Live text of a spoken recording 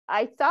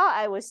I thought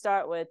I would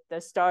start with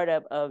the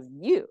startup of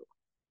you.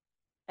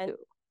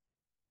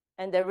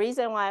 And the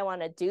reason why I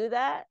want to do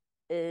that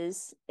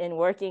is in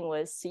working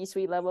with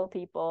C-suite level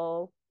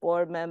people,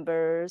 board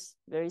members,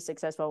 very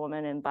successful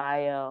women in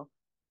bio.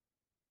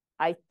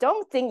 I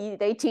don't think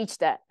they teach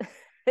that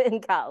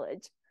in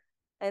college.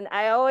 And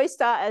I always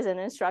thought as an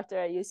instructor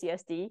at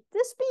UCSD,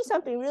 this be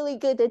something really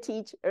good to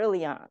teach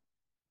early on.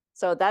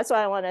 So that's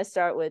why I want to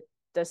start with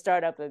the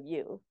startup of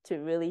you, to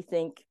really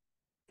think,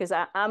 because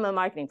I'm a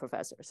marketing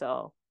professor.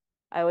 So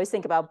I always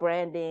think about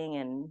branding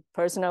and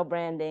personal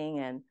branding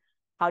and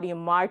how do you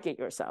market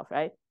yourself,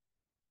 right?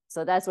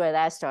 So that's where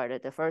that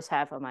started, the first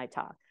half of my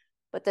talk.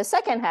 But the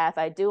second half,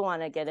 I do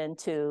want to get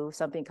into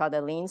something called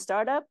the lean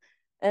startup.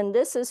 And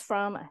this is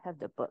from, I have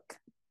the book.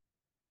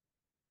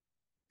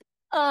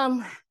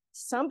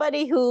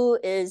 Somebody who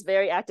is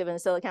very active in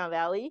Silicon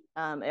Valley,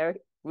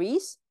 Eric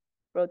Ries,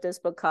 wrote this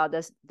book called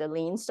The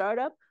Lean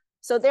Startup.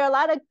 So there are a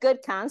lot of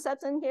good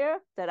concepts in here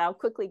that I'll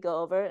quickly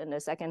go over in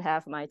the second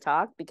half of my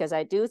talk, because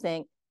I do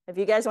think if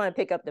you guys want to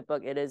pick up the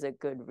book, it is a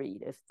good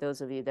read. If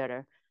those of you that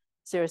are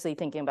seriously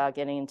thinking about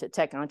getting into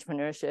tech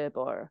entrepreneurship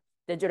or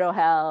digital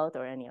health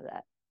or any of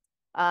that.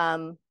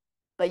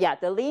 But yeah,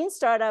 the lean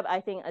startup, I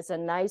think, is a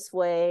nice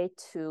way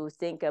to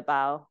think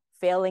about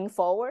failing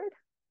forward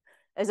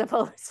as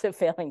opposed to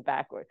failing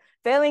backward.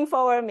 Failing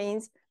forward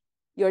means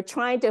you're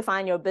trying to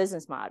find your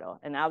business model.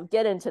 And I'll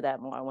get into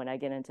that more when I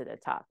get into the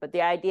talk. But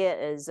the idea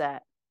is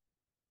that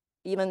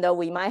even though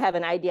we might have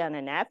an idea on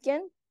a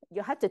napkin,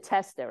 you have to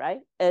test it,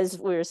 right? As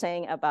we were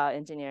saying about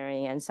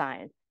engineering and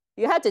science,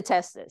 you have to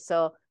test it.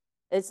 So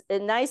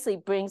it nicely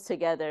brings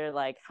together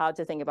like how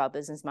to think about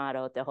business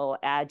model, the whole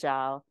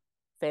agile,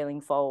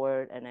 failing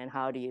forward, and then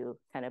how do you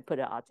kind of put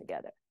it all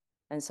together.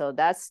 And so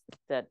that's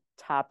the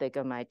topic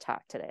of my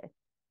talk today.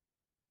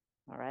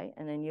 All right,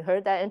 and then you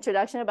heard that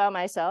introduction about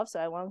myself, so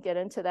I won't get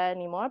into that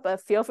anymore,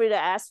 but feel free to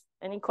ask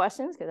any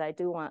questions because I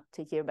do want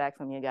to hear back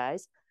from you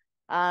guys.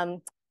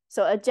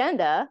 So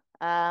agenda,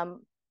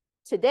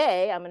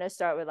 today I'm gonna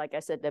start with, like I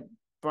said, the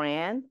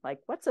brand, like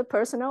what's a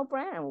personal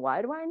brand and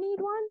why do I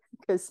need one?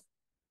 Because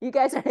you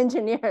guys are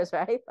engineers,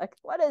 right? Like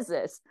what is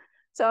this?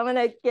 So I'm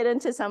gonna get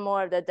into some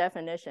more of the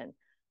definition.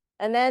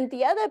 And then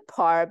the other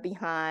part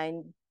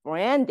behind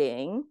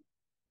branding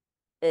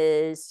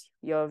is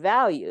your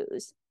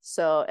values.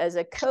 So as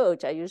a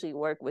coach, I usually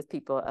work with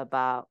people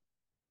about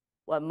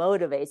what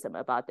motivates them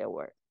about their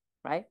work,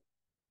 right?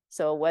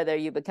 So whether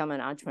you become an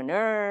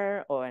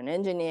entrepreneur or an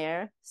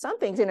engineer,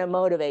 something's gonna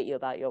motivate you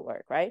about your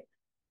work, right?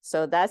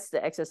 So that's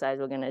the exercise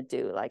we're gonna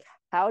do. Like,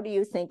 how do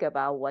you think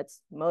about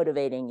what's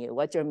motivating you?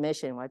 What's your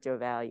mission? What's your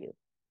value?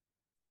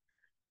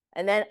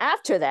 And then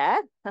after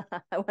that,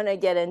 I wanna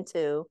get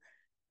into,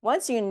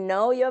 once you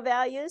know your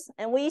values,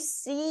 and we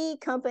see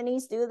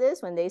companies do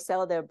this when they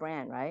sell their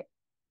brand, right?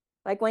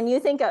 Like when you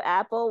think of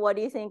Apple, what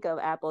do you think of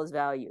Apple's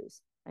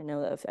values? I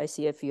know if I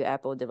see a few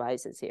Apple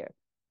devices here.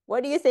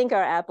 What do you think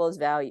are Apple's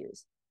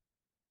values?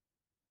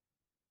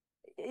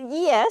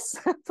 Yes,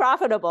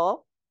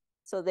 profitable.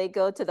 So they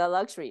go to the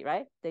luxury,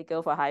 right? They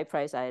go for high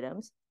price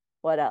items.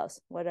 What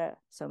else? What are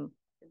some?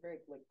 They're very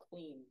like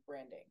clean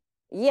branding.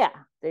 Yeah,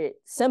 they're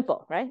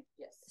simple, right?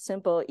 Yes.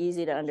 Simple,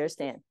 easy to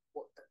understand.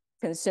 Work.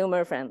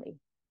 Consumer friendly.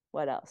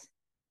 What else?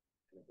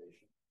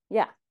 Innovation.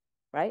 Yeah,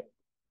 right?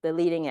 The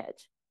leading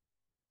edge.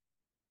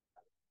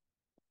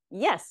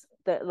 Yes,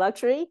 the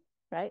luxury,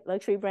 right?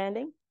 Luxury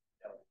branding.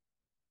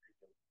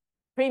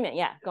 Premium,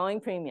 yeah,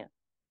 going premium.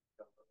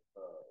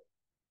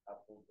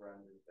 Apple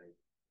brand is like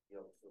the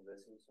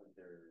obsolescence of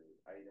their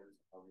items,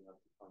 how we have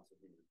to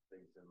constantly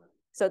replace them.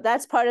 So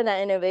that's part of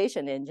that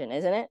innovation engine,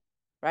 isn't it?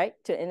 Right?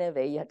 To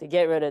innovate, you have to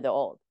get rid of the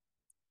old.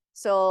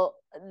 So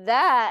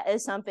that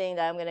is something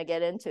that I'm going to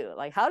get into.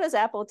 Like, how does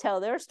Apple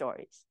tell their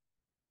stories?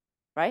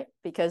 Right?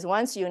 Because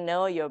once you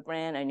know your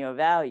brand and your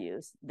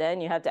values, then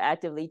you have to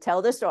actively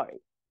tell the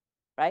story,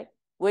 right?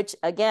 Which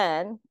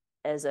again,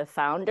 as a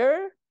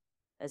founder,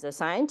 as a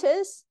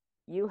scientist,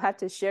 you have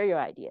to share your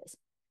ideas.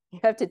 You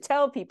have to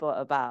tell people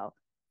about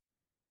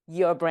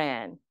your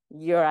brand,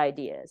 your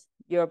ideas,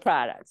 your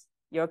products,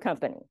 your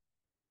company,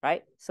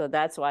 right? So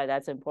that's why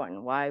that's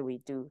important, why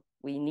we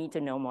need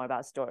to know more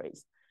about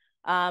stories.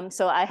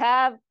 So I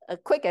have a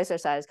quick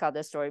exercise called the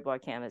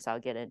storyboard canvas I'll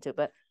get into,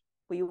 but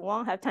we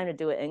won't have time to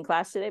do it in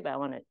class today, but I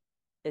want to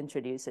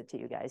introduce it to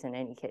you guys in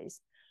any case.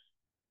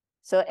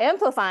 So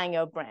amplifying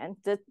your brand,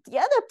 the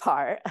other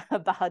part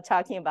about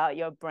talking about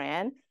your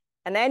brand,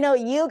 and I know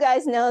you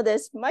guys know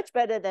this much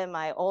better than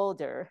my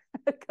older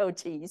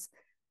coaches.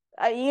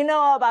 You know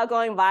all about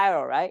going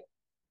viral, right?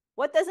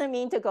 What does it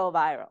mean to go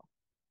viral?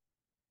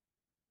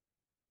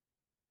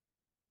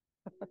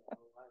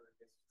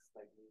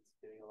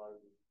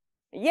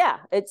 Yeah,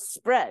 it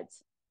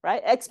spreads,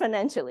 right?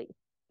 Exponentially,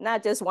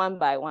 not just one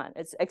by one,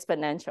 it's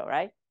exponential,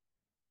 right?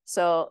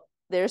 So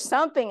there's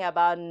something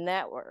about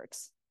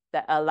networks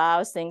that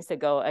allows things to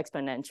go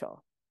exponential.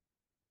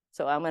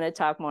 So I'm going to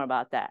talk more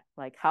about that.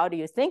 Like, how do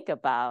you think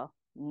about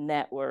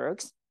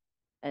networks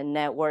and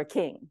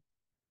networking,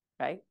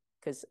 right?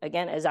 Because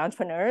again, as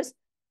entrepreneurs,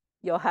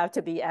 you'll have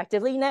to be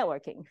actively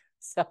networking.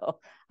 So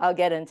I'll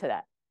get into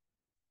that.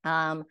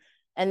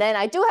 And then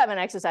I do have an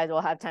exercise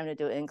we'll have time to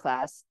do in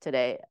class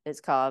today. It's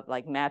called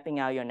like mapping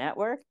out your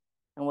network.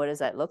 And what does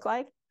that look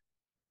like?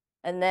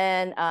 And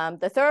then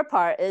the third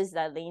part is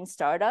that lean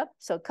startup.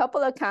 So a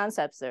couple of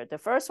concepts there. The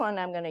first one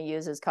I'm going to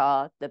use is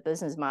called the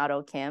business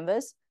model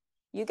canvas.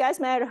 You guys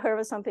might have heard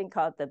of something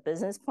called the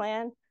business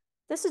plan.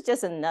 This is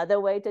just another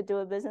way to do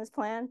a business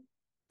plan,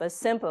 but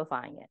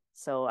simplifying it.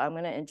 So I'm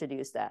going to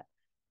introduce that.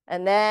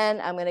 And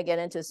then I'm going to get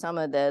into some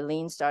of the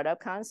lean startup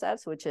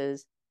concepts, which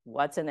is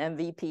what's an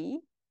MVP,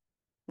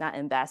 not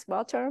in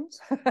basketball terms,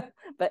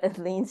 but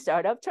in lean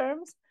startup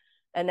terms.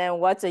 And then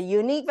what's a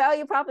unique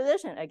value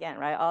proposition? Again,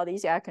 right? All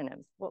these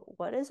acronyms.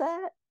 What is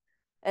that?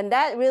 And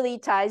that really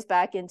ties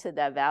back into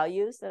the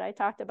values that I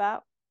talked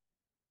about,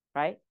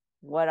 right?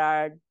 What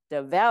are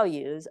the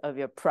values of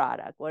your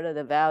product? What are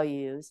the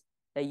values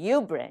that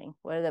you bring?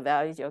 What are the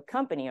values your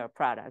company or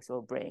products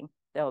will bring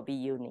that will be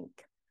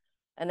unique?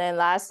 And then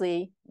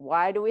lastly,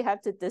 why do we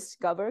have to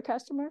discover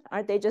customers?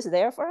 Aren't they just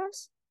there for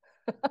us?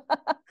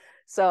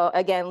 So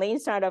again, lean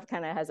startup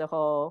kind of has a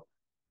whole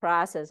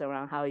process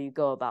around how you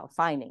go about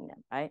finding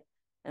them, right?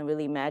 And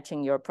really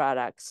matching your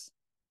products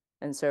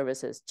and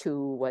services to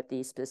what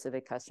these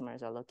specific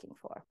customers are looking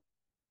for.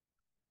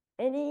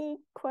 Any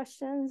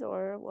questions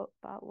or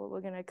about what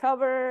we're going to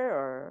cover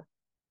or?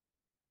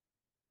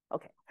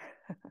 Okay.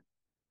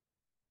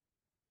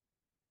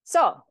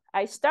 So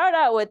I start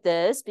out with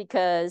this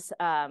because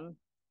I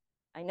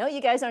know you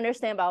guys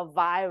understand about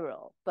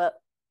viral, but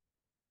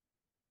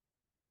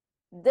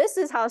this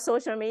is how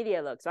social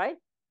media looks, right?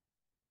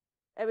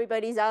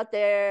 Everybody's out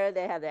there,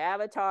 they have their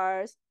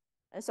avatars.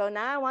 And so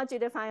now I want you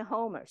to find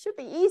Homer. Should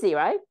be easy,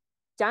 right?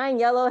 Giant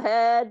yellow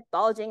head,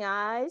 bulging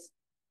eyes.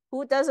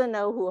 Who doesn't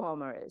know who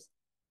Homer is?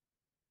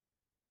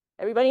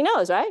 Everybody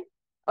knows, right?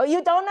 Oh,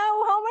 you don't know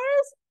who Homer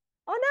is?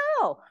 Oh,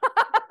 no.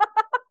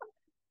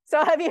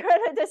 So have you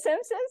heard of The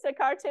Simpsons, the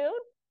cartoon?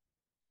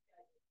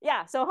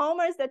 Yeah, so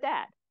Homer's the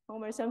dad,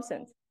 Homer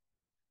Simpson.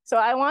 So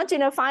I want you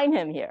to find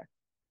him here.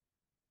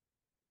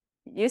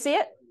 You see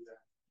it?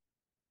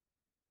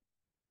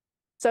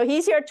 So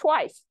he's here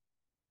twice.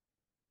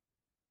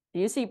 Do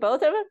you see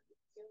both of them?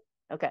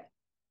 Okay.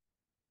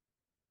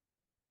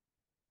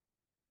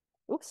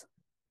 Oops.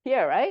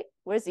 Here, right?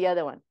 Where's the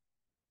other one?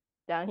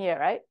 Down here,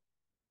 right?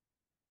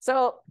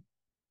 So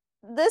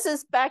this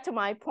is back to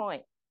my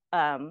point.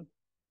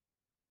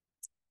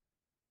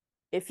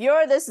 If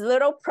you're this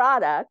little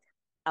product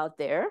out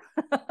there,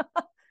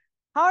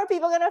 how are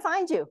people going to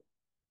find you?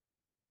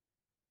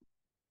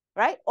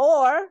 Right?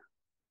 Or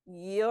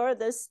you're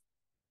this,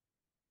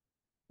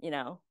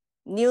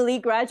 newly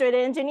graduated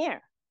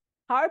engineer.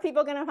 How are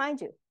people going to find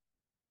you?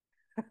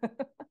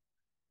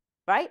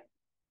 Right?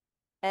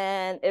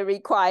 And it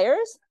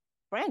requires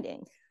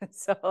branding.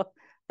 So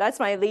that's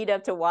my lead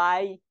up to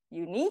why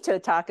you need to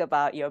talk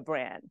about your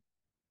brand.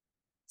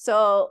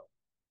 So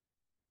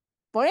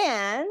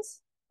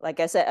brands,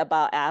 like I said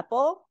about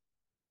Apple,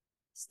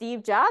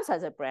 Steve Jobs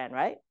has a brand,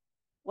 right?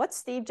 What's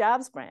Steve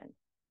Jobs' brand?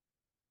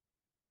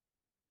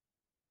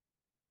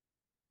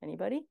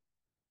 Anybody?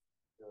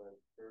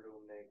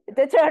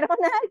 The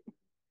turtleneck.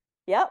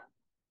 Yep.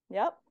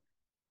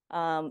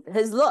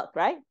 His look,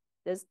 right?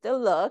 There's the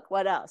look.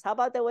 What else? How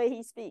about the way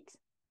he speaks?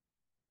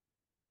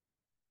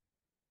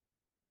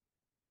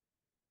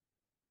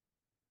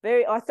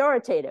 Very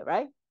authoritative,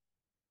 right?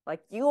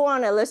 Like you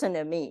want to listen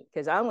to me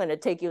because I'm going to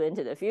take you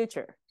into the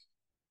future,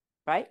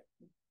 right?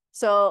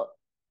 So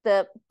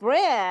the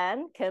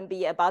brand can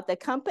be about the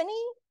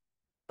company,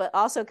 but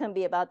also can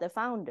be about the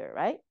founder,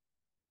 right?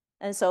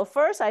 And so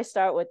first I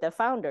start with the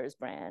founder's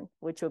brand,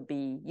 which would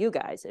be you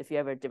guys if you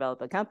ever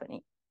develop a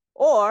company.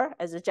 Or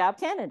as a job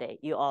candidate,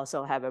 you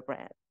also have a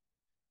brand,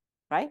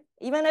 right?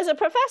 Even as a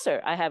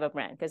professor, I have a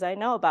brand because I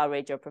know about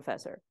Rachel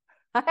Professor.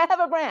 I have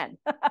a brand,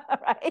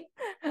 right?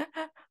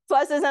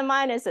 Pluses and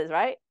minuses,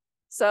 right?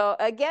 So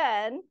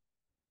again,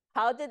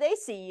 how did they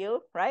see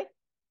you, right?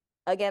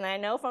 Again, I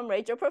know from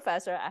Rachel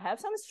Professor, I have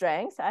some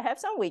strengths, I have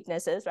some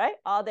weaknesses, right?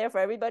 All there for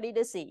everybody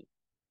to see.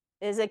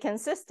 Is it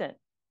consistent?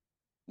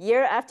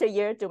 Year after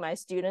year, do my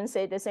students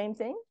say the same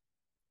thing?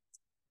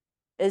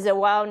 Is it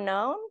well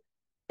known?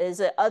 Is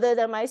it other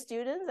than my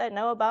students that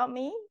know about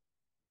me,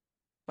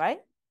 right?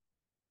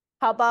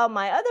 How about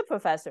my other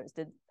professors?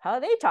 How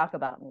do they talk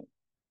about me?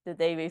 Did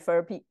they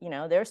refer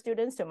their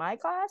students to my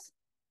class,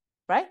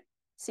 right?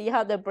 See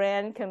how the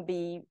brand can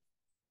be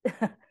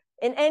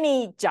in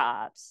any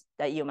jobs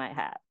that you might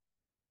have,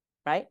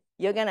 right?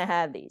 You're gonna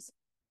have these.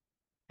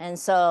 And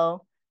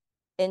so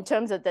in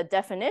terms of the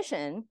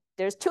definition,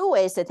 there's two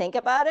ways to think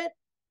about it.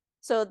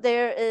 So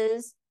there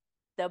is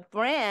the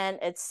brand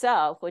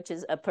itself, which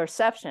is a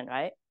perception,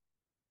 right?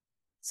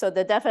 So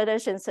the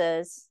definition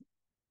says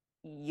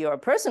your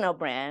personal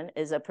brand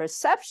is a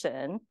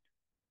perception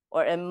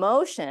or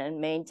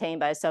emotion maintained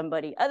by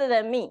somebody other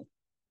than me.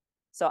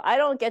 So I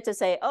don't get to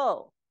say,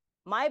 oh,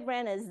 my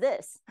brand is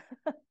this.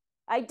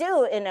 I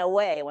do in a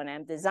way when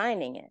I'm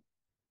designing it,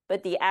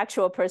 but the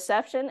actual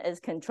perception is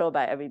controlled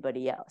by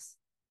everybody else,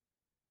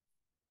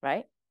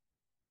 right?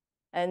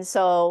 And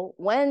so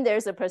when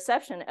there's a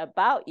perception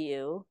about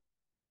you,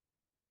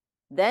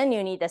 then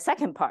you need the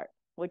second part,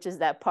 which is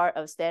that part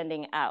of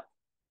standing out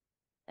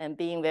and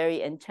being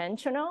very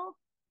intentional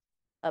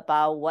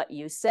about what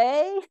you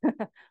say,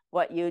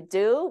 what you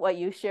do, what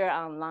you share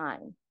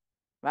online,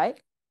 right?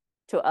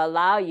 To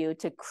allow you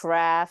to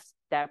craft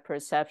that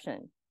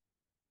perception.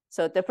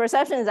 So the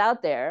perception is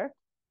out there,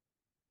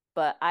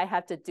 but I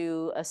have to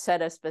do a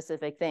set of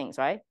specific things,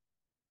 right?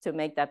 To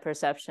make that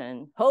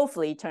perception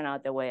hopefully turn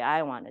out the way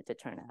I want it to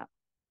turn out.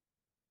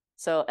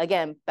 So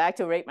again, back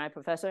to rate my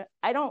professor,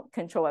 I don't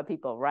control what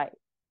people write,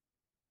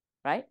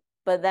 right?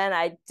 But then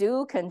I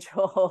do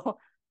control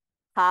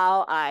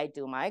how I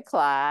do my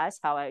class,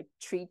 how I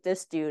treat the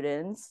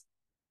students,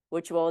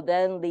 which will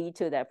then lead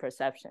to that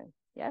perception.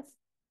 Yes?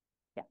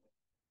 Yeah.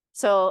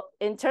 So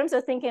in terms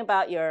of thinking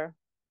about your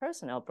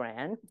personal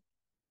brand,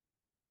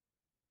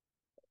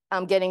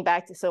 I'm getting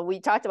back to, so we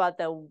talked about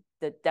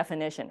the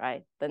definition,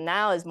 right? But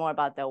now is more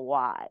about the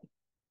why.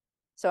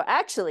 So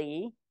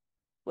actually,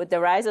 with the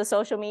rise of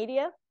social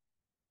media,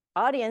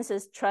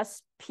 audiences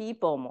trust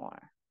people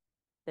more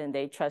than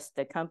they trust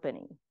the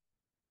company.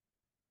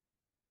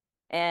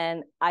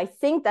 And I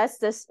think that's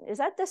this, is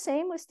that the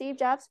same with Steve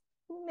Jobs?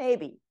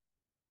 Maybe,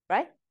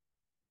 right?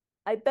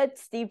 I bet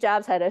Steve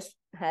Jobs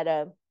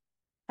had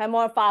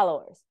more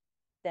followers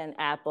than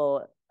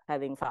Apple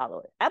having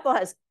followers. Apple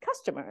has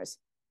customers,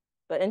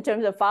 but in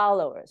terms of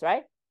followers,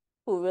 right?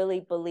 Who really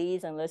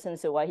believes and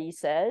listens to what he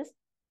says,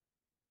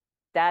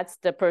 that's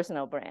the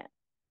personal brand.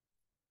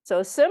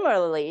 So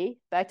similarly,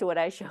 back to what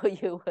I showed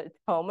you with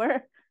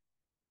Homer,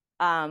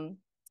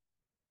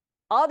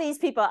 all these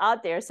people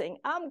out there saying,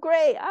 I'm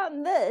great,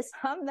 I'm this,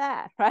 I'm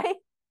that, right?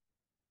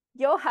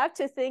 You'll have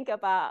to think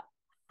about,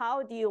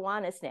 how do you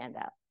want to stand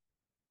out?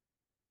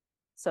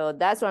 So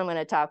that's what I'm going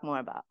to talk more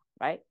about,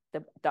 right?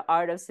 The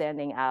art of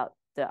standing out,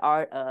 the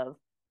art of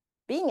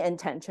being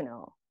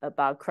intentional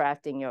about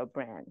crafting your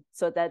brand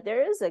so that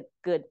there is a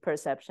good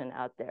perception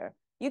out there.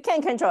 You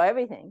can't control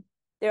everything.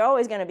 There are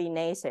always going to be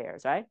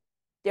naysayers, right?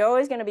 There are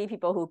always going to be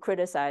people who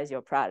criticize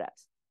your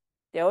products.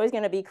 There are always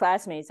going to be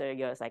classmates that are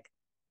just like,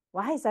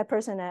 why is that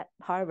person at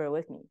Harvard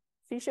with me?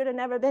 So you should have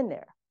never been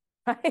there,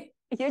 right?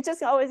 You're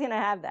just always going to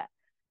have that.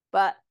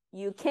 But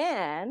you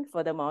can,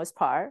 for the most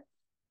part,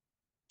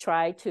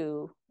 try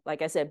to,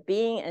 like I said,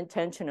 being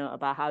intentional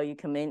about how you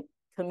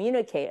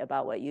communicate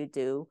about what you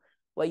do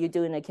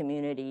in the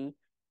community,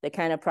 the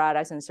kind of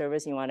products and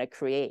service you want to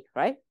create,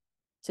 right?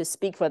 To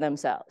speak for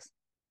themselves,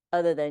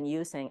 other than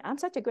you saying, I'm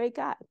such a great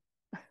guy.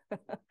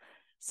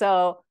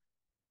 So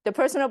the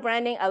personal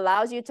branding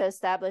allows you to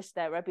establish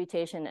that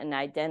reputation and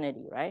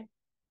identity, right?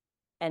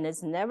 And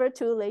it's never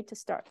too late to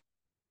start.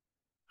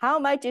 How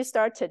might you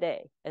start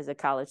today as a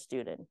college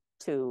student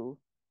to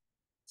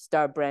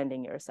start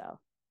branding yourself?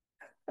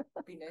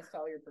 Be nice to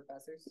all your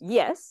professors.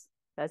 Yes,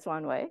 that's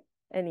one way.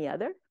 Any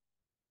other?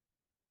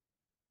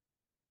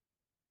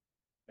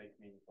 Make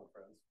meaningful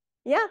friends.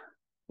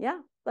 Yeah.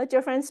 Let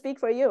your friends speak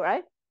for you,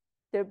 right?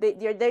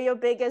 They're your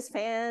biggest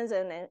fans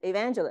and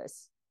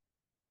evangelists.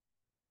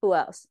 Who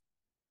else?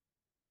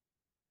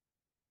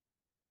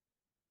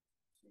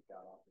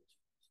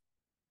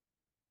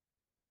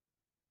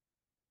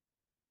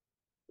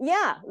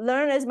 Yeah,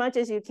 learn as much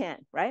as you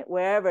can, right?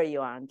 Wherever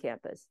you are on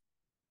campus.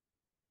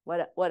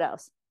 What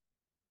else?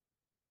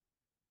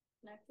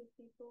 Connect with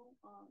people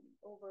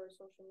over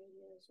social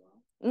media as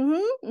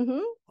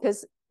well.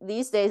 Because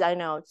these days, I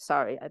know,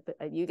 sorry,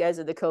 you guys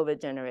are the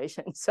COVID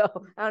generation. So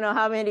I don't know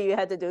how many of you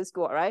had to do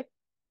school, right?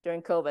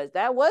 During COVID.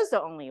 That was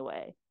the only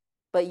way.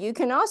 But you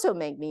can also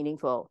make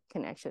meaningful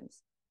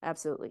connections.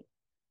 Absolutely.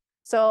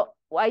 So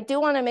I do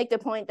want to make the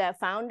point that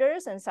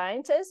founders and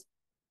scientists,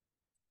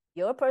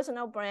 your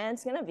personal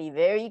brand's going to be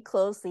very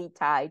closely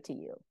tied to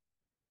you,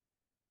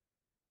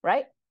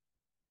 right?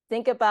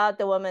 Think about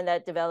the woman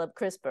that developed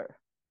CRISPR,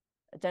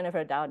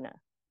 Jennifer Doudna,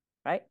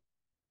 right?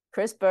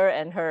 CRISPR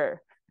and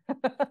her,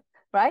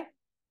 right?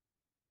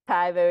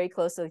 Tie very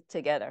closely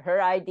together.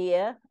 Her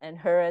idea and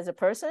her as a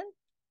person,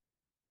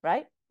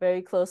 right?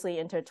 Very closely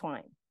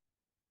intertwined.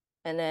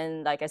 And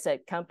then, like I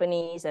said,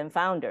 companies and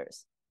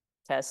founders,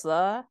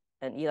 Tesla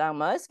and Elon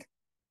Musk,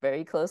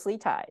 very closely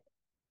tied.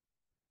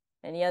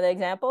 Any other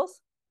examples?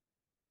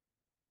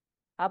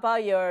 How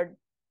about your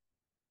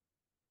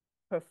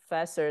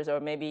professors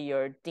or maybe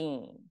your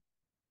dean?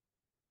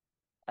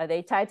 Are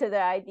they tied to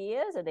their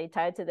ideas? Are they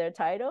tied to their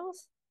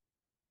titles?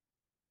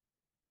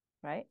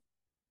 Right?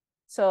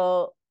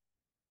 So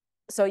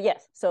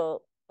yes.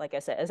 So like I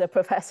said, as a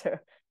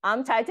professor,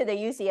 I'm tied to the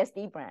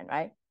UCSD brand,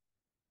 right?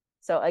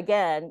 So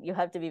again, you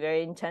have to be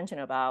very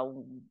intentional about,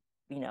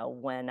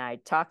 when I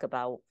talk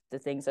about the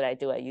things that I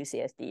do at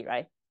UCSD,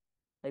 right?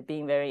 Like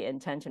being very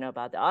intentional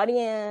about the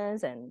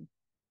audience and,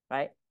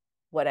 right?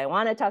 What I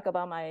want to talk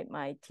about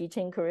my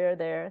teaching career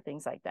there,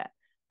 things like that.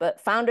 But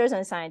founders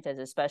and scientists,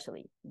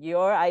 especially,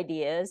 your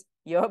ideas,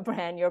 your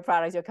brand, your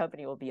products, your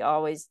company will be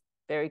always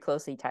very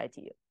closely tied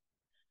to you.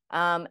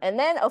 And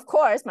then, of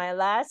course, my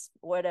last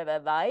word of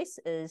advice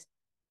is,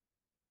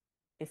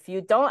 if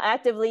you don't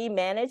actively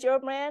manage your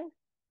brand,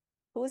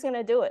 who's going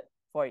to do it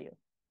for you?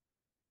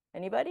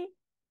 Anybody?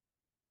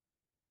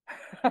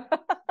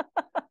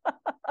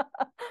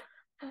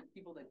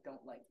 People that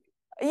don't like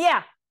you.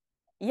 Yeah,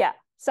 yeah.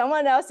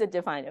 Someone else to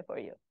define it for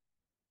you.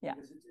 Yeah.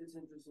 Because it's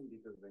interesting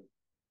because like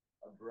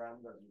a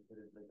brand that you put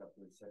it like a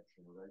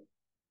perception, right?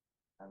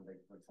 And like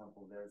for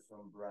example, there are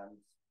some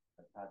brands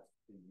attached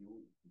to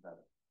you that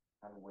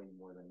can weigh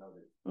more than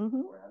others.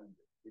 Or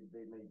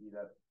they may be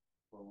that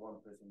for one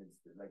person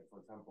it's like for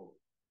example,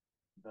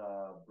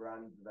 the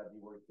brand that you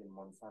work in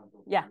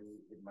Monsanto, yeah,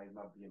 it might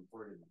not be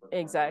important, but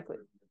exactly.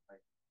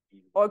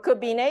 Or could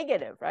be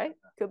negative, right?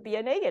 Could be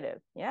a negative.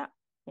 Yeah,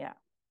 yeah.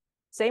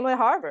 Same with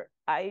Harvard.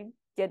 I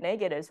get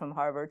negatives from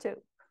Harvard too.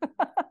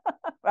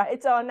 Right?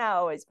 It's all not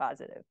always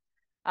positive.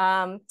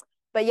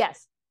 But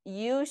yes,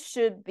 you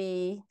should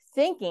be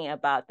thinking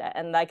about that.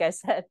 And like I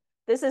said,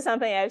 this is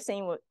something I've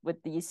seen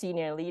with the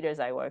senior leaders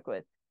I work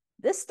with.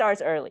 This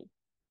starts early.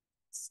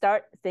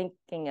 Start to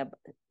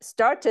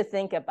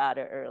think about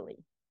it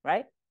early,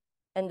 right?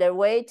 And the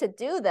way to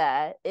do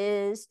that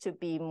is to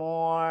be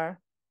more,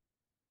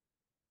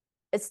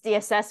 it's the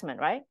assessment,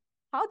 right?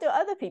 How do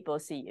other people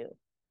see you?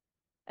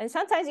 And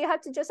sometimes you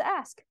have to just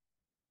ask,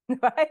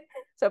 right?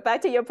 So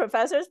back to your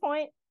professor's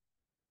point,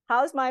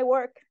 how's my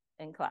work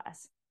in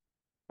class,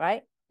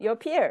 right? Your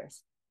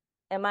peers,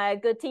 am I a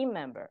good team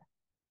member,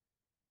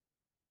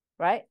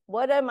 right?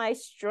 What are my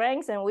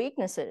strengths and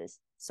weaknesses?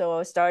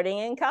 So starting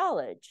in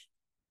college,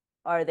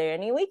 are there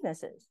any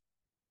weaknesses,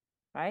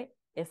 right?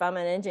 If I'm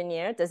an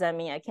engineer, does that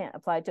mean I can't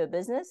apply to a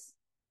business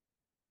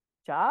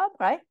job,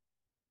 right?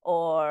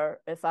 Or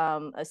if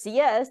I'm a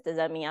CS, does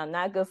that mean I'm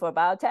not good for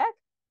biotech,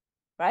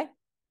 right?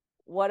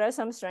 What are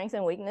some strengths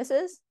and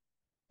weaknesses?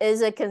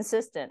 Is it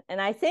consistent?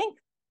 And I think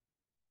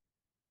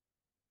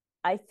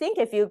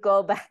if you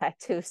go back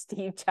to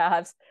Steve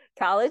Jobs'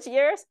 college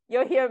years,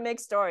 you'll hear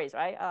mixed stories,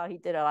 right? Oh, he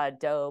did a lot of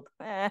dope,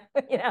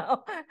 you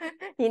know,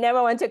 he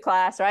never went to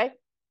class, right?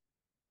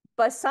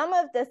 But some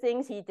of the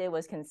things he did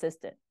was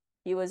consistent.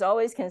 He was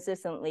always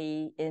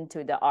consistently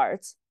into the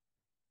arts.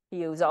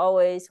 He was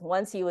always,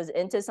 once he was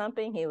into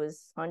something, he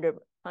was 100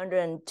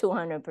 and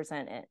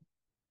 200% in,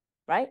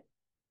 right?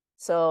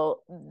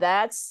 So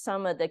that's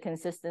some of the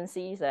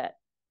consistencies that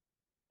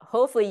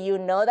hopefully you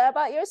know that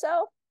about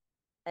yourself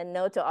and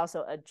know to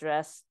also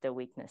address the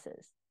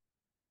weaknesses.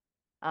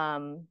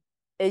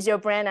 Is your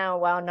brand now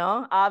well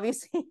known?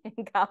 Obviously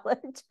in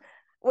college,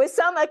 with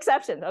some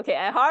exceptions. Okay,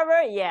 at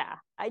Harvard, yeah,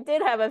 I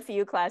did have a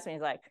few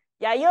classmates like,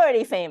 yeah, you're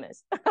already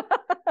famous,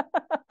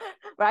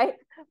 right?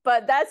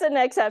 But that's an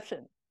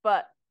exception.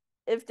 But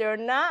if they're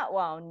not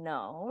well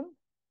known,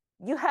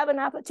 you have an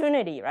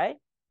opportunity, right?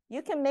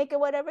 You can make it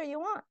whatever you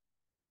want.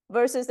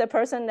 Versus the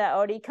person that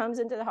already comes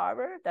into the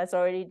Harvard, that's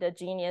already the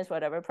genius,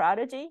 whatever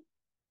prodigy,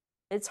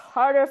 it's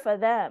harder for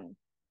them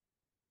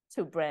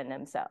to brand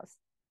themselves.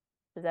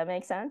 Does that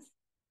make sense?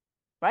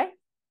 Right?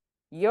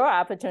 Your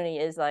opportunity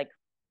is like,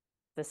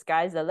 the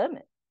sky's the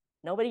limit.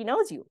 Nobody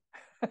knows you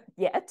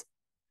yet,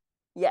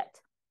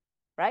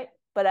 right?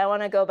 But I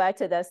want to go back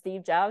to that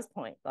Steve Jobs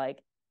point.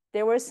 Like,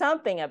 there was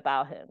something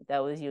about him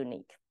that was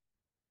unique,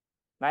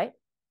 right?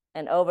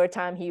 And over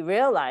time, he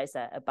realized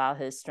that about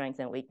his strengths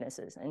and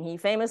weaknesses. And he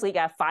famously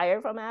got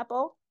fired from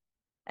Apple.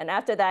 And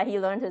after that, he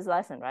learned his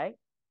lesson, right?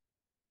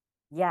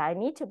 Yeah, I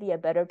need to be a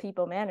better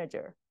people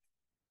manager.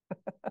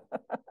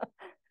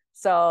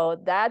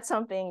 So that's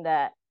something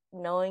that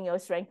knowing your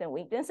strengths and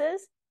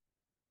weaknesses,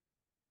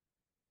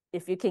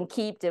 if you can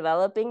keep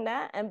developing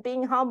that and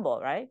being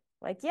humble, right?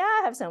 Like, yeah,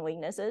 I have some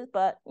weaknesses,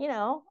 but you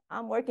know,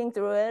 I'm working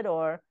through it,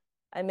 or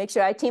I make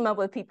sure I team up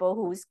with people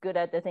who's good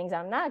at the things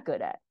I'm not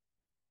good at.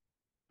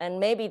 And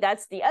maybe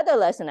that's the other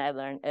lesson I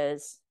learned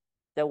is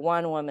the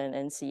one woman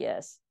in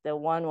CS, the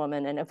one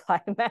woman in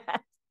applied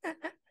math,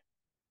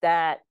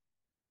 that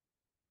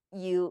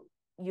you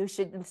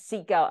should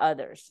seek out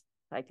others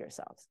like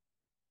yourselves.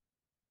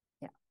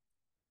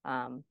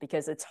 Yeah,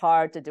 because it's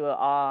hard to do it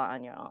all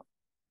on your own.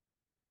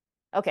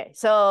 Okay,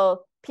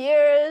 so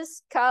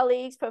peers,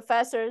 colleagues,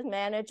 professors,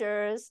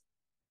 managers,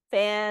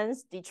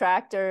 fans,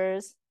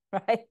 detractors,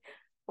 right?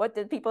 What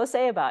did people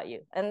say about you?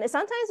 And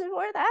sometimes it's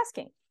worth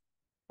asking,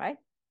 right?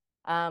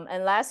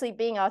 And lastly,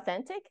 being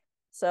authentic.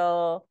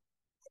 So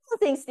I don't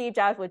think Steve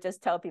Jobs would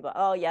just tell people,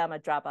 oh yeah, I'm a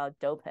dropout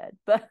dopehead.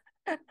 But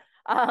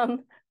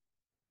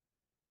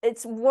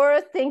it's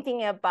worth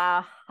thinking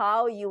about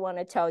how you want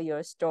to tell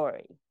your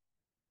story,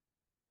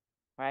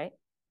 right?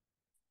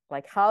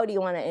 Like, how do you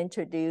want to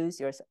introduce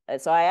yourself?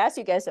 So I asked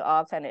you guys to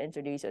all kind of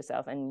introduce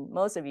yourself, and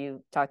most of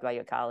you talked about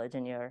your college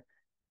and your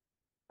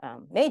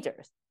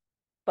majors.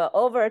 But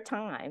over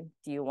time,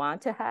 do you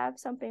want to have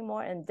something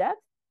more in depth,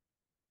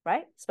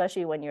 right?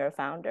 Especially when you're a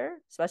founder,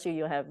 especially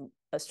you have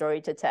a story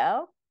to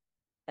tell,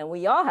 and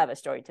we all have a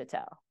story to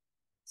tell.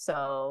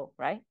 So,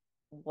 right,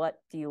 what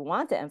do you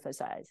want to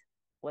emphasize?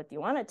 What do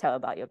you want to tell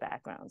about your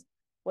backgrounds?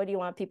 What do you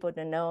want people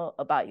to know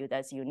about you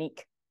that's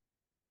unique,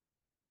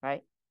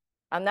 right?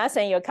 I'm not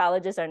saying your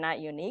colleges are not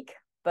unique,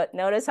 but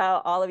notice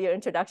how all of your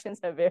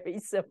introductions are very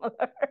similar.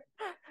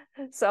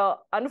 So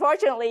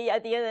unfortunately,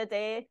 at the end of the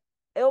day,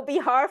 it will be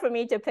hard for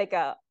me to pick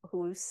out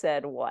who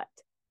said what.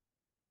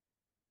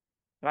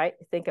 right?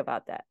 Think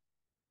about that.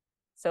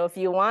 So if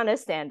you want to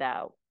stand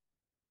out,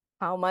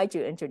 how might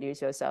you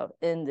introduce yourself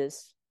in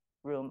this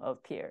room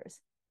of peers?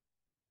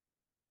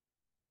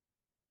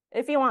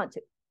 If you want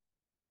to,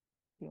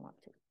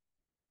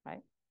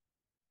 right?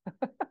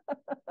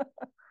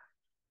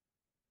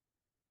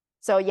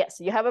 So yes,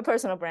 you have a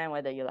personal brand,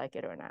 whether you like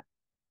it or not.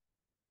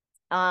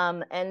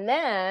 And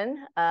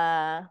then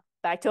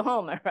back to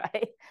Homer,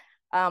 right?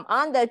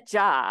 On the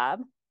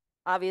job,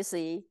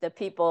 obviously, the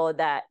people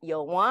that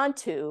you'll want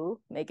to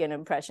make an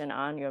impression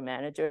on, your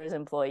managers,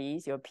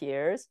 employees, your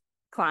peers,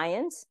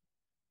 clients,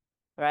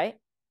 right?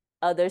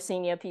 Other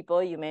senior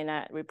people you may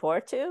not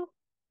report to,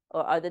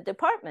 or other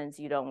departments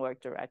you don't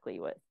work directly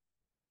with.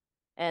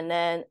 And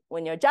then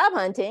when you're job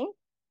hunting,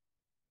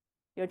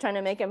 you're trying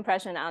to make an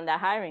impression on the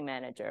hiring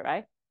manager,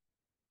 right?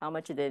 How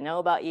much do they know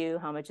about you?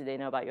 How much do they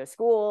know about your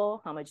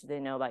school? How much do they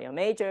know about your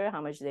major? How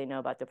much do they know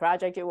about the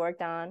project you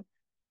worked on?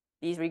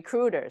 These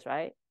recruiters,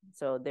 right?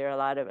 So there are a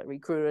lot of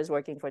recruiters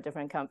working for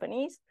different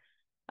companies.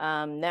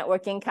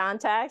 Networking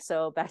contacts.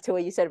 So back to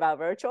what you said about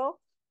virtual.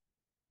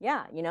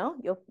 Yeah,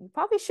 you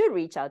probably should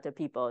reach out to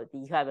people that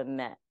you haven't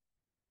met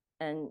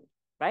and,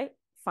 right,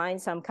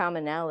 find some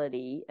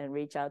commonality and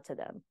reach out to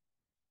them.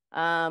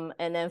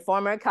 And then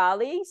former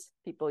colleagues,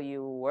 people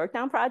you worked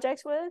on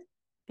projects with,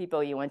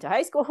 people you went to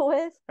high school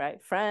with,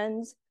 right?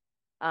 Friends,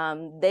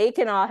 they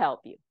can all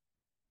help you,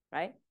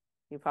 right?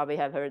 You probably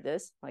have heard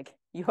this, like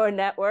your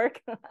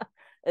network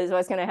is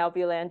what's going to help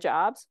you land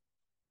jobs.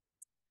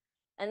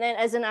 And then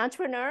as an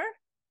entrepreneur,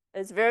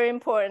 it's very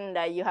important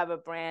that you have a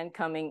brand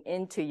coming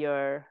into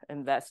your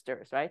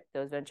investors, right?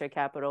 Those venture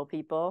capital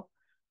people,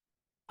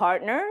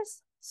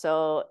 partners.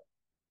 So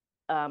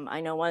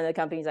I know one of the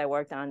companies I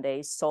worked on,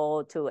 they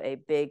sold to a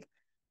big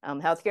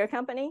healthcare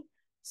company.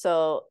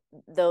 So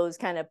those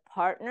kind of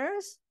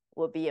partners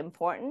will be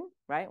important,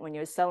 right? When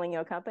you're selling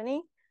your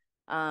company,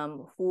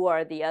 who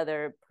are the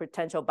other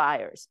potential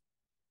buyers?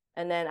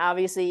 And then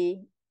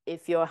obviously,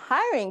 if you're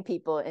hiring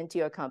people into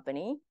your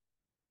company,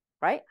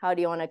 right? How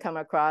do you want to come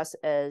across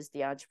as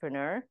the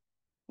entrepreneur?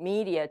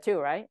 Media too,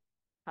 right?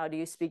 How do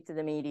you speak to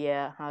the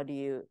media? How do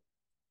you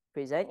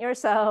present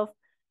yourself?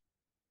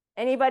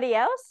 Anybody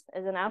else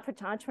as an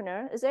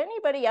entrepreneur? Is there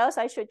anybody else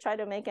I should try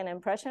to make an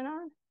impression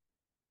on?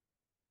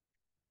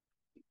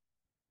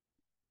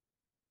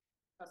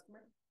 Customer?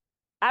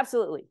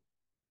 Absolutely,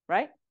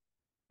 right?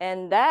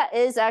 And that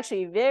is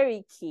actually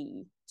very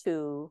key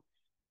to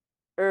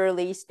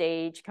early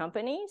stage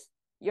companies.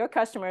 Your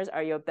customers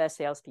are your best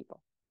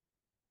salespeople,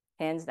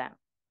 hands down,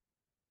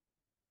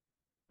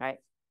 right?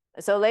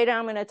 So later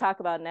I'm going to talk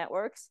about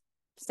networks.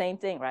 Same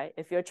thing, right?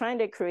 If you're trying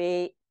to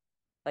create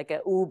like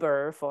an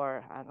Uber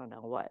for, I don't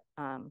know what,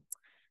 an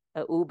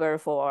Uber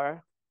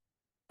for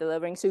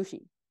delivering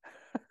sushi.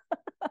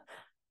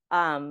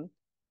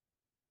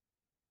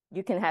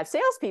 You can have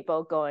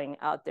salespeople going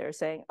out there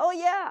saying, oh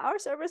yeah, our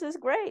service is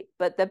great.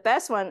 But the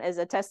best one is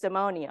a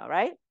testimonial,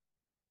 right?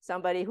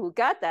 Somebody who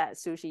got that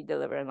sushi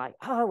delivered and like,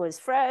 oh, it was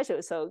fresh, it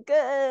was so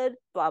good,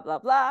 blah, blah,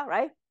 blah,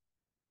 right?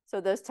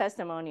 So those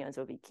testimonials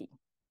will be key.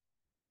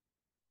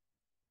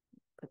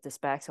 Put this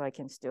back so I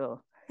can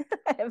still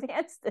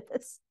advance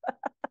this.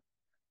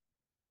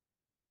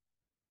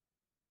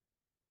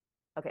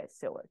 Okay, it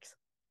still works.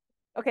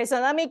 Okay,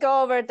 so let me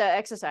go over the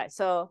exercise.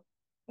 So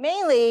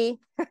mainly,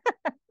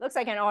 looks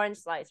like an orange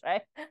slice,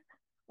 right?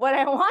 What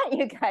I want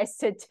you guys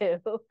to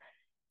do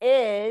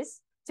is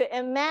to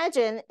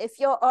imagine if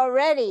you're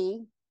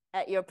already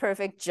at your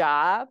perfect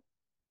job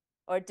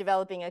or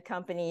developing a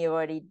company you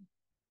already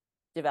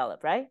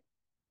developed, right?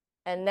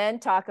 And then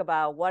talk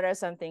about what are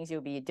some things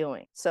you'll be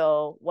doing.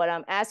 So what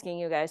I'm asking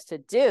you guys to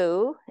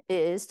do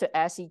is to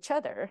ask each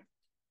other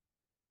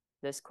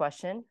this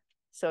question.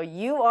 So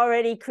you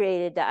already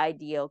created the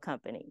ideal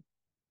company,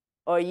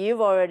 or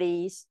you've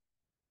already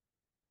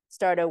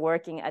started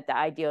working at the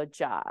ideal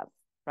job,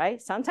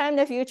 right? Sometime in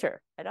the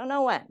future. I don't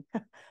know when,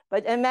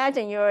 but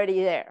imagine you're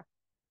already there.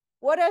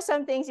 What are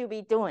some things you'll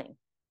be doing?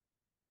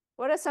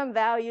 What are some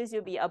values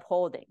you'll be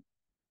upholding?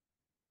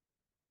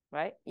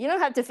 Right? You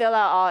don't have to fill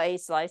out all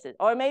 8 slices,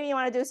 or maybe you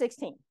want to do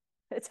 16.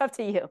 It's up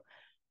to you.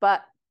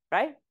 But,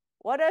 right?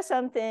 What are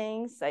some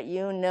things that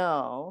you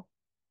know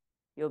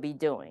you'll be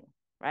doing,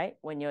 right?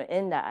 When you're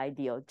in that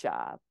ideal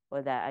job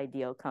or that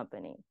ideal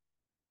company?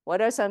 What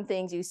are some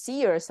things you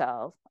see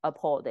yourself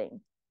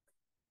upholding?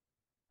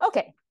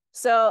 Okay,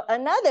 so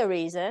another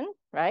reason,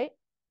 right?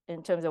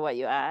 In terms of what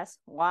you asked,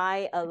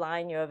 why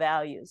align your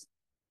values?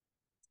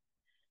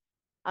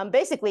 I'm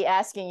basically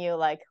asking you,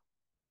 like,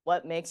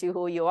 what makes you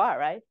who you are,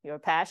 right? Your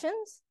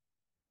passions.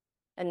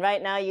 And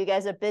right now you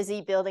guys are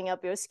busy building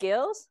up your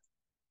skills.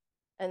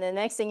 And the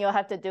next thing you'll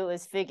have to do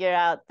is figure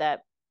out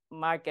that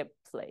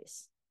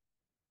marketplace.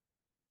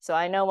 So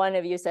I know one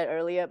of you said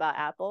earlier about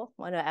Apple,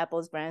 one of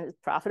Apple's brands is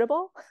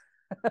profitable,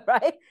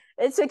 right?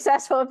 It's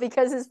successful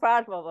because it's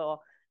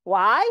profitable.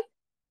 Why?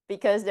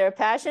 Because their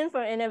passion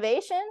for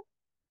innovation,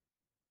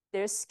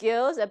 their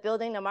skills at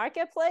building the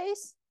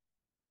marketplace,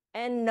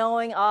 and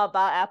knowing all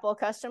about Apple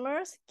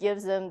customers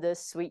gives them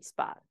this sweet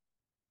spot,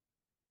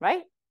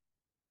 right?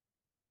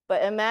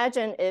 But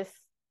imagine if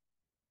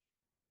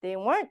they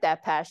weren't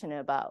that passionate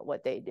about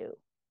what they do,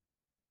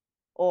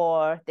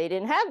 or they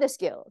didn't have the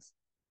skills,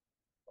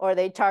 or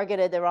they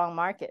targeted the wrong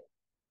market,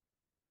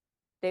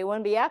 they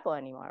wouldn't be Apple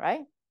anymore,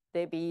 right?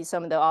 They'd be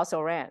some of the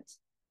also rans.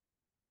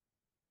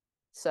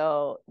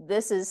 So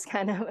this is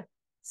kind of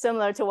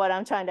similar to what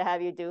I'm trying to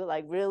have you do,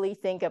 like really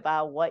think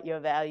about what your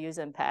values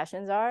and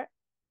passions are,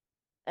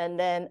 and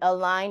then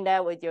align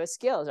that with your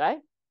skills, right?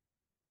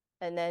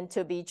 And then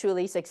to be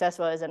truly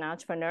successful as an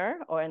entrepreneur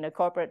or in a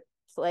corporate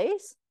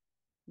place,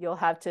 you'll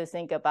have to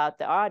think about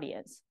the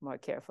audience more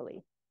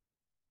carefully.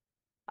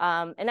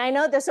 And I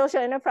know the social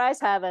enterprise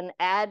have an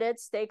added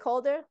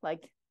stakeholder,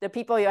 like the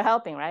people you're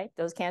helping, right?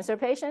 Those cancer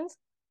patients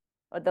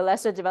or the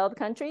lesser developed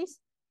countries,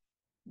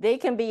 they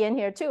can be in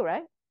here too,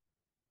 right?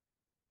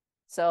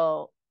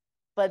 So,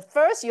 but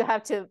first you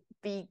have to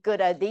be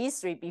good at these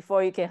three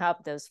before you can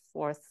help those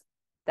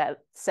that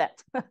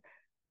set,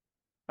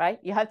 right?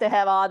 You have to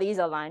have all these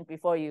aligned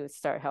before you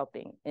start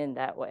helping in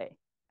that way.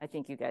 I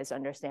think you guys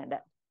understand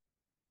that.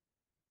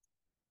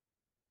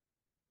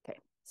 Okay,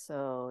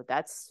 so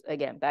that's,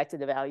 again, back to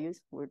the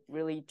values. We're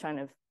really trying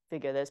to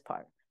figure this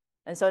part.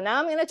 And so now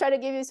I'm gonna try to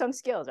give you some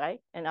skills, right?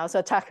 And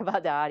also talk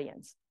about the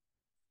audience.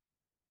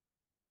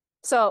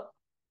 So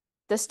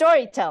the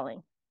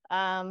storytelling.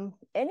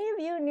 Any of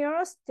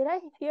you did I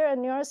hear a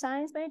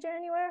neuroscience major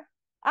anywhere?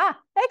 Ah,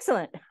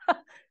 excellent.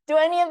 Do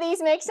any of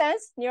these make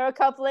sense?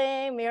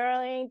 Neurocoupling,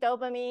 mirroring,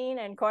 dopamine,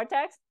 and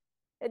cortex?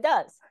 It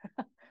does.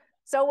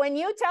 So when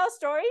you tell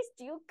stories,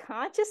 do you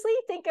consciously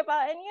think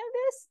about any of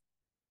this?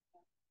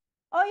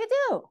 Oh, you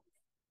do?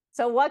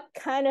 So what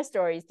kind of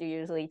stories do you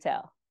usually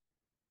tell?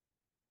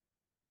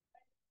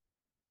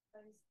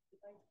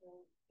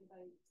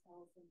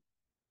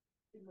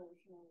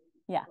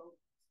 Yeah.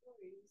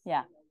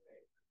 Yeah.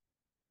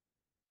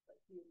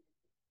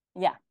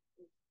 Yeah.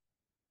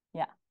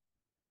 Yeah.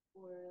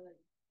 Or like,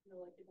 you know,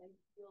 like if I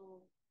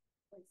feel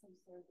like some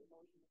sort of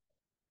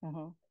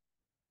emotion,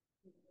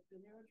 the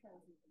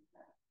neurotransmitters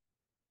that,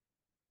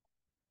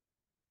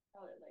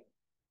 how it like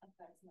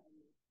affects my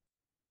mood.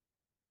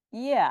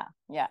 Yeah,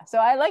 yeah. So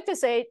I like to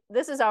say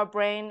this is our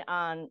brain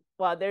on,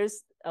 well,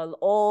 there's an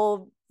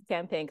old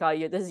campaign called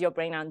this is your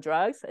brain on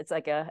drugs. It's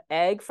like an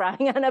egg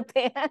frying on a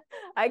pan.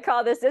 I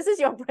call this is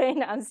your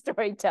brain on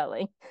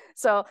storytelling.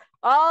 So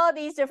all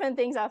these different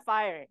things are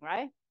firing,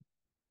 right?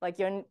 Like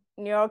your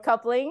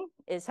neurocoupling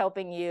is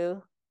helping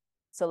you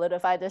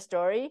solidify the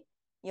story.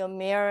 You're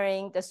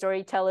mirroring the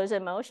storyteller's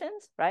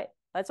emotions, right?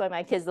 That's why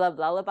my kids love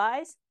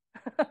lullabies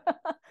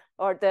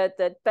or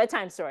the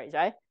bedtime stories,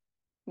 right?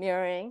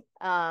 Mirroring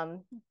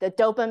the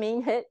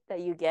dopamine hit that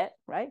you get,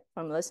 right,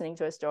 from listening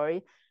to a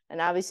story. And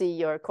obviously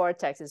your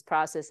cortex is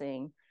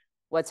processing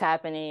what's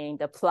happening,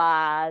 the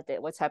plot,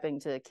 what's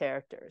happening to the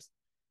characters.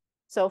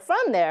 So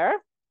from there,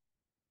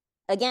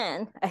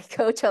 again, I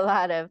coach a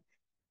lot of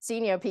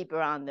senior people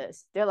on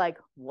this. They're like,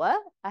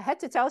 what? I had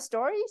to tell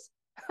stories?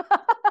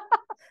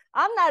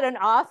 I'm not an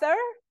author.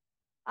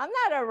 I'm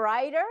not a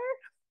writer.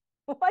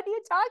 What are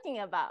you talking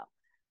about?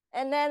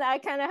 And then I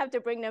kind of have to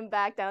bring them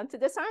back down to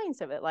the science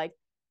of it. Like,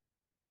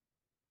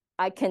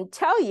 I can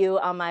tell you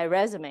on my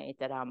resume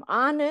that I'm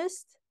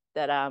honest,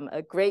 that I'm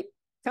a great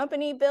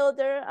company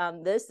builder,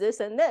 this,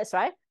 and this,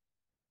 right?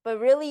 But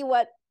really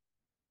what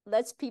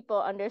lets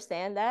people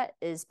understand that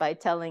is by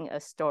telling a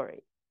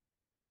story.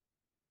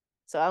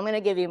 So I'm going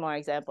to give you more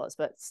examples,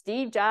 but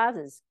Steve Jobs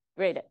is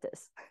great at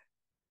this,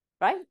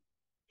 right?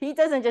 He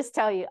doesn't just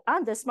tell you,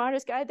 I'm the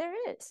smartest guy there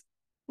is.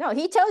 No,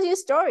 he tells you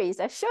stories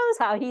that shows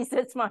how he's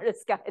the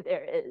smartest guy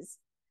there is,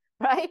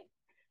 right?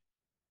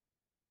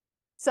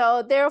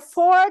 So there are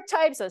 4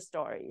 types of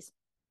stories.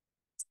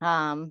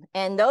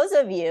 And those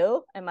of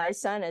you, and my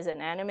son is an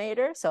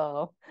animator,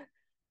 so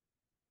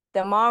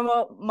the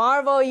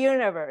Marvel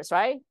universe,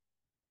 right?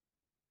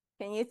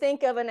 Can you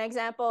think of an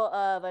example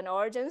of an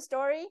origin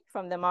story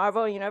from the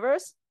Marvel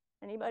universe?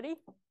 Anybody?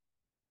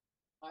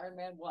 Iron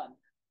Man 1.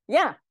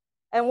 Yeah.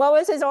 And what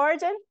was his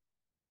origin?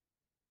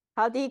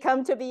 How did he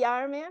come to be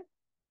Iron Man?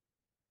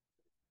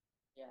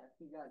 Yeah,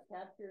 he got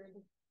captured.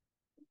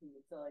 He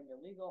was selling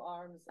illegal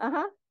arms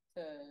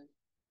to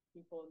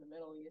people in the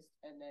Middle East,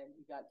 and then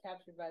he got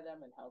captured by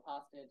them and held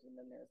hostage, and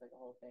then there was like a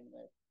whole thing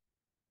with.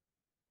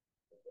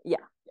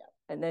 Yeah.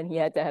 And then he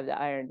had to have the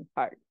iron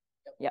heart.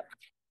 Yep.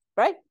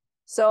 Right?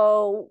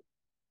 So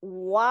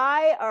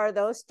why are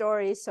those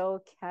stories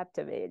so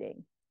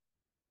captivating?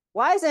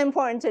 Why is it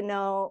important to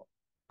know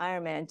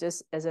Iron Man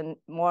just as a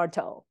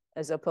mortal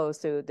as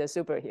opposed to the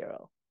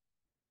superhero?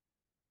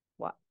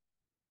 What?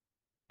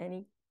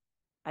 Any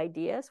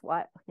ideas?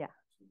 Why? Yeah.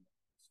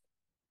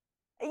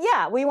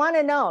 Yeah, we want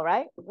to know,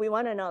 right? We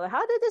want to know,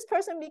 how did this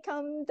person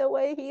become the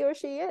way he or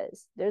she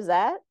is? There's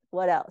that.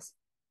 What else?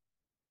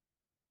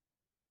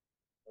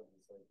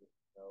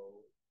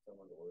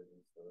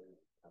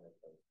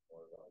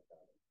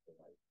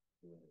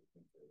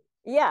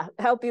 Yeah,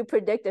 help you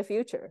predict the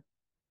future.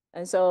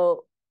 And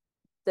so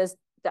does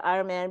the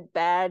Iron Man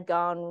bad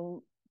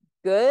gone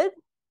good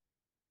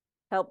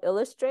help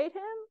illustrate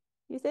him,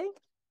 you think?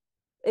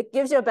 It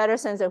gives you a better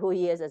sense of who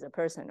he is as a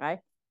person, right?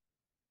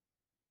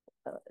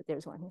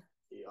 There's one here.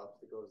 the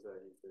obstacles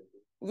that he could.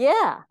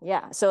 Yeah,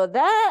 yeah. So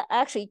that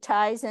actually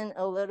ties in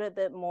a little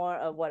bit more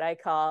of what I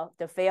call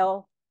the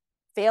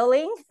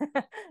failing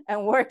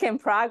and work in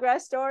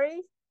progress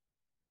stories,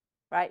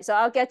 right? So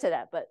I'll get to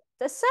that. But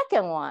the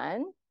second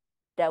one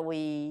that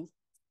we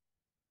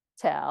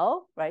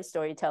tell, right,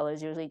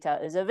 storytellers usually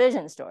tell, is a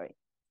vision story.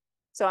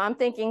 So I'm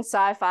thinking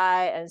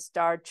sci-fi and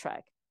Star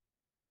Trek.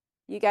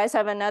 You guys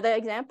have another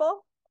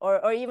example?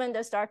 Or even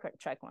the Star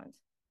Trek ones?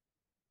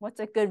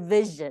 What's a good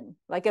vision?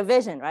 Like a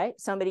vision, right?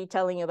 Somebody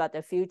telling you about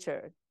the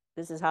future.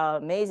 This is how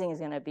amazing it's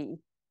going to be.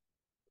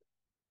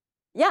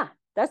 Yeah,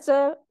 that's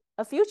a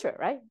future,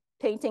 right?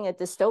 Painting a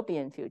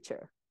dystopian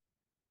future.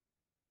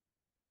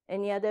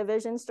 Any other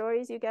vision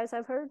stories you guys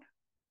have heard?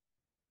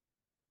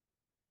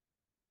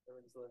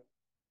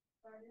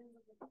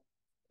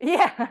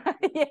 Yeah,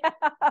 yeah.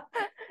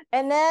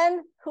 And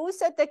then who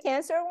said the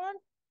cancer one?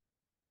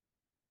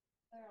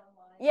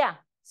 Yeah,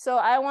 so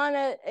I want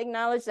to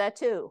acknowledge that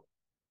too.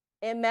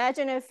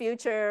 Imagine a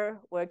future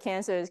where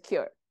cancer is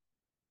cured.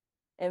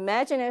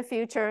 Imagine a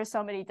future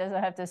somebody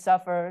doesn't have to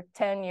suffer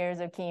 10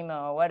 years of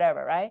chemo or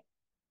whatever, right?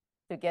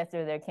 To get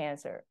through their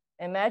cancer.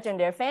 Imagine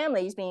their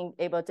families being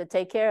able to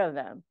take care of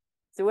them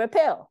through a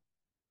pill,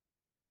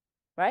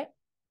 right?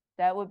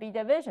 That would be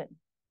the vision,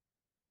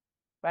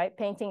 right?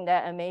 Painting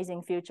that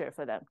amazing future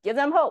for them. Give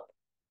them hope,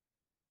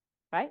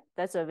 right?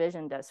 That's what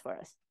vision does for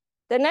us.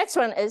 The next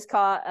one is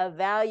called a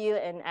value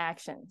in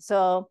action.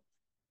 So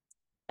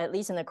at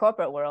least in the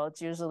corporate world,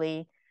 it's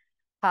usually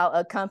how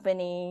a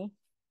company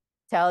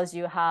tells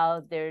you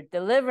how they're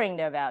delivering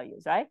their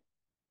values, right?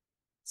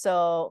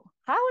 So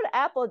how would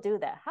Apple do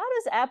that? How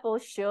does Apple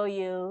show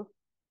you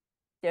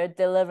they're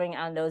delivering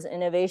on those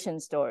innovation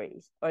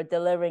stories or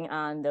delivering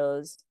on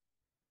those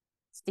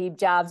Steve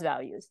Jobs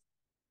values?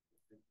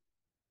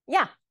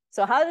 Yeah.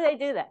 So how do they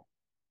do that?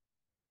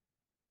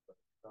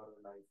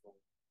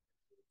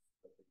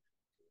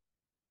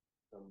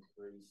 Some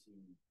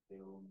crazy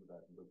film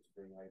that looks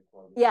very high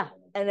quality. Yeah,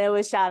 and it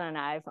was shot on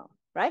an iPhone,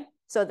 right?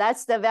 So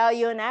that's the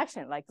value in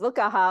action. Like, look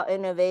at how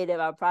innovative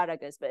our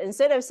product is. But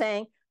instead of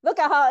saying, look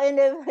at how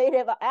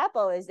innovative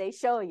Apple is, they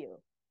show you,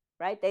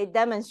 right? They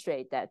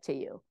demonstrate that to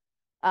you.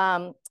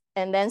 And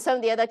then some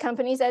of the other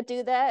companies that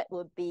do that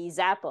would be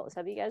Zappos.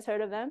 Have you guys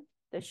heard of them?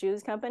 The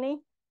shoes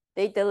company?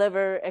 They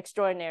deliver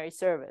extraordinary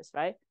service,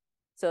 right?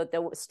 So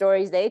the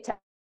stories they tell.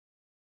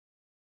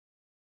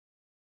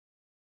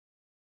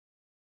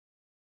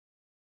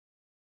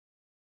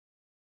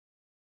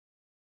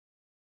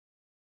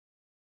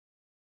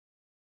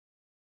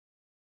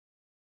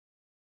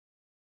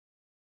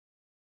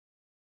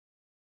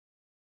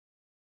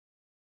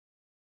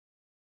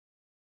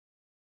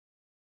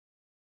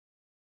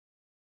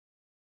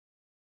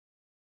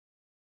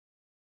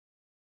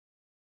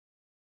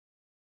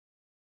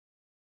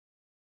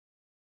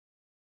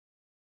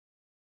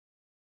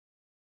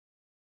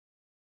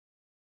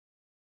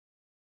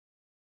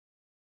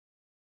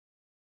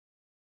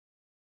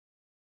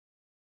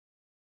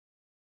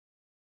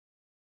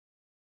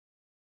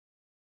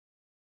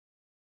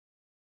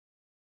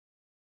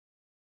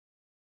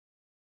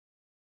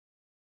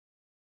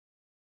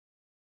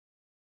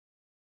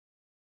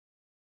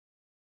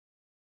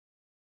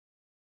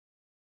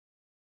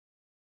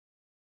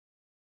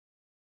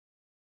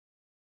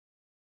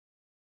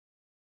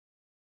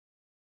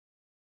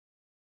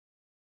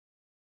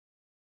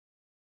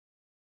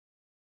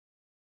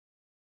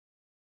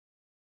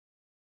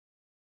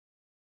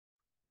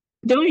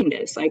 Doing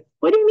this. Like,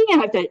 what do you mean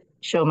I have to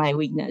show my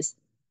weakness?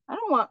 I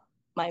don't want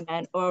my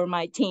man or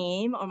my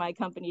team or my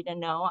company to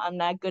know I'm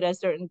not good at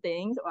certain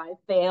things or I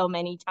fail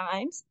many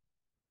times.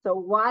 So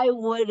why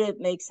would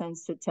it make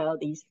sense to tell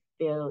these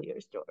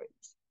failure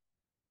stories?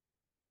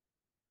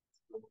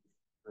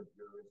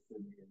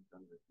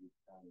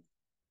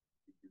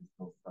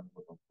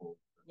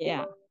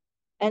 Yeah.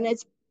 And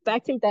it's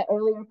back to that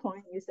earlier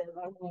point you said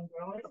learning and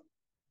growing.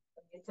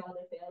 When you tell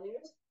the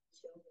failures,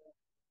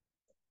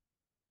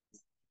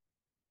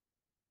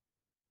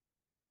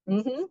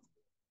 mm-hmm.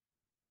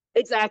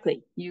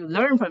 Exactly. You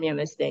learn from your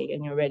mistake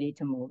and you're ready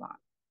to move on.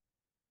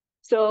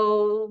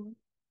 So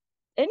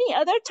any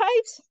other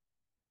types?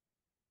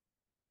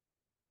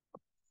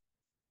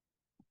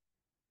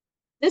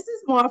 This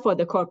is more for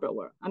the corporate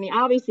world. I mean,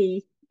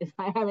 obviously, if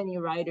I have any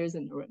writers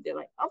in the room, they're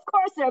like, of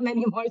course there are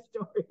many more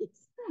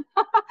stories.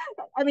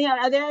 I mean,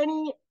 are there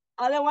any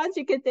other ones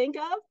you could think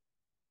of?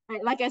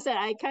 Like I said,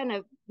 I kind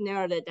of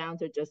narrowed it down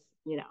to just,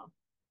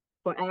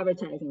 for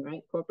advertising,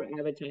 right? Corporate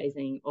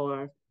advertising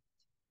or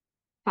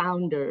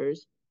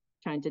founders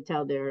trying to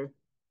tell their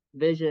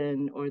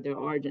vision or their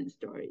origin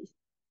stories.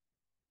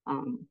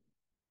 Are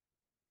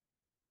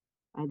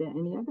there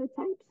any other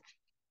types?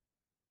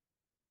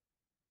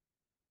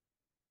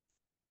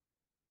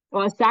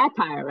 Or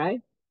satire,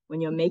 right?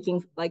 When you're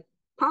making, like,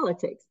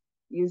 politics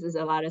uses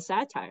a lot of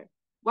satire.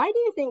 Why do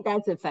you think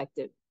that's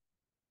effective?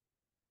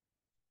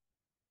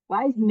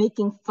 Why is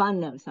making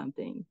fun of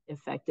something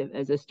effective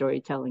as a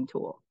storytelling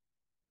tool?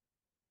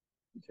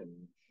 You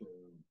can show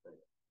that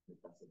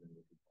that's a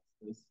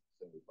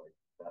so like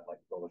that like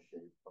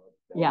bullshit.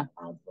 Yeah.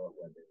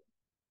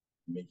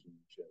 making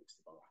jokes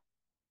about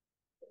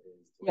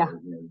yeah.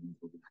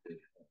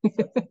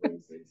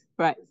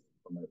 Right.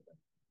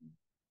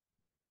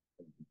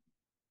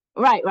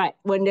 Right.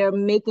 When they're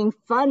making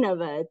fun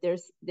of it,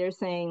 they're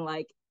saying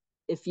like,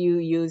 if you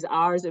use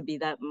ours, it'd be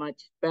that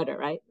much better,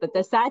 right? But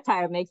the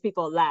satire makes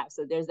people laugh,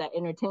 so there's that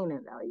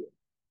entertainment value.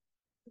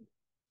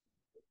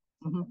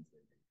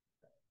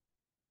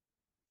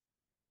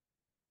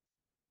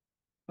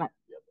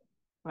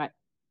 Right.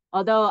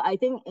 Although I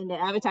think in the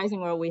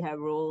advertising world, we have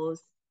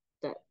rules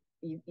that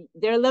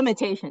there are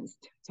limitations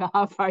to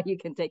how far you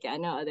can take it. I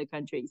know other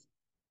countries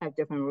have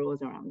different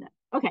rules around that.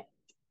 Okay,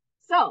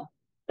 so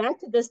back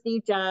to the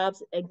Steve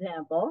Jobs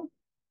example.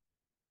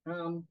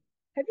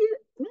 Have you,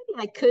 maybe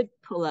I could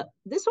pull up,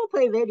 this will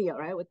play video,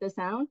 right, with the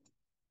sound?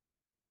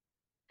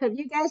 Have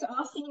you guys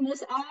all seen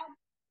this ad?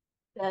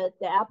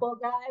 The Apple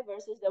guy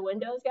versus the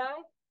Windows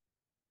guy?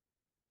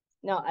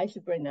 No, I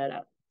should bring that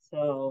up.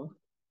 So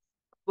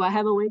do I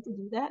have a way to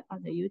do that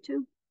on the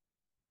YouTube?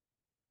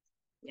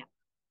 Yeah.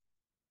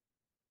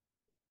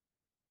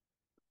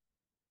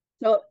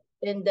 So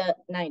in the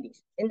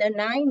 90s,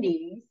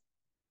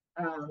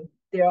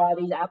 there are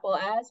these Apple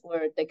ads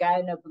where the guy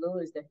in the blue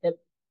is the hip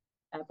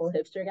Apple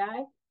hipster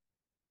guy.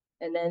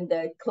 And then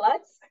the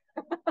klutz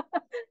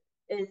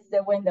is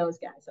the Windows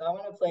guy. So I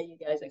want to play you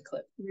guys a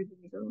clip.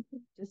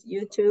 Just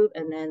YouTube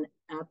and then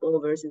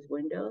Apple versus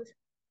Windows.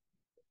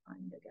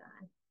 Find the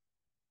guy.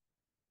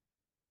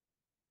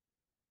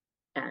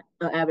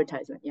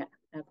 Advertisement, yeah.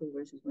 Apple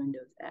versus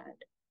Windows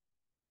ad.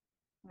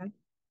 Okay.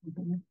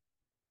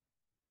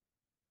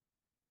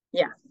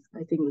 Yeah,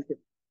 I think we could.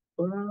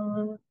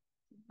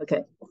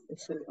 Okay,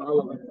 let's see all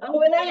of them. Oh,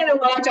 we're not gonna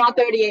watch all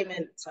 38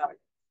 minutes. Sorry.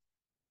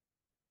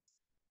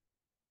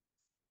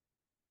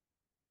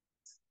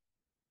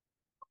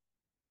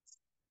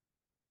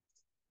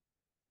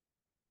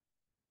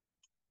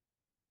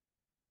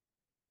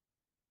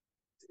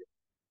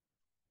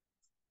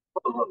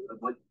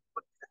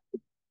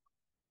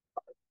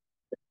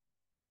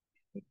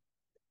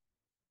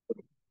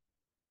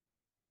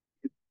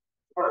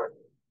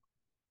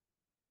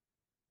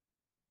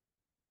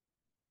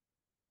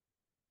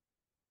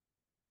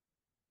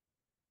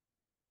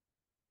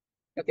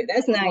 Okay,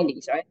 that's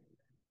 90s, right?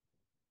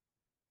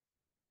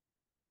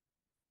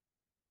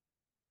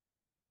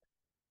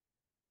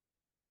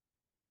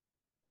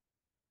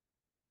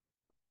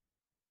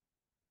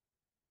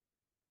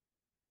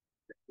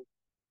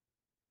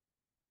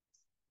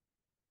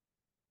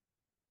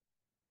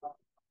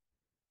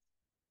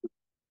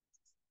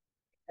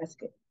 That's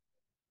good.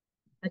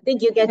 I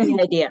think you get the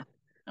idea.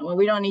 Well,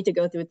 we don't need to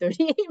go through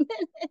 38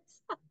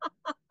 minutes.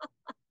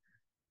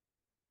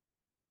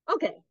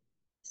 Okay,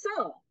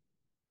 so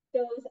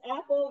those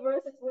Apple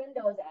versus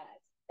Windows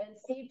ads, and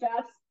Steve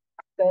Jobs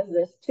does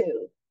this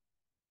too.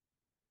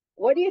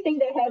 What do you think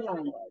the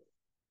headline was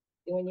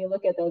when you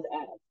look at those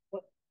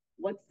ads?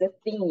 What's the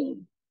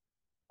theme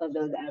of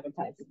those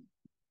advertisements?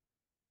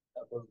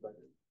 Apple's better.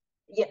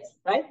 Yes,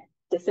 right?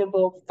 The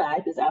simple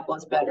fact is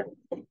Apple's better.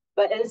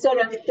 But instead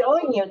of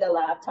showing you the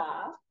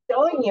laptop,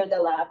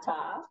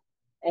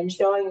 and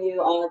showing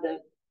you all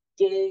the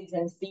gigs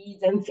and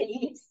speeds and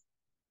feeds,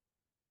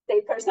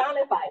 they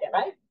personified it,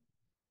 right?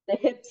 The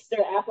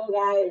hipster Apple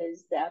guy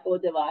is the Apple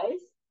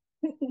device.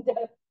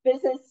 The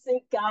business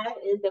suit guy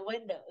is the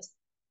Windows.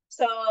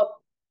 So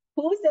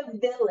who's the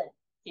villain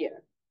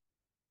here?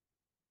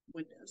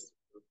 Windows.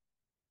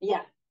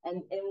 Yeah.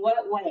 And in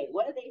what way?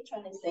 What are they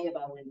trying to say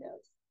about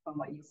Windows from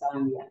what you saw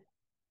in the ad?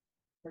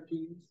 Hard to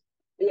use.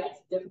 Yes,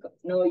 difficult.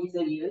 No ease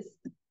of use.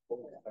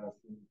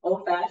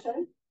 Old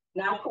fashioned.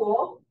 Not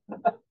cool.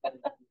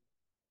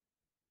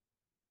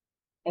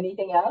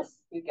 Anything else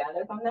you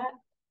gather from that?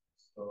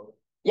 Slow.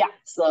 Yeah,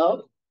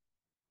 slow.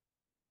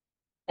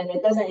 And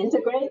it doesn't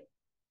integrate,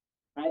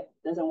 right?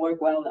 Doesn't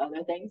work well with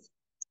other things.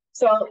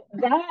 So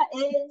that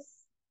is,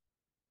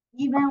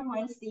 even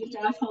when Steve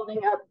Jobs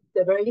holding up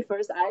the very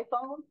first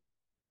iPhone,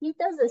 he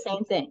does the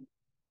same thing,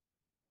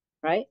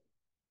 right?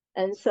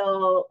 And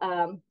so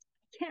I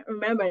can't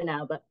remember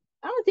now, but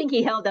I don't think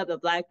he held up a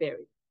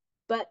BlackBerry.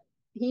 But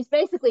he's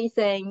basically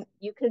saying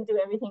you can do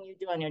everything you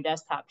do on your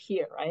desktop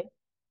here, right?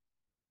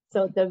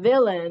 So the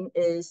villain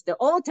is the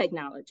old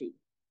technology,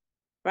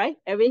 right?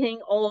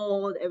 Everything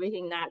old,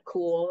 everything not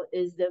cool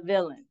is the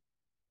villain.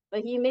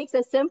 But he makes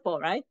it simple,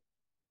 right?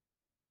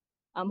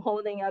 I'm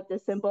holding up the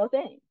simple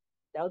thing.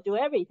 They'll do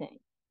everything.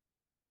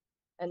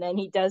 And then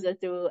he does it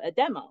through a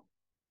demo,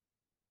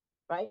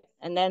 right?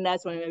 And then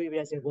that's when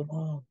everybody says,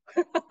 whoa.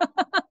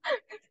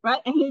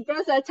 Right? And he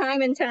does that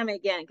time and time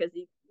again, because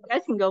you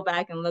guys can go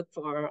back and look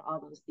for all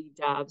those Steve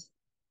Jobs,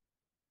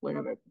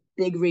 whatever,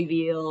 big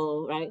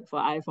reveal, right? For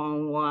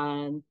iPhone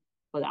 1,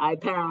 for the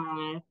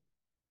iPad,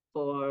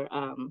 for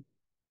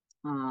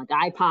the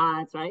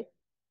iPods, right?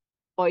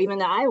 Or even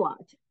the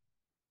iWatch.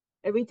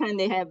 Every time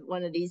they have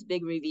one of these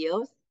big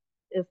reveals,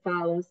 it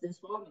follows this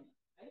formula,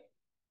 right?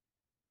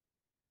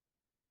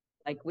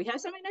 Like, we have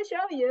something to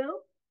show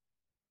you,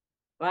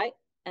 right?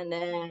 And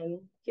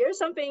then here's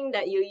something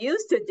that you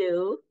used to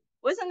do.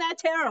 Wasn't that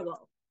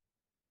terrible?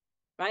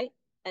 Right?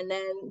 And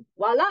then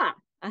voila,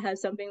 I have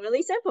something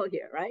really simple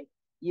here, right?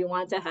 You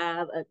want to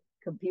have a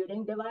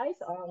computing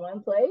device all in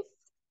one place.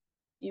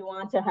 You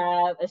want to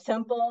have a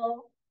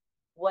simple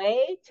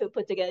way to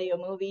put together your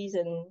movies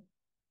and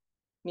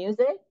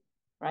music,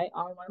 right?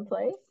 All in one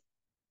place.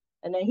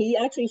 And then he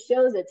actually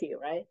shows it to you,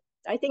 right?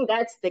 I think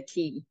that's the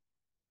key.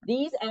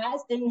 These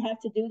ads didn't have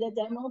to do the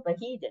demo, but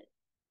he did,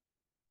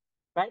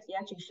 right? He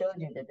actually showed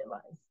you the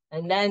device.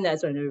 And then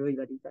that's when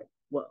everybody's like,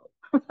 whoa.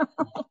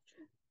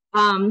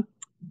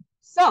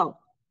 So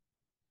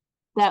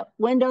that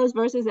Windows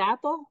versus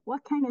Apple,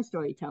 what kind of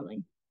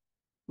storytelling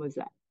was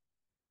that?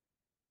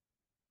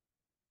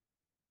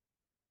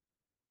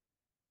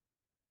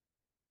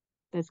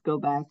 Let's go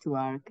back to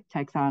our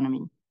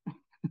taxonomy.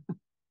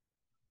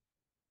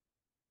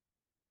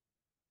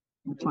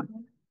 Which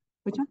one?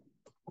 Which one?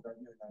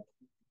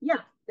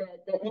 Yeah,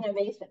 the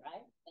innovation,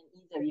 right? And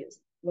ease of use.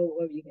 What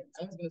were you going to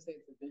say? I was going to say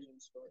it's a vision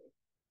story.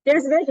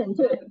 There's vision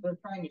too. We're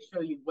trying to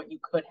show you what you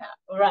could have.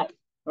 Right,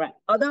 right.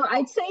 Although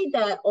I'd say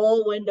that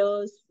all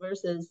Windows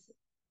versus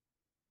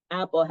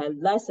Apple had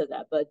less of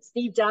that, but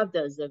Steve Jobs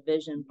does the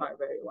vision part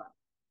very well,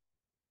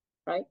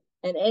 right?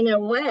 And in a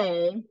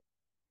way,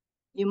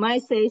 you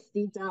might say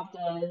Steve Jobs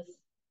does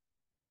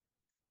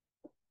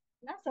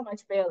not so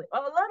much failure,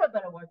 well, a little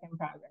bit of work in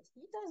progress.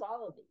 He does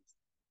all of these.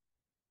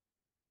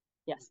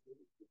 Yes.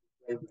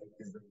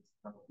 It's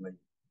kind of like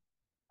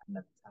an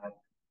attack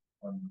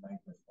on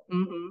Microsoft.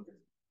 Mm-hmm.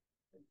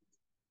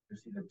 You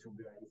see the two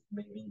guys,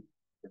 maybe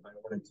if I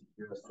wanted to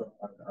hear a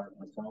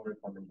song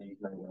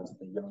recommendation, I was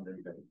the younger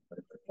guy, but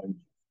if I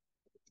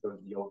chose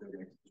the older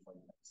guy,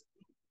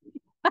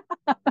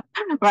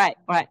 Right,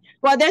 right.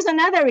 Well, there's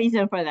another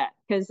reason for that,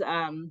 because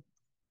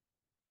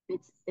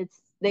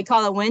it's they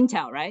call it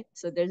Wintel, right?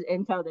 So there's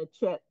Intel, the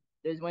chip,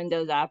 there's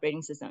Windows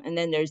operating system, and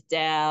then there's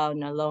Dell,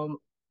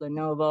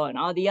 Lenovo, and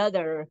all the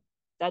other.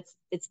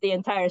 It's the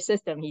entire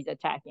system he's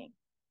attacking,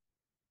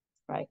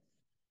 right?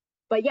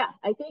 But yeah,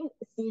 I think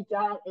Steve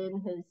Jobs,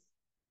 in his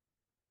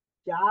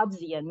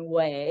Jobsian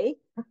way,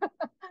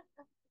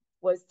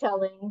 was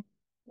telling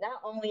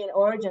not only an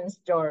origin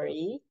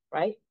story,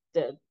 right?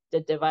 The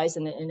device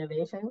and the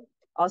innovation,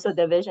 also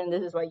the vision,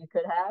 this is what you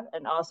could have,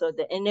 and also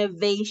the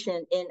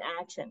innovation in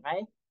action,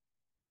 right?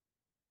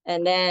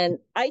 And then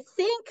I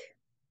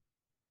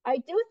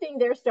do think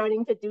they're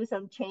starting to do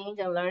some change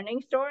and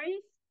learning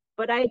stories,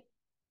 but I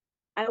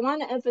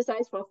want to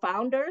emphasize for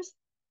founders,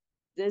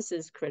 this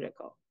is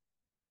critical.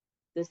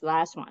 This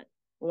last one.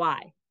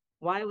 Why?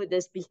 Why would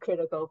this be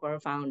critical for a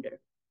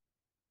founder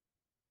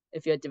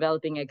if you're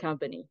developing a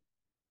company?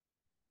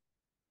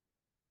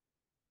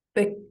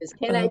 Because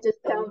can I just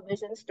tell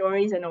vision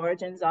stories and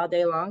origins all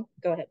day long?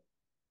 Go ahead.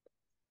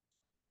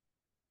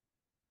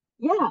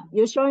 Yeah,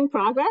 you're showing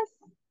progress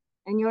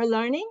and you're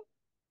learning,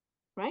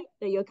 right?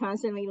 That you're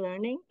constantly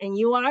learning and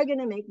you are going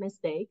to make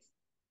mistakes.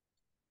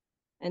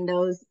 And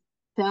those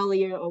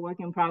failure or work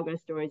in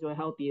progress stories will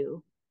help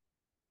you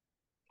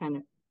kind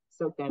of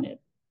soak that in.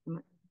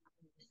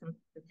 Some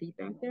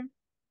feedback there?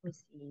 Let me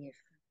see if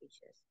we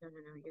just, no,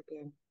 you're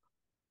good.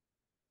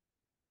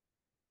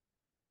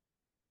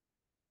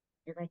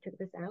 If I took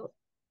this out,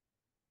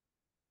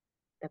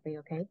 that'd be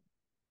okay.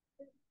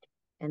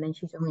 And then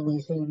she's only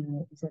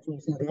using this.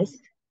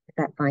 Is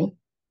that fine?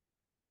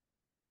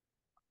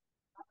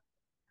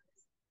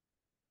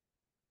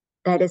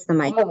 That is the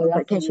mic. Oh,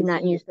 but can she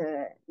not use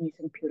the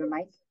computer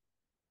mic?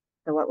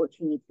 So what would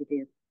she need to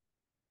do?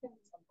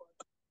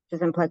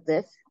 Just unplug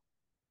this,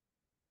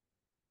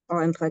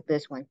 or unplug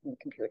this one from the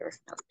computer.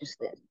 No, just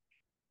this.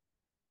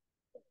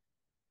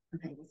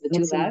 Okay.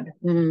 Too loud?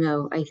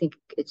 No. I think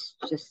it's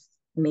just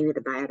maybe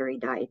the battery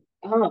died.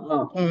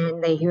 Oh.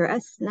 Can they hear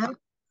us now?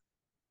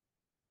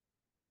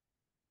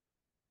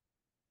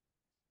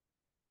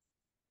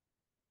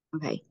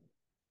 Okay.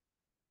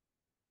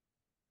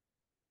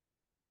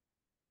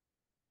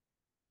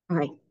 All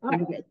right.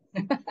 I'm good.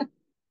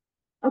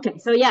 Okay,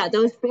 so yeah,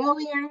 those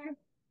failure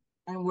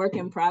and work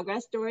in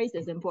progress stories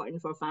is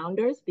important for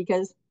founders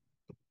because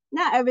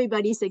not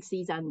everybody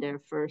succeeds on their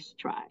first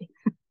try,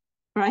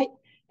 right?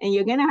 And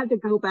you're gonna have to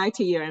go back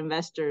to your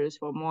investors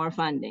for more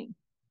funding.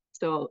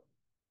 So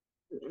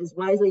as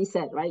wisely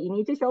said, right? You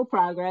need to show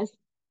progress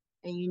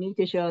and you need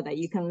to show that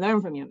you can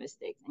learn from your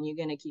mistakes and you're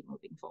gonna keep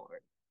moving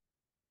forward.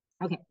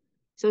 Okay,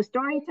 so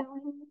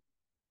storytelling.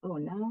 Oh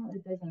no,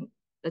 it doesn't.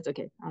 That's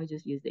okay. I'll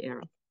just use the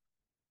arrow.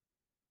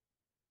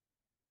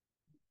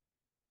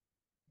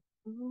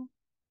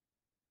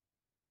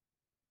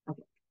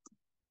 Okay.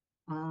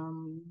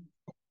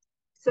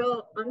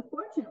 So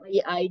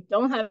unfortunately, I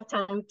don't have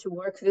time to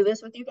work through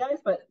this with you guys,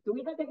 but do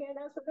we have the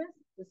handouts for this?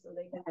 Just so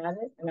they can have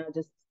it, and I'll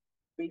just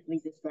briefly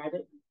describe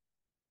it.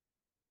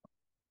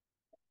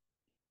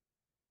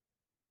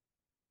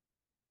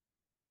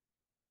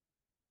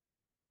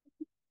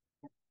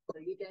 So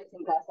you guys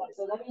can pass that.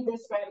 So let me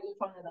describe each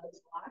one of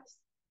those blocks.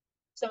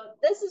 So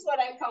this is what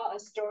I call a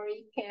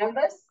story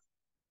canvas.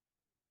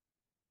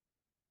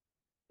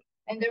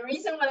 And the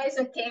reason why I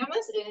said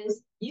canvas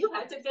is you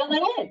have to fill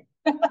it in,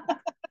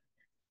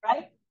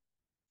 right?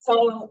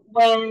 So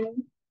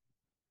when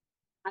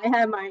I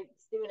have my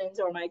students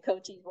or my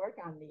coaches work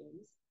on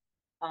these.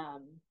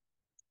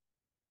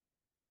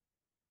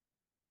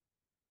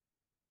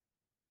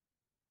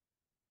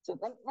 So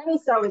let me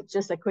start with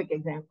just a quick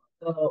example.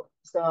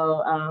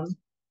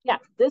 Yeah,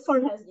 this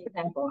one has the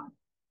example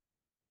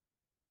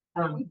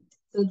on.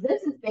 So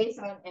this is based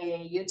on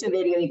a YouTube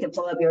video you can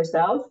pull up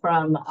yourself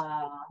from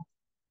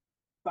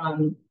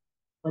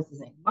what's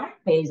his name? Mark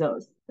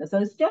Bezos. So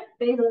it's Jeff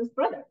Bezos'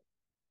 brother,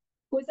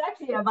 who's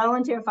actually a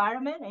volunteer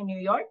fireman in New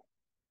York.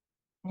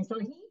 And so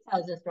he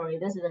tells a story.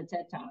 This is a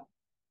TED Talk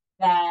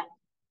that,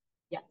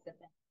 yeah,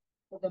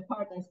 so the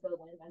part that's filled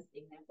in, that's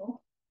the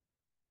example.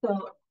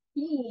 So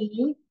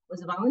he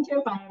was a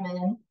volunteer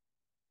fireman,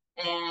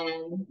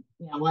 and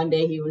one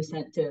day he was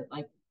sent to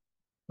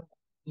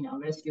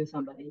rescue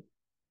somebody.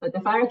 But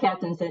the fire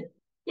captain said,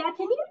 "Yeah,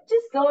 can you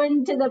just go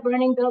into the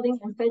burning building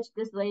and fetch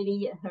this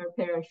lady her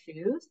pair of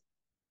shoes?"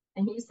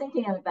 And he's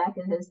thinking in the back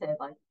of his head,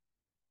 like,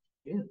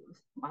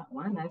 shoes?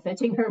 Why am I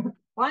fetching her?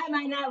 Why am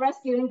I not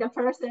rescuing the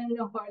person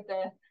or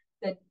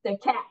the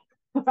cat,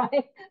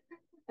 right?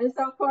 And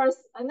so, of course,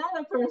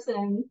 another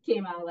person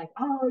came out like,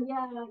 "Oh,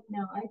 yeah,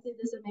 no, I did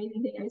this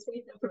amazing thing. I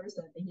saved the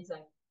person." And he's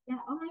like, "Yeah,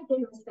 all I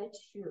did was fetch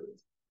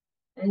shoes."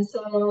 And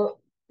so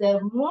the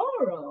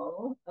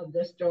moral of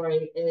the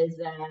story is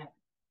that,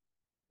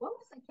 what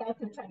was the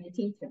captain trying to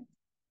teach him?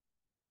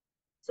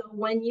 So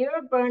when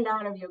you're burned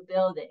out of your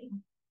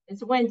building,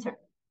 it's winter,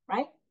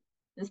 right?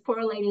 This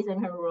poor lady's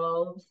in her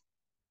robes.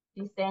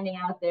 She's standing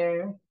out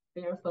there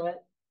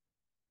barefoot.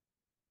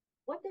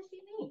 What does she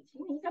need? She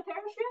needs a pair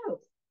of shoes.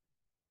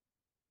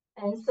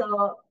 And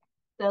so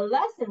the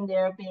lesson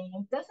there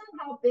being, doesn't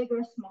how big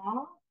or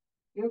small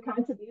your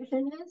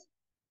contribution is,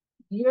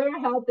 you're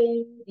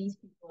helping these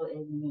people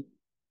in need,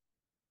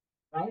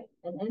 right?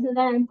 And isn't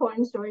that an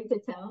important story to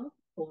tell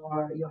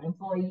for your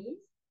employees?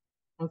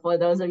 And for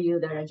those of you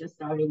that are just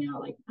starting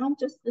out, like, I'm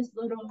just this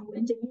little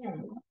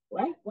engineer,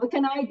 right? What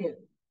can I do?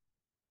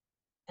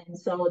 And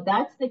so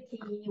that's the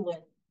key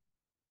with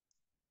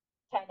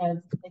kind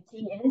of the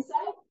key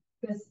insight,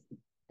 because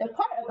the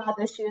part about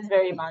the shoe is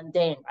very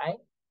mundane, right?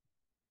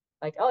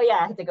 Like, oh yeah,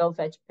 I had to go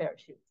fetch a pair of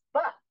shoes.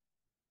 But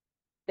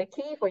the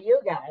key for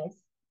you guys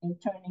in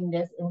turning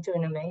this into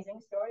an amazing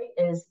story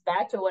is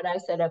back to what I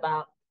said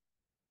about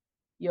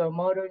your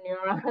motor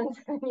neurons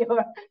and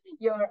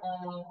your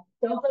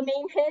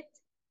dopamine hit.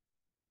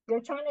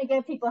 You're trying to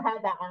get people to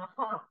have that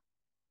aha.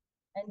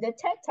 And the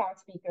TED Talk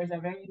speakers are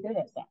very good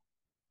at that,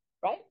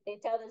 right? They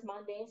tell this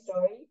mundane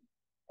story,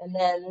 and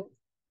then,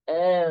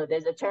 oh,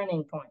 there's a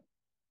turning point.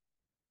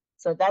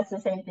 So that's the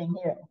same thing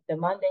here. The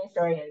mundane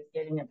story is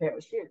getting a pair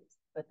of shoes,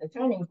 but the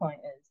turning point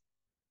is,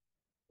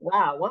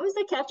 wow, what was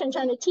the captain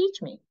trying to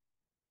teach me,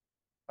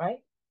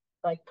 right?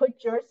 Like,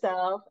 put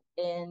yourself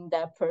in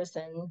that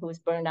person who's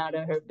burned out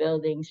of her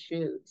building's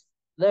shoes,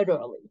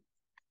 literally,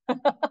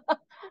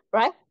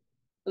 right?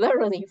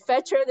 Literally,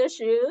 fetch her the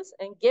shoes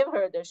and give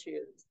her the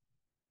shoes.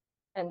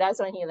 And that's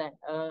when he learned,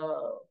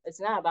 oh, it's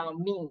not about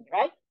me,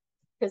 right?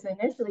 Because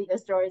initially the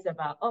story is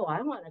about, oh,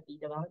 I want to be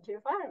the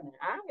volunteer fireman.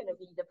 I'm going to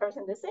be the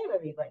person to save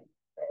everybody.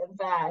 But in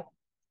fact,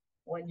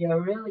 when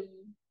you're really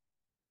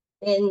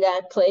in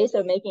that place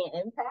of making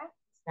an impact,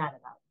 it's not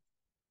about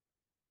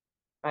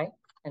you, right?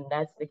 And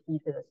that's the key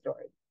to the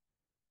story.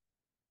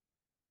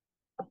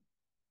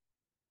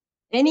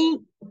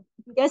 You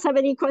guys have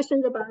any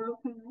questions about?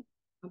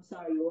 I'm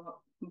sorry, you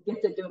won't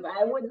get to do it, but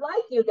I would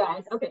like you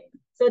guys. Okay,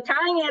 so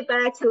tying it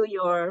back to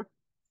your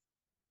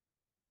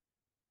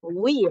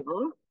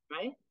wheel,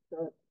 right?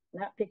 So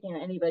not picking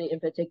on anybody in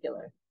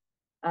particular.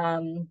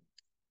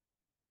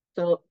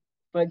 So,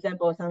 for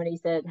example, somebody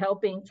said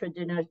helping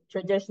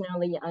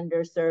traditionally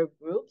underserved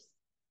groups.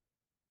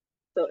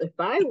 So if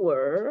I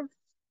were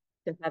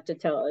to have to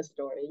tell a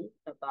story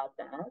about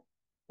that,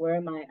 where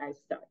might I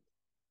start?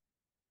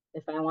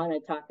 If I want to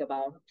talk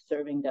about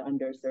serving the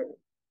underserved.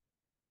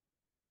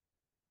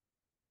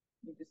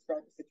 You describe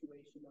a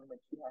situation in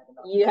which you had an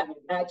opportunity.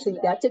 You actually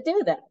got to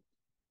do that.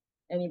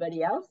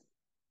 Anybody else?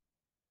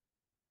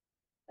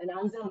 And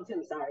on Zoom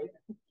too, sorry.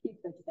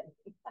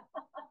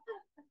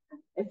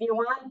 If you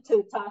want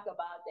to talk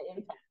about the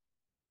impact,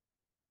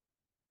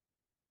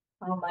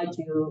 how might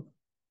you,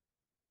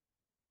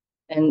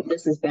 and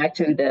this is back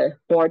to the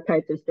 4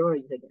 types of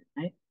stories again,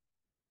 right?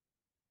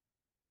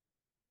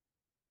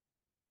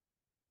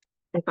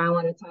 If I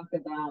want to talk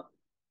about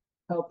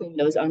helping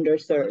those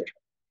underserved.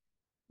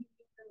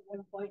 At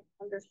one point,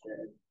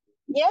 understood.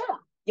 Yeah,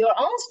 your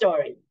own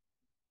story,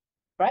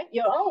 right?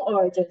 Your own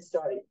origin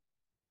story.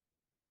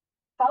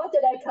 How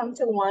did I come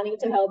to wanting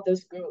to help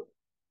this group?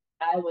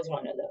 I was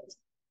one of those.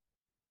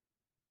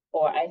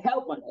 Or I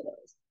helped one of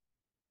those,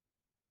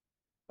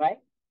 right?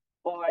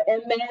 Or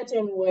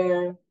imagine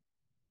where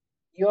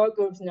your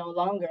group's no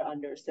longer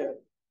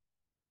underserved.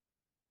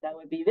 That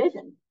would be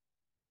vision,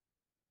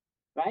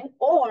 right?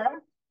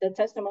 Or the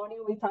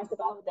testimonial we talked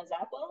about with the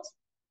Zappos,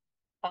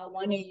 how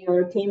one of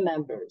your team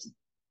members,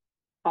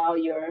 how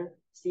your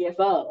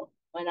CFO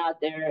went out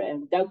there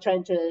and dug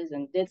trenches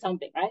and did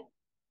something, right?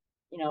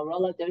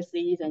 Roll up their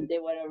sleeves and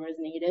did whatever is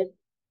needed,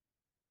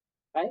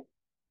 right?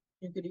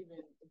 You could even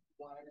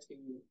wanted to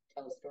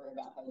tell a story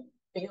about how you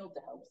failed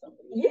to help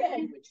somebody. Yeah.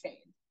 You would change.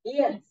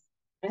 Yes.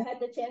 I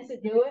had the chance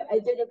to do it. I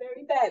did it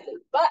very badly,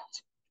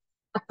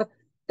 but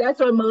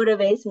that's what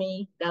motivates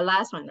me. That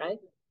last one, right?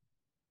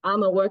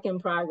 I'm a work in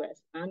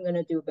progress. I'm going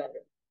to do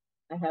better.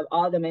 I have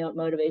all the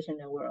motivation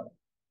in the world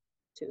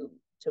to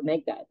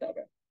make that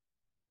better.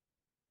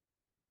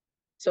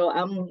 So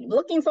I'm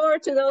looking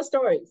forward to those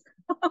stories.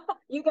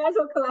 You guys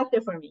will collect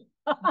it for me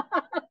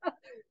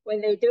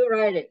when they do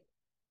write it.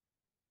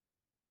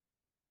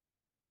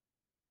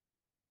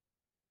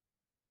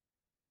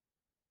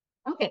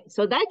 Okay,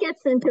 so that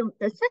gets into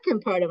the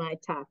second part of my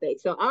topic.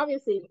 So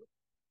obviously,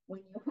 when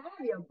you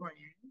have your brand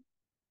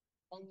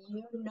and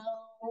you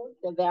know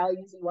the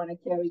values you want to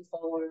carry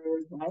forward,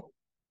 right,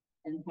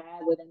 and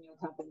have within your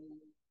company,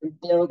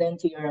 build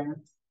into your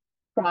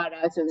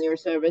products and your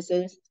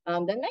services.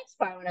 The next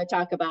part I want to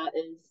talk about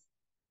is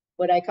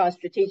what I call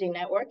strategic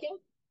networking.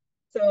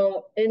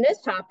 So in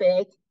this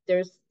topic,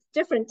 there's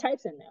different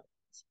types of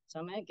networks. So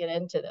I'm going to get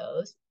into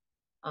those,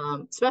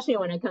 especially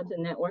when it comes to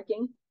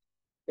networking.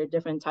 There are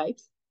different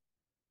types.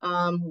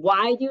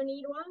 Why do you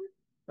need one,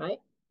 right?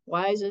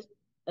 Why is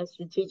a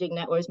strategic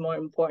network more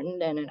important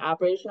than an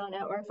operational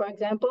network, for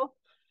example?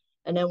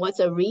 And then what's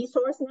a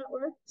resource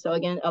network? So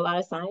again, a lot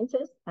of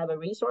scientists have a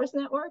resource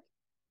network.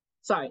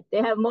 Sorry,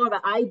 they have more of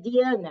an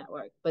idea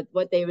network, but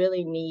what they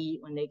really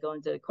need when they go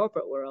into the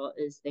corporate world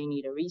is they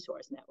need a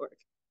resource network.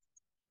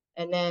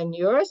 And then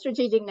your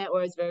strategic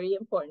network is very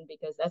important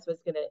because that's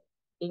what's going to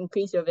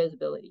increase your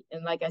visibility.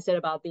 And like I said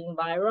about being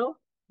viral,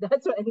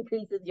 that's what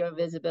increases your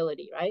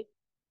visibility, right?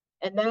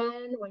 And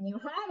then when you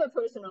have a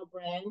personal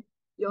brand,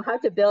 you'll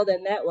have to build a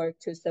network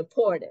to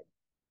support it,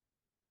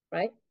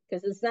 right?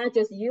 Because it's not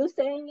just you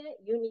saying it,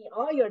 you need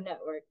all your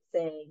network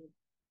saying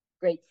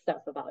great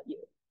stuff about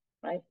you,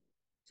 right?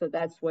 So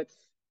that's what's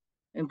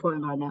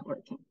important about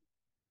networking.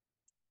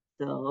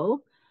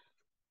 So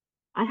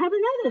I have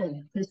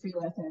another history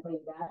lesson for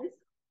you guys.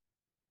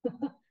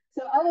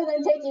 So other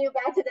than taking you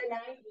back to the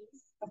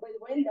 90s with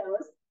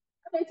Windows,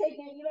 I'm going to take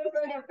you even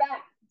further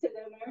back to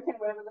the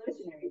American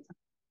Revolutionary time.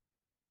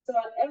 So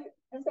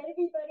has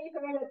anybody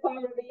heard of Paul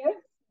Revere?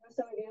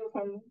 Some of you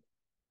from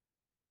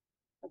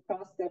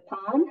across the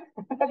pond.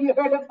 Have you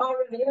heard of Paul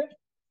Revere?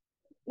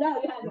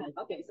 No, you haven't.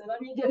 Okay, so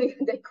let me give you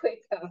the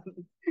quick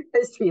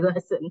history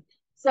lesson.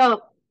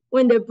 So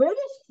when the British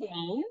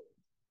came,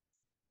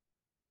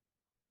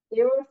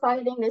 they were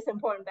fighting this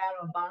important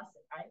battle in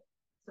Boston, right?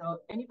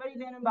 So anybody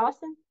been in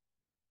Boston?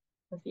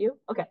 A few?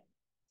 Okay.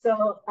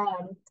 So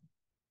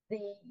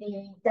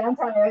the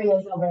downtown area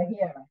is over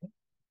here,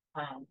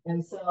 right?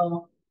 And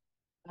so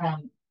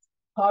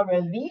Paul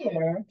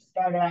Revere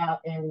started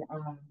out in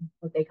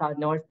what they call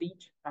North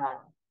Beach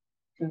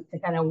to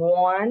kind of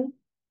warn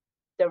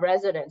the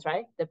residents,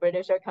 right? The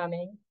British are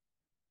coming.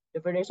 The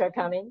British are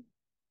coming.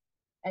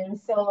 And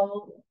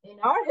so in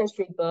our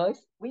history books,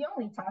 we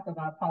only talk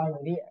about Paul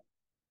Revere,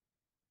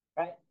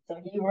 right? So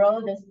he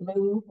rode this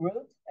blue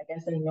route, I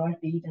guess in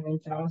North Beach and in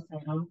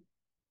Charlestown,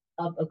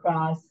 up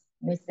across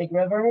Mystic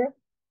River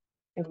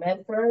to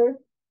Medford,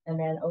 and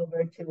then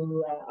over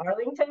to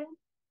Arlington.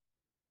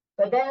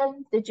 But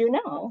then, did you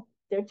know,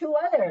 there are two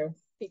other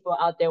people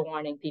out there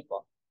warning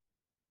people.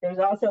 There's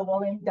also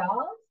William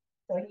Dawes.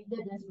 So he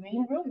did this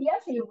green route. He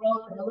actually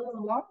rode a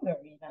little longer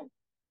even.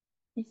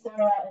 He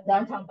started out in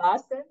downtown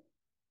Boston,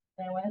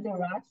 then went to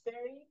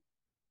Roxbury,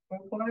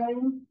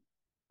 Brookline,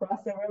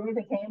 crossed the river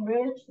to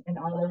Cambridge, and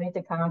all the way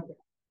to Concord.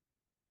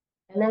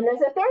 And then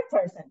there's a third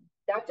person,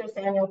 Dr.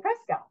 Samuel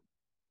Prescott,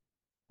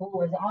 who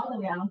was all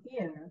the way out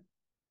here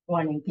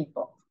warning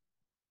people.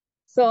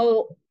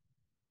 So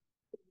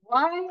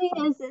why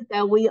is it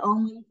that we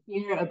only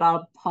hear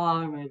about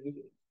Paul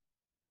Revere?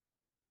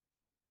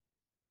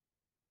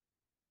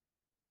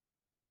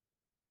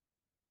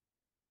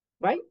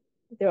 Right?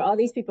 There are all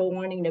these people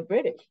warning the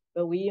British,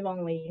 but we've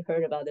only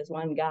heard about this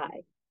one guy.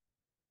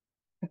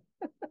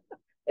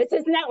 It's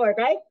his network,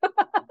 right?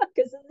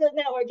 Because it's a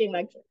networking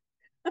lecture.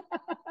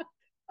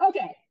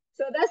 Okay,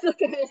 so let's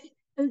look at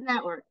his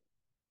network.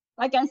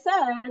 Like I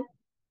said,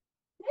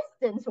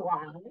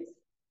 distance-wise,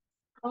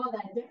 all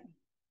that different.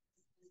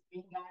 This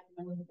green guy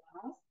really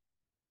does.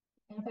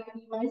 In fact,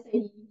 you might say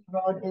he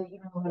rode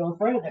even a little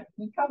further.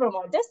 He covered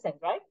more distance,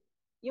 right?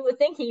 You would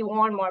think he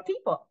warned more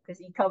people because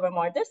he covered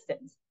more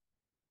distance.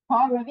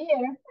 Paul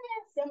Revere,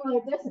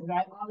 similar distance,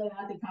 right? All the way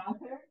out to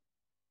Concord,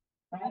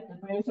 right? The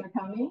British are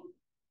coming.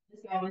 This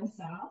guy went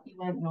south, he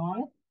went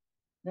north.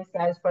 This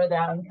guy's further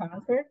out in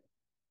Concord.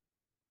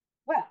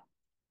 Well,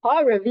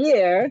 Paul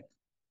Revere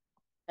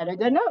had a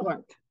good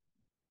network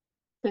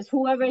because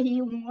whoever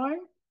he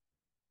warned,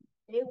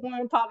 they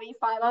warned probably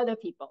 5 other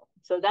people.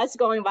 So that's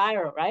going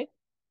viral, right?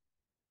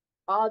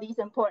 All these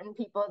important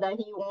people that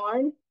he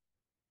warned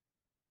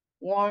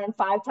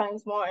 5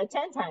 times more or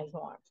 10 times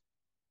more.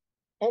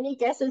 Any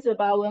guesses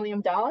about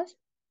William Dawes?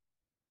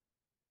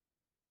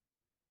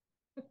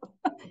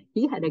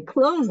 He had a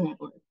closed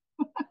network.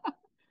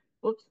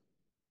 Oops.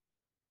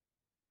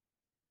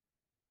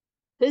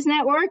 His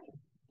network,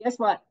 guess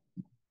what?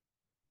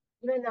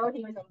 Even though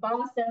he was in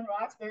Boston,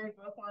 Roxbury,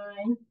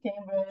 Brookline,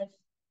 Cambridge,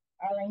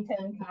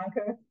 Arlington,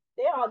 Concord,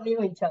 they all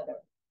knew each other.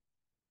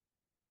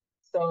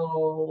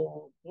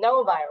 So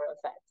no viral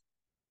effect,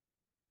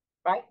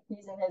 right?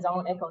 He's in his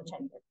own echo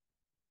chamber.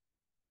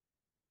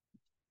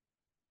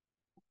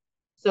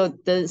 So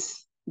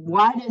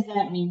why does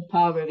that mean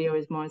Power Reviewer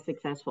is more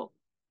successful?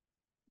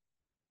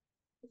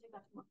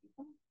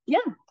 Yeah,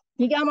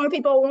 he got more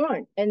people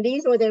warned. And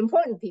these were the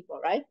important people,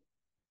 right?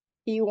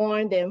 He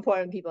warned the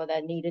important people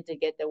that needed to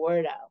get the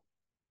word out.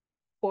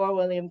 Poor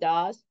William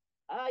Dawes.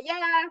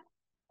 Yeah,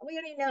 we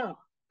already know.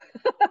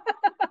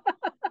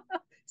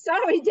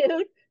 Sorry,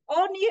 dude.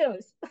 Old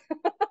news.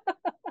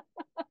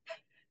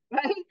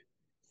 Right?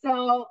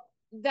 So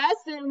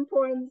that's the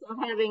importance of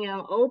having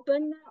an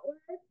open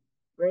network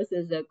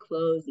versus a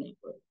closed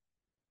network.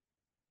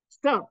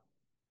 So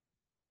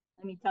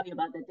let me tell you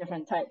about the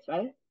different types,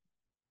 right?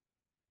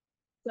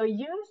 So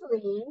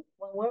usually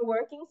when we're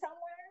working somewhere,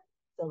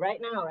 so right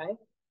now, right,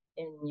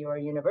 in your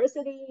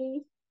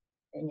university,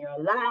 in your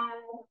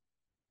lab,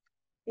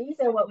 these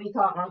are what we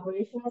call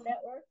operational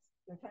networks.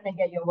 You're trying to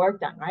get your work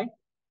done, right?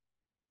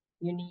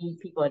 You need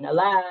people in the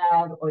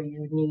lab, or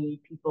you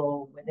need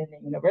people within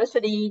the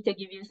university to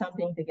give you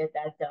something to get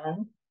that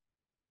done.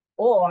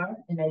 Or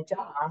in a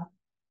job,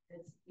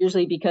 it's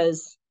usually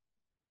because,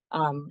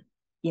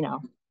 you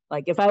know,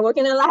 like if I work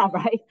in a lab,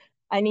 right,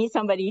 I need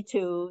somebody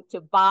to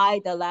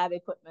buy the lab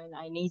equipment.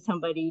 I need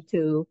somebody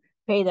to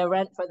pay the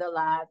rent for the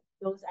lab.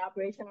 Those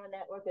operational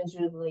network is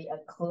usually a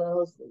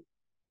closed loop,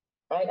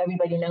 right?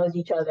 Everybody knows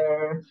each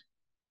other.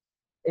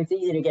 It's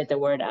easy to get the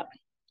word out.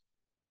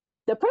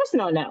 The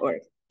personal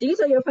network,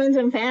 these are your friends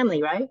and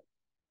family, right?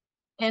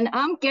 And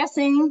I'm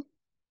guessing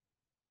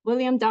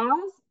William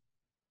Dawes,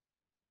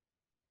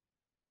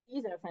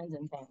 these are friends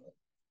and family,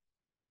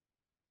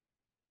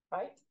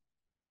 right?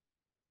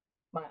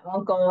 My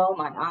uncle,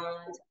 my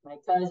aunt, my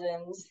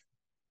cousins,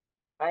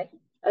 right?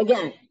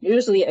 Again,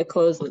 usually a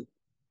closed loop.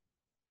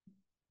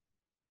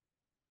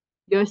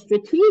 Your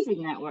strategic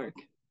network,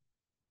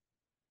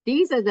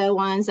 these are the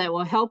ones that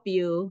will help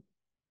you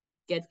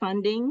get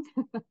funding,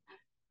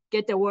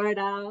 get the word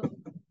out,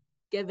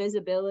 get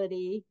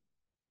visibility,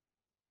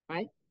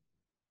 right?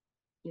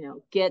 You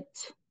know, get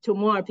to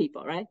more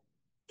people, right?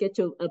 Get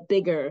to a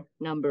bigger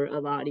number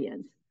of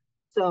audience.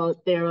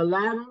 So there are a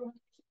lot of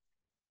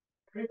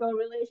vertical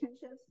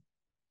relationships,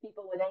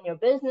 people within your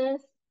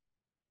business,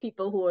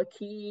 people who are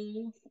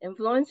key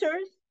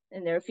influencers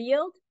in their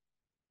field.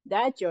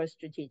 That's your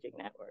strategic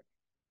network.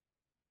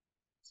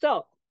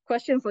 So,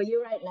 question for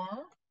you right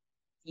now.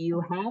 Do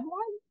you have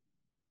one?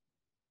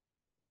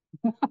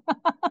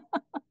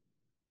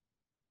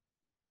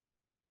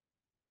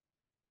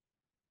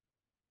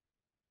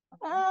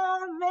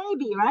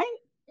 Maybe, right?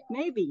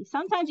 Maybe.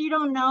 Sometimes you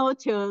don't know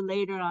till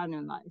later on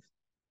in life,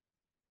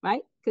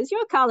 right? Because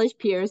your college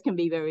peers can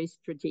be very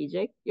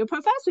strategic. Your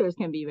professors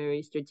can be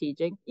very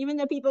strategic. Even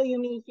the people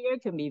you meet here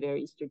can be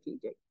very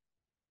strategic,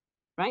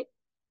 right?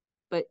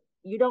 But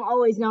you don't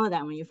always know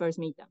that when you first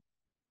meet them.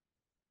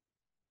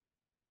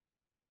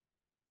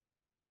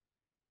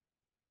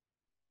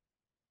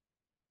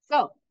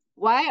 So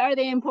why are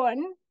they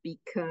important?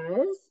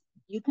 Because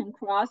you can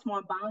cross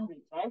more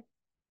boundaries, right?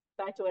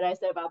 Back to what I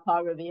said about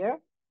Paul Revere.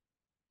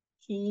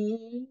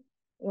 He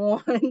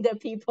warned the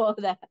people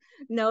that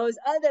knows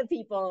other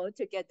people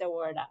to get the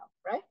word out,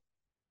 right?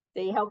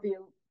 They help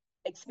you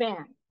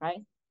expand,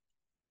 right?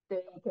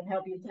 They can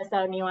help you test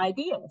out new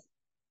ideas.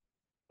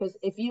 Because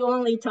if you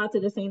only talk to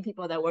the same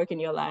people that work in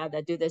your lab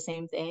that do the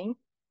same thing,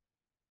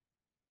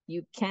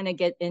 you kind of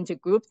get into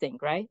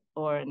groupthink, right?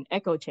 Or an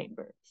echo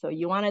chamber. So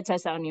you want to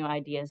test out new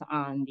ideas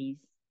on these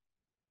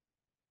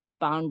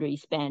boundary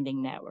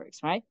spanning networks,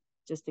 right?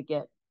 Just to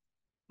get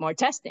more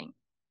testing.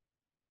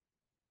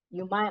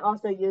 You might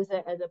also use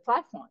it as a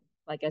platform,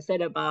 like I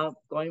said about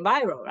going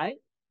viral, right?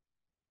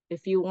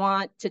 If you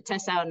want to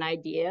test out an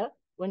idea,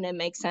 wouldn't it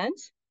make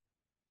sense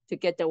to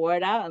get the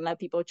word out and let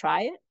people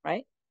try it,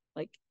 right?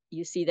 Like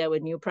you see that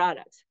with new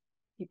products.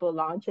 People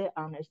launch it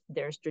on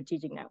their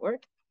strategic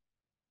network.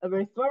 A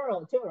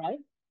referral too, right?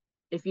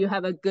 If you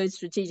have a good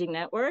strategic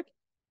network,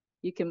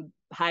 you can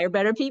hire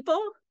better people.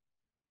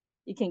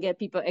 You can get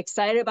people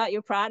excited about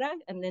your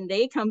product, and then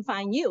they come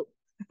find you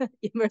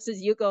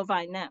versus you go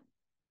find them,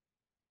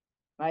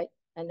 right?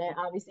 And then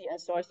obviously a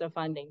source of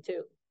funding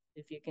too,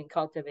 if you can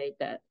cultivate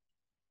that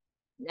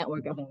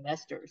network of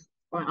investors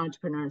or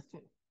entrepreneurs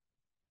too.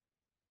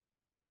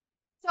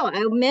 So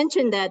I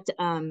mentioned that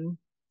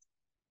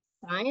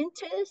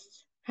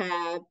scientists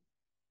have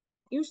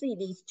usually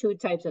these two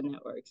types of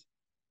networks.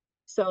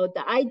 So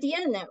the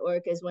idea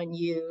network is when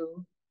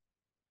you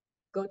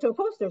go to a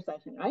poster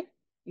session, right?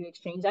 You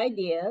exchange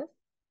ideas,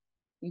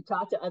 you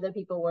talk to other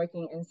people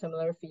working in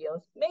similar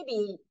fields,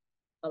 maybe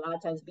a lot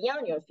of times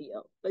beyond your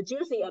field, but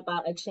usually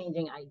about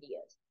exchanging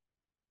ideas,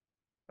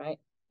 right?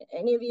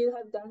 Any of you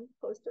have done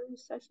poster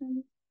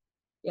sessions?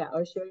 Yeah,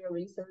 or share your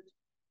research,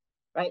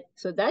 right?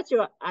 So that's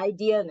your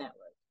idea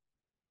network,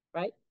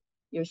 right?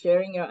 You're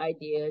sharing your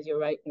ideas, you're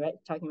right,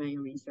 talking about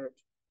your research.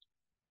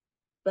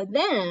 But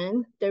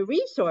then the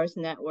resource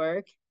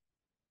network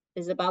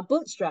is about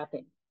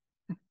bootstrapping,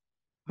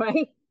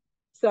 right?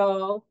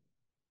 So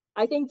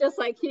I think just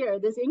like here,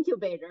 this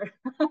incubator,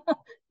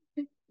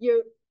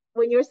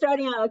 when you're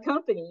starting out a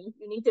company,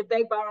 you need to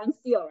beg, borrow, and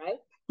steal, right?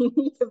 You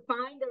need to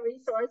find the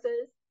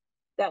resources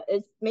that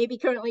is maybe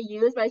currently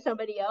used by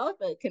somebody else,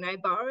 but can I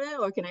borrow it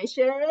or can I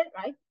share it,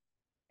 right?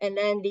 And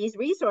then these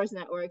resource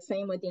networks,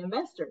 same with the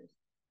investors.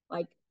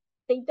 Like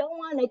they don't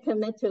want to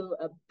commit to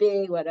a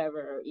big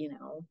whatever,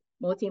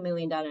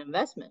 multi-million-dollar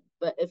investment.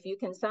 But if you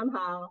can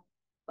somehow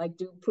like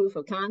do proof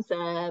of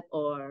concept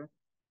or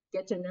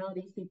get to know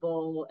these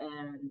people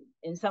and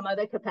in some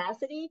other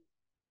capacity,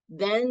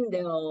 then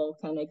they'll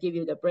kind of give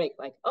you the break.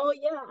 Like, oh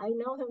yeah, I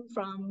know him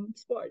from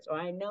sports, or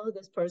I know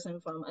this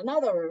person from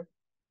another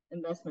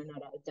investment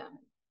that I've done,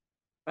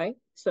 right?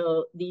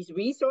 So these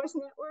resource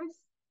networks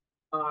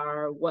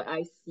are what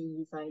I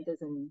see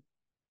scientists and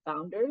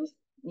founders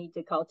need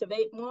to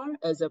cultivate more,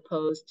 as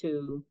opposed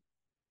to,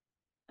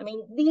 I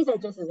mean, these are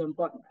just as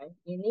important, right?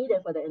 You need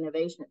it for the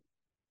innovation.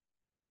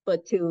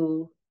 But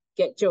to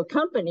get your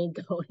company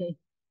going,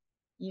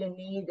 you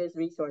need this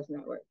resource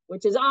network,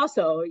 which is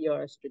also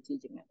your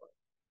strategic network.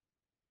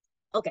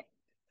 Okay,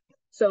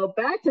 so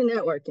back to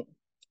networking.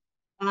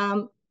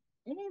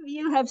 Any of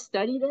you have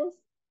studied this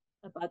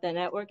about the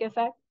network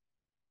effect?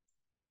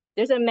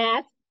 There's a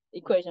math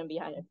equation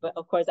behind it, but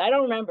of course I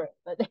don't remember it,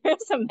 but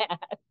there's a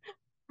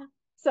math.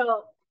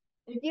 So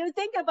if you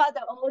think about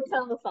the old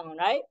telephone,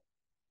 right?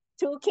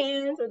 2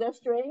 cans with a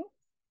string,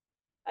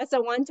 that's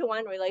a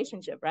one-to-one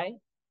relationship, right?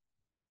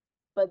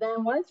 But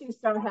then once you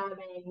start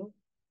having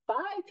 5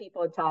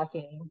 people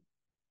talking,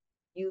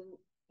 you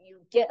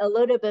get a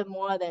little bit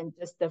more than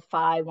just the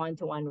 5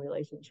 one-to-one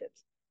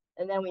relationships.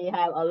 And then when you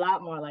have a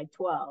lot more, like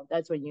 12,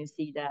 that's when you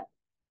see that,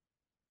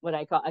 what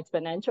I call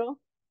exponential,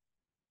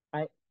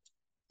 right?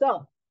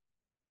 So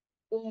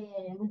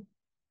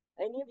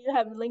any of you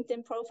have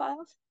LinkedIn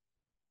profiles?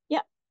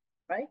 Yeah,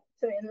 right?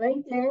 So in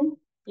LinkedIn,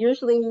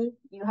 usually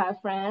you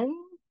have friends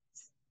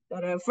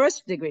that are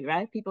first degree,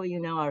 right? People you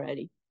know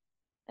already.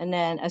 And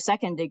then a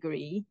second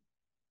degree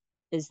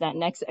is that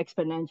next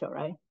exponential,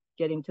 right?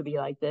 Getting to be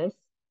like this.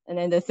 And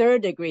then the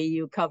third degree,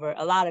 you cover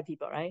a lot of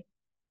people, right?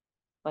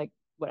 Like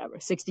whatever,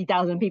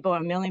 60,000 people or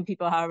 1 million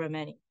people, however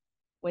many,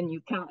 when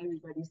you count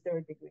everybody's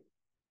third degree.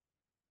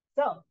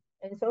 So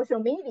in social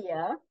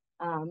media,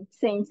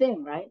 same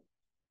thing, right?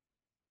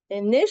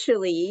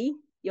 Initially,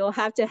 you'll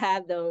have to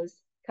have those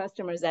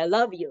customers that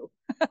love you,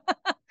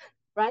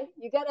 right?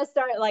 You got to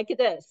start like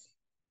this,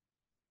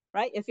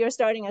 right? If you're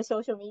starting a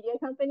social media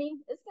company,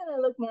 it's going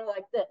to look more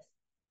like this.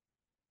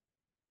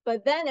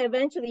 But then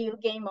eventually you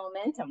gain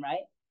momentum,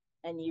 right?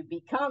 And you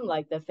become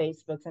like the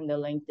Facebooks and the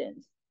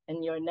LinkedIns,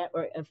 and your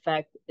network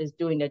effect is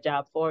doing the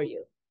job for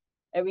you.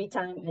 Every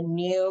time a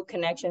new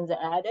connection is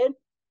added,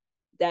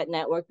 that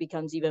network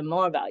becomes even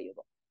more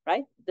valuable,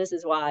 right? This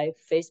is why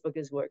Facebook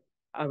is worth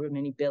however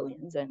many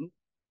billions, and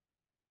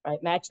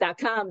right,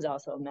 Match.com is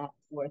also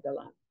worth a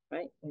lot,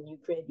 right? When you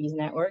create these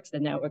networks, the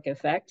network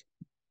effect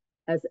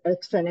has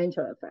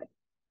exponential effect.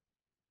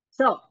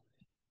 So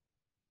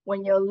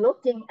when you're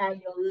looking at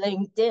your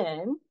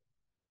LinkedIn,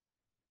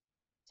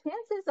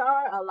 chances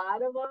are a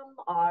lot of them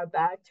are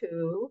back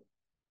to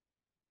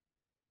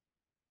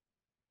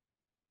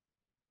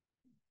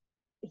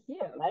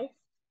here, right?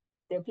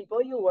 They're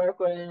people you work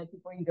with,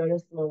 people you go to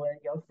school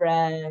with, your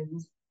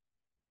friends.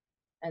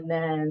 And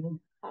then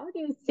how do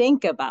you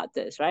think about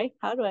this, right?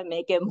 How do I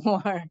make it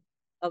more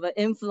of an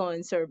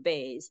influencer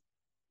base,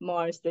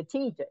 more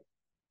strategic?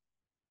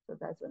 So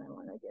that's what I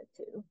want to get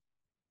to.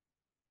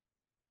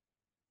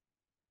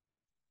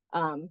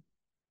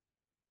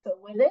 So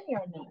within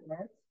your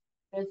network,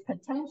 there's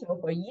potential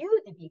for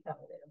you to become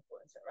an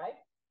influencer, right?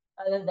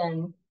 Other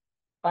than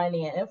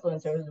finding an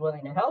influencer who's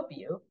willing to help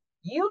you,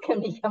 you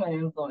can become an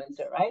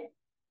influencer, right?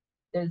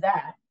 There's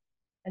that.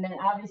 And then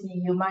obviously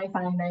you might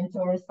find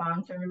mentors,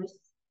 sponsors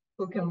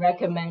who can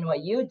recommend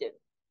what you do.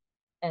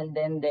 And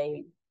then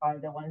they are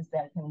the ones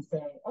that can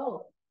say,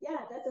 oh, yeah,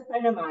 that's a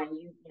friend of mine.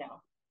 You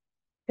know,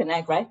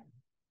 connect, right?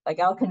 Like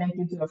I'll connect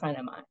you to a friend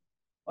of mine.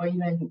 Or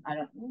even,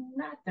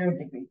 not third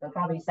degree, but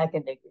probably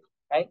second degree,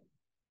 right?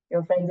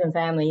 Your friends and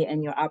family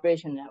and your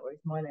operation network is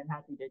more than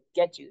happy to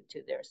get you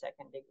to their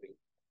second degree.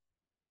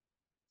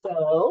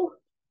 So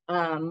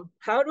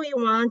how do we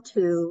want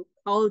to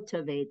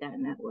cultivate that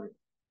network?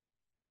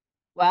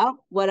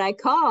 Well,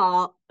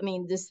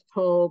 this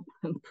whole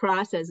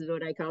process is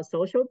what I call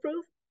social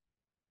proof.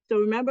 So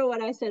remember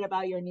what I said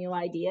about your new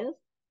ideas?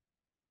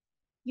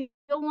 You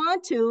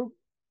want to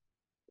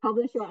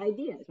publish your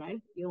ideas,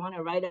 right? You want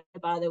to write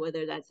about it,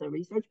 whether that's a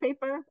research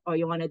paper or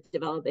you want to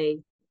develop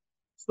a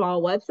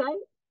small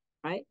website,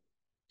 right?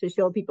 To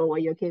show people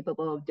what you're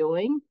capable of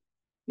doing.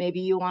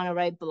 Maybe you want to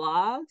write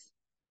blogs.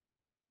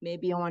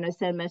 Maybe you want to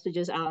send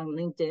messages out on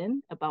LinkedIn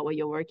about what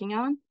you're working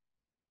on.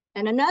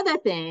 And another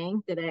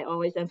thing that I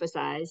always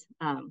emphasize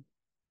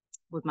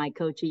with my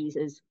coachees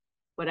is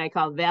what I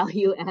call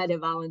value-added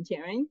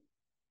volunteering.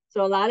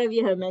 So a lot of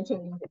you have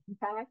mentioned the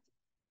impact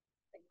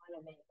that you want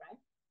to make, right?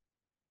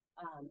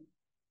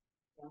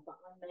 For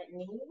unmet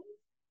needs,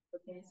 for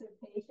cancer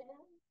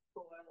patients,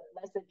 for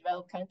lesser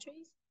developed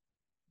countries.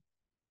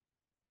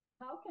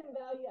 How can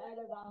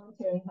value-added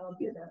volunteering help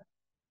you there?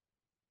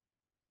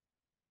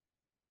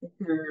 If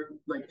you're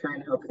like trying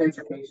to help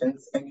cancer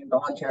patients and you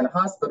volunteer in a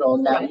hospital,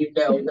 now you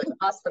know the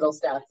hospital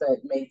staff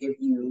that may give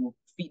you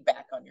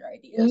feedback on your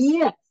ideas.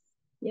 Yes,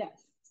 yes.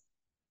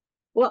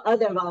 What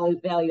other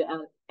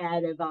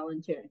value-added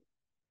volunteering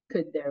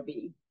could there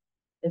be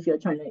if you're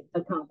trying to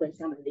accomplish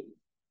some of these?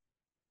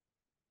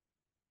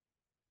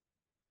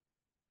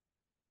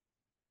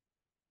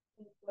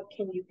 What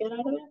can you get out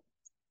of it?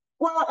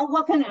 Well,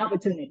 what kind of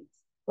opportunities?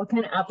 What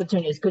kind of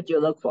opportunities could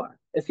you look for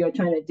if you're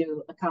trying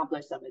to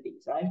accomplish some of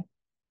these, right?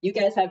 You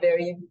guys have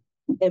very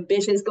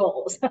ambitious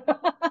goals.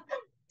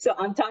 So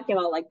I'm talking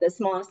about like the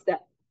small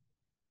step,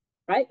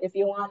 right? If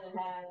you want to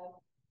have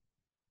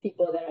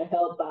people that are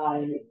held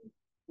by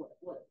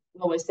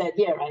what was said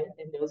here, right,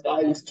 in those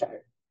values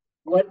chart.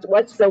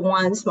 What's the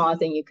one small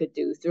thing you could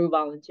do through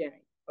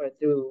volunteering or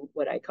through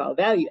what I call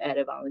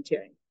value-added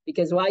volunteering?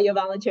 Because while you're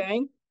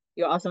volunteering,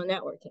 you're also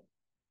networking.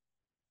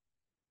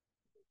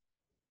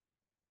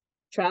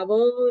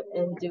 Travel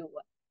and do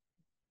what?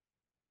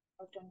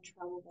 I've done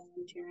travel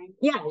volunteering.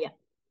 Yeah,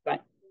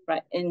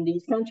 right. In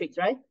these countries,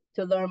 right?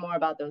 To learn more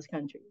about those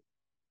countries.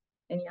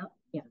 Any else?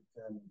 Yeah.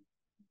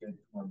 Get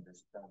to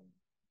understand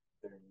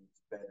their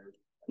needs better.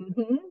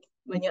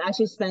 When you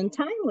actually spend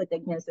time with the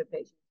cancer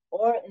patients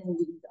or in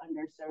these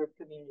underserved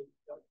communities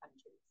or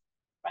countries,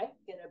 right?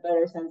 Get a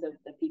better sense of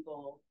the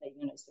people that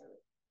you're going to serve.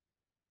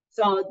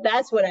 So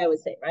that's what I would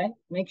say, right?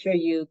 Make sure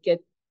you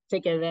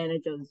take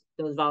advantage of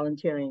those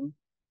volunteering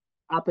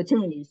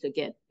opportunities to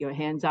get your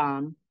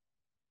hands-on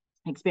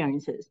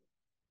experiences.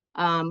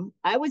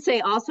 I would say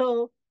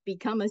also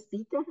become a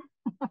speaker.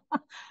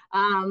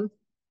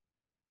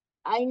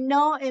 I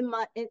know in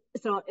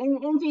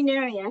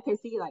engineering, I can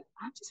see like,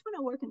 I just want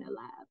to work in a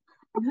lab.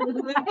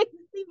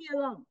 Leave me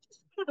alone.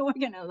 Just want to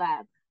work in a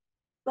lab.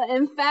 But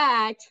in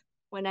fact,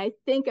 when I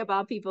think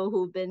about people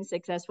who've been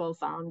successful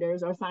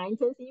founders or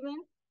scientists even,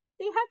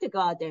 they have to go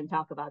out there and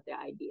talk about their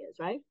ideas,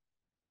 right?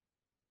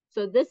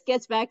 So this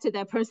gets back to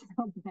that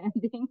personal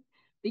branding.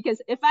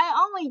 Because if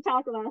I only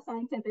talk about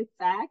scientific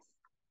facts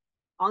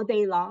all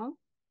day long,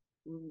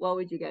 what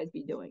would you guys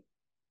be doing?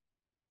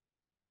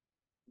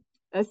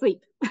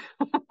 Asleep.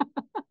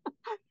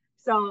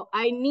 So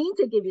I need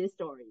to give you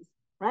stories,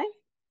 right?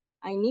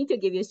 I need to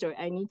give you a story.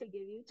 I need to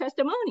give you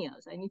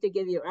testimonials. I need to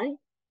give you, right?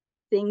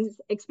 Things,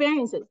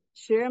 experiences,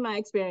 share my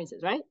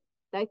experiences, right?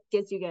 That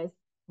gets you guys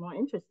more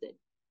interested.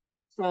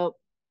 So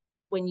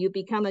when you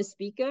become a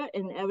speaker,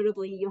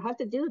 inevitably you have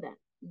to do that.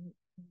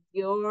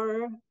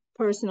 Your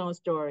personal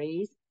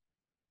stories,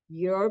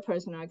 your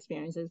personal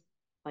experiences,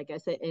 like I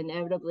said,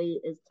 inevitably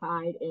is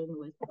tied in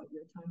with what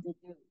you're trying to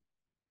do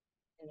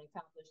in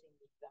accomplishing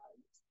these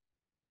values.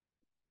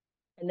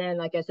 And then,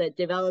 like I said,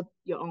 develop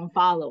your own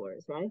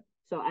followers, right?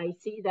 So I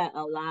see that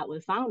a lot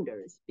with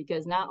founders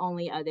because not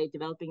only are they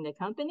developing the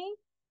company,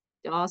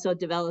 they're also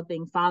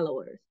developing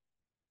followers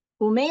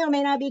who may or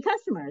may not be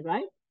customers,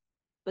 right?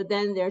 But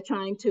then they're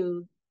trying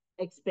to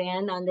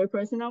expand on their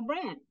personal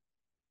brand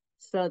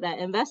so that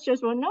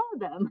investors will know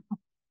them.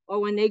 Or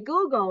when they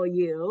Google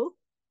you,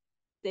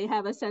 they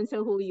have a sense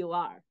of who you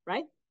are,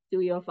 right?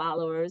 Through your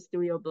followers,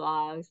 through your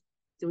blogs,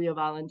 through your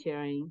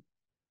volunteering,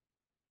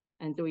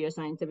 and through your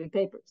scientific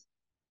papers,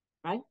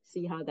 right?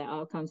 See how that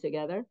all comes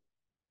together.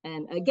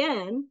 And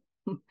again,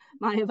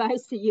 my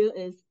advice to you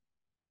is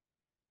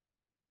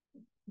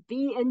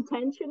be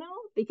intentional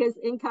because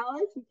in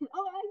college, you can,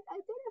 I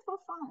did it for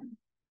fun.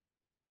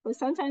 But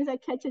sometimes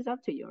that catches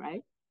up to you,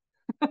 right?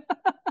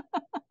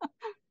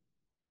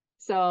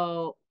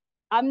 So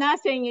I'm not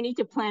saying you need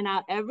to plan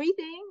out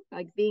everything,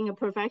 like being a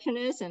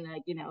perfectionist and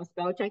like,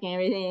 spell checking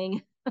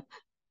everything.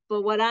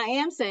 But what I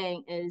am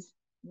saying is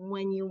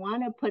when you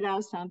want to put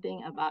out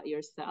something about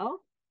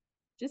yourself,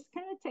 just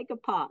kind of take a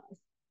pause.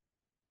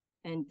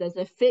 And does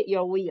it fit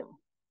your wheel?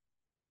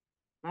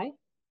 Right?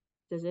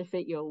 Does it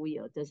fit your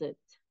wheel? Does it,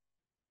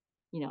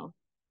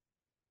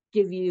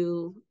 give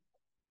you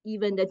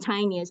even the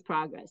tiniest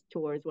progress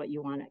towards what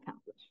you want to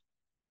accomplish?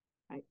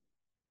 Right?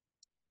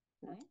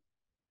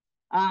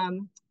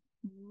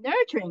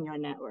 Nurturing your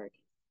network.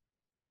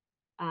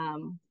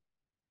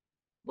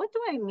 What do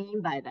I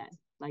mean by that?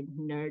 Like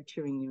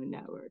nurturing your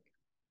network.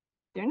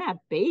 They're not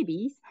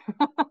babies.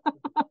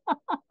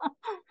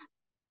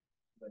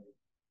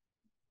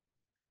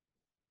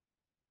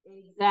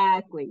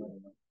 Exactly.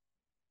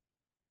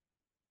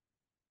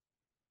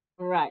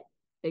 Right.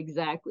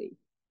 Exactly.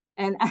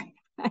 And I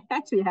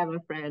actually have a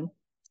friend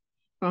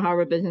from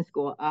Harvard Business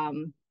School.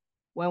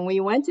 When we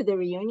went to the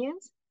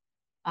reunions,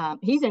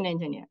 he's an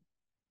engineer.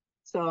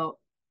 So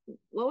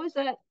what was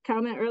that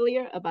comment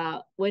earlier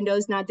about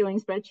Windows not doing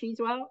spreadsheets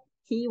well?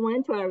 He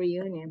went to our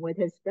reunion with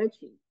his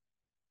spreadsheet.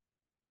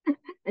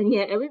 And he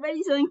had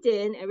everybody's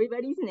LinkedIn,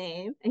 everybody's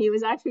name, and he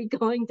was actually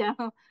going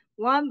down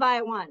one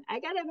by one. I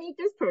got to meet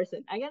this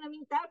person. I got to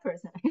meet that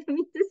person. I got to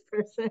meet this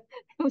person.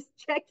 I was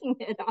checking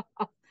it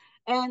off.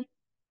 And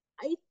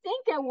I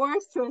think it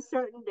works to a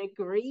certain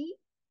degree,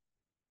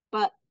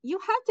 but you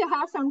have to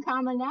have some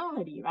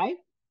commonality, right?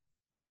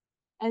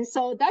 And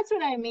so that's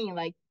what I mean.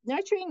 Like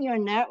nurturing your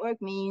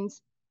network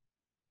means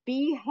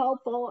be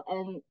helpful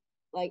and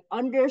like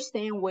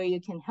understand where you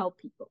can help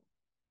people.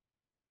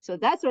 So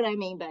that's what I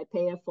mean by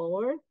pay it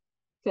forward.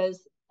 Because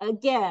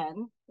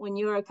again, when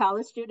you're a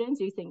college student,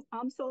 you think,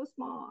 I'm so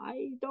small,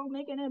 I don't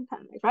make an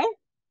impact, right?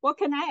 What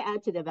can I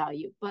add to the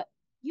value? But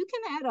you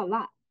can add a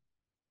lot.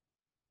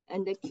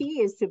 And the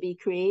key is to be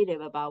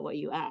creative about what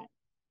you add,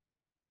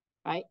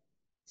 right?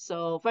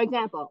 So for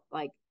example,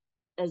 like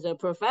as a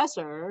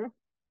professor,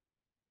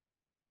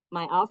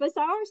 my office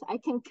hours, I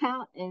can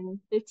count in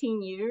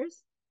 15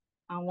 years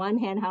on one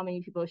hand how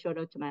many people showed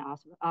up to my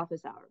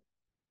office hours.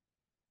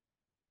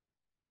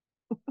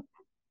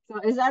 So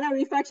is that a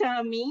reflection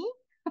on me?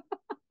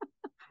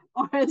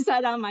 Or is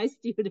that on my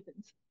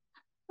students?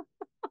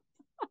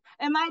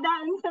 Am I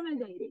that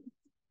intimidating?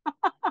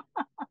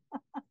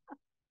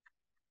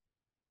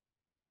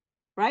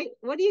 Right?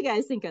 What do you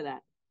guys think of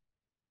that?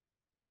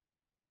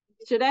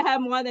 Should I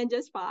have more than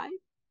just 5?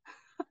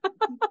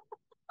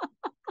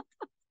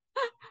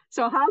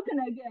 So how can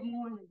I get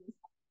more than just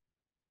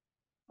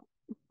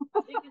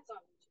 5?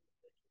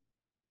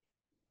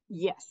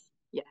 Yes,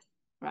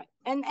 right.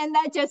 And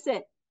that's just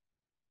it.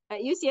 At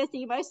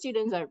UCSD, my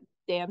students are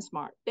damn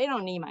smart. They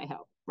don't need my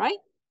help, right?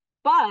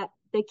 But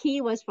the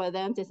key was for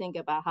them to think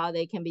about how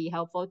they can be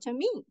helpful to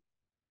me,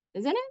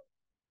 isn't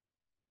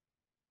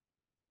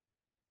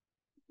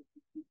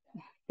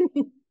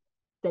it?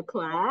 The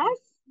class,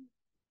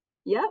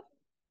 yep.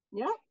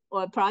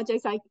 Or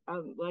projects like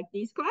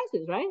these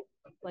classes, right?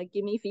 Like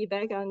give me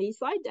feedback on these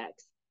slide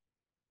decks.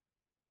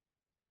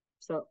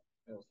 So,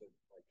 yeah.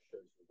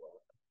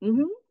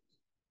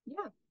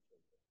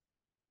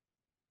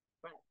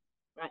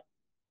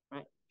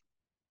 Right.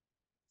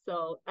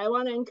 So I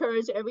want to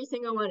encourage every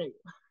single one of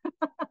you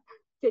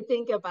to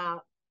think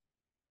about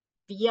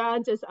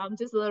beyond just I'm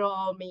just little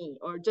old me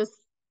or just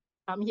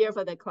I'm here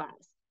for the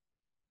class.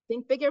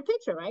 Think bigger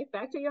picture, right?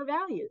 Back to your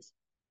values.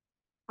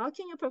 How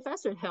can your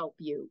professor help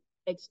you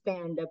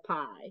expand the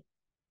pie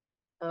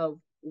of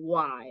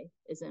why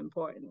is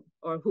important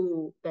or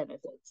who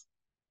benefits?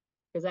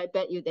 Because I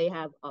bet you they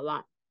have a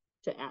lot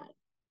to add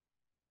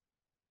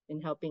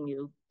in helping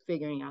you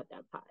figuring out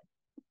that pie.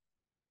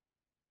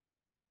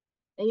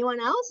 Anyone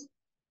else?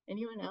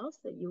 Anyone else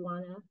that you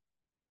want to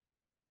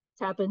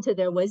tap into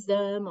their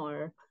wisdom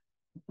or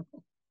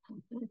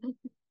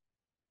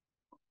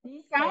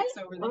these guys?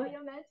 All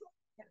your mentors?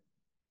 Yeah.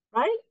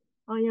 Right?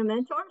 All your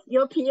mentors?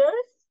 Your peers?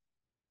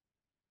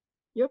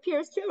 Your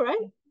peers too,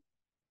 right?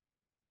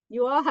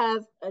 You all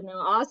have an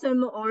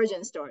awesome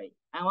origin story.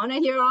 I want to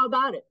hear all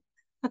about it.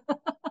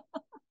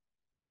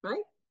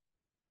 Right?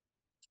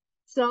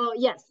 So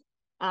yes,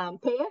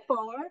 pay it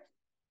forward,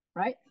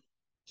 right?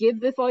 Give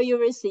before you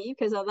receive,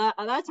 because a lot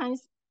of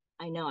times,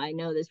 I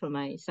know this from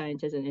my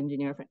scientist and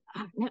engineer friend,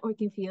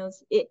 networking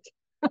feels it.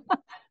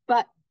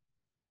 But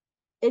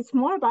it's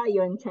more about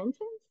your intentions.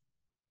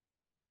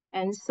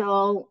 And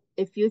so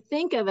if you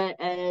think of it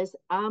as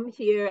I'm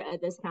here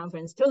at this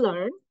conference to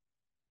learn,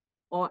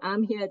 or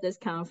I'm here at this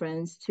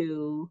conference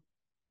to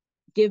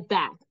give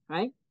back,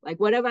 right? Like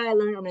whatever I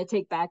learn, I'm going to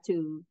take back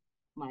to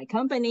my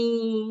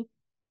company,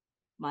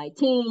 my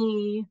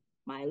team,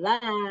 my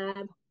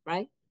lab,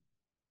 right?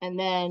 And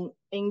then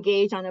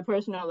engage on a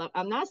personal level.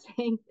 I'm not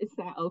saying it's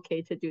not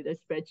okay to do the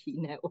spreadsheet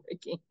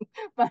networking,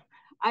 but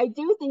I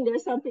do think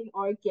there's something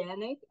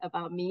organic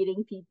about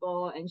meeting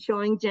people and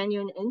showing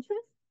genuine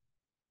interest,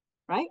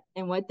 right?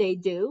 In what they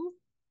do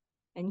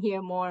and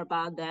hear more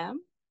about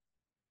them.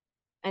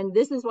 And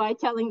this is why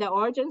telling the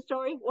origin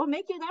story will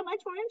make you that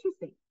much more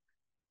interesting.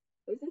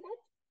 Isn't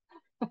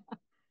it?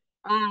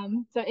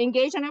 So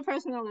engage on a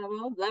personal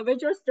level,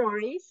 leverage your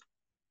stories,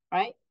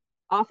 right?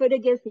 Offer to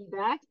give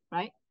feedback,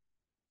 right?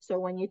 So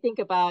when you think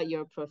about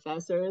your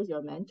professors,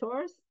 your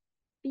mentors,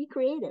 be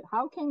creative.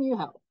 How can you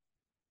help?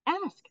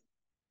 Ask,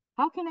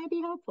 how can I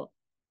be helpful?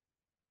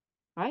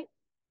 Right?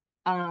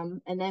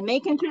 And then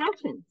make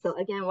introductions. So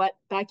again,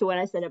 back to what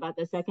I said about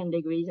the 2nd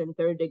degrees and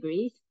 3rd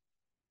degrees.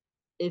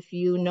 If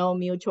you know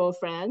mutual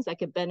friends that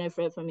could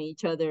benefit from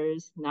each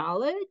other's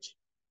knowledge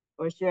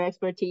or share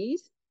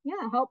expertise,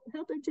 yeah, help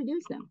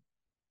introduce them.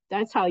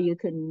 That's how you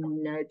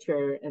can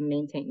nurture and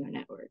maintain your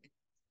network.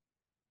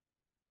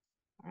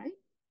 All right.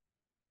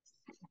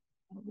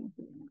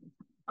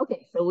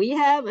 Okay, so we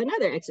have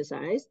another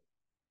exercise.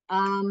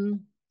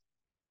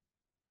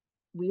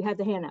 We have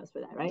the handouts for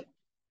that, right?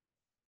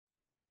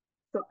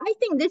 So I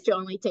think this should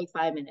only take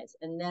 5 minutes,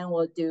 and then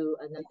we'll do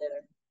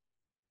another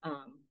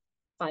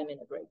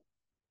 5-minute break.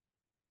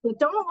 So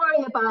don't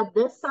worry about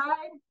this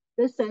side.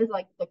 This says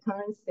like the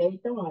current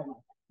state. Don't worry about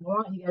that. I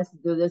want you guys to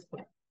do this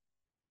part.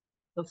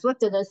 So flip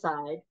to this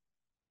side.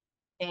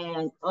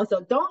 And also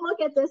don't look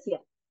at this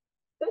yet.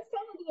 That's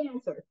kind of the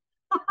answer.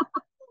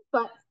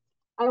 But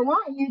I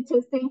want you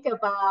to think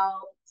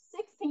about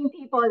 16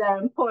 people that are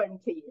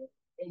important to you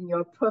in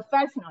your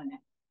professional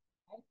network.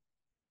 Right?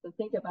 So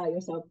think about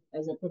yourself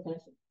as a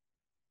professional.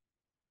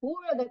 Who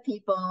are the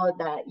people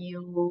that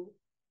you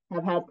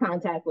have had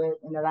contact with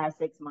in the last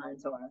 6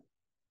 months or,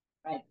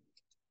 right?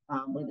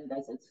 Whether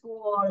that's at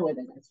school or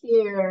whether that's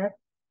here,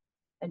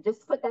 and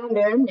just put down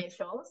their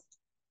initials.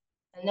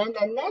 And then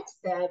the next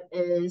step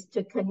is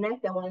to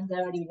connect the ones that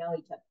already know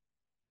each other.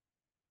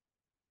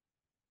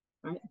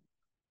 Right?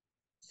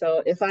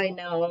 So if I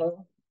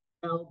know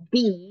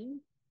LB,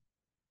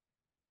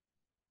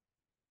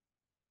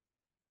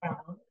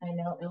 Brown, I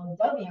know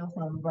LW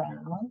from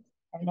Brown,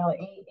 I know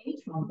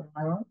AH from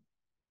Brown,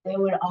 they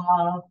would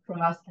all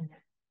cross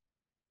connect.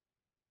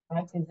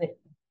 Right? Because it,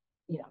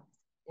 you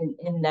know,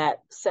 in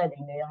that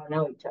setting, they all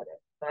know each other.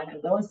 So I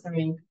have those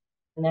three,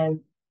 and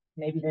then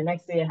maybe the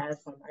next day I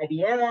have from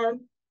IBM.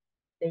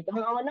 They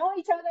don't all know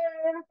each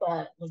other,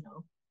 but you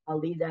know, I'll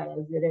leave that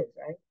as it is,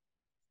 right?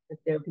 If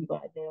there are people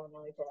that they don't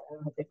know each other, I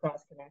don't have to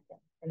cross connect them.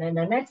 And then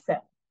the next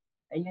step,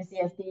 at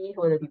UCSD,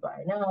 who are the people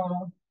I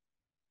know?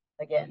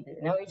 Again, do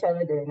they know each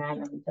other? Do they not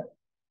know each other?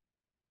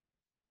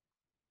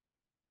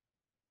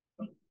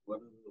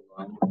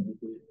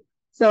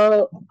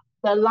 So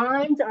the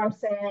lines are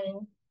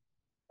saying,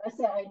 let's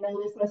say I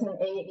know this person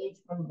AH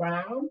from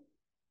Brown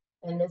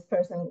and this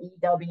person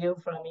EW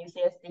from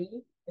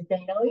UCSD. If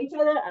they know each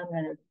other, I'm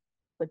going to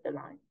put the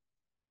line.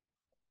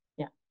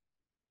 Yeah.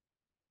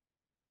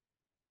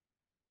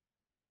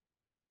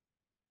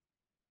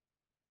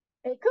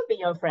 It could be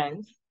your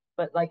friends,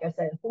 but like I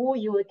said, who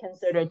you would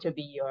consider to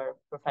be your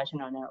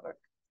professional network.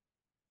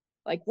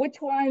 Like which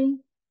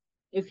one,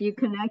 if you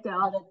connect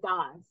all the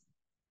dots,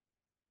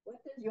 what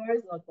does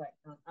yours look like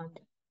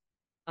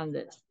on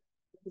this?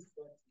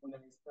 When I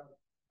start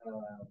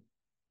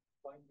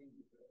finding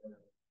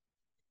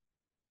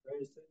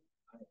person,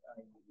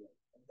 I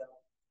end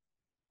up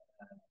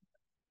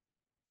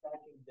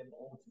stacking them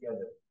all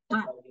together.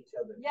 Each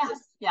other. Yes,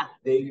 yeah.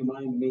 They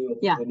remind me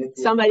of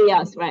somebody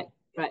else, right,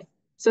 right.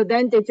 So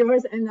then did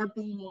yours end up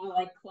being more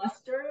like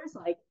clusters,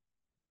 like,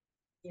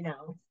 you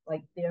know,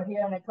 like they're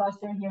here in a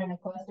cluster, here in a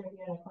cluster,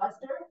 here in a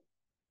cluster,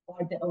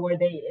 or were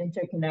they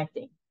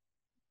interconnecting?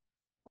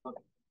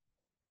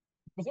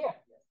 Here,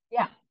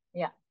 yeah,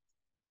 yeah.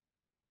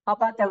 How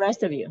about the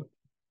rest of you?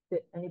 Did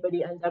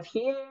anybody end up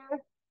here?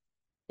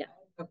 Yeah,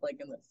 like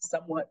in the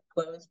somewhat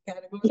closed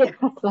category. Yeah,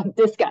 like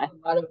this guy.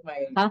 A lot of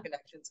my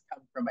connections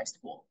come from my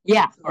school.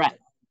 Yeah, right.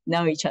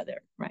 Know each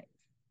other, right.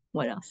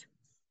 What else?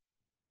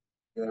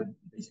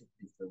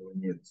 Basically, for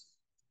years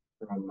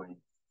from my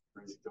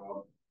first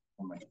job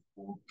from my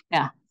school.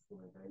 Yeah. So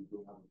like I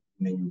do have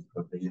names,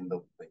 but they end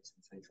up like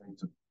since I try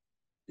to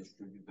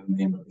distribute the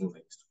name of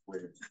like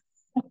squares.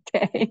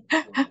 Okay.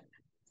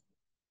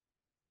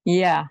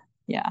 Yeah,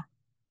 yeah.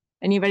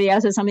 Anybody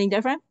else have something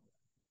different?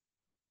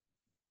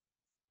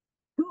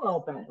 Too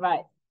open,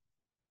 right.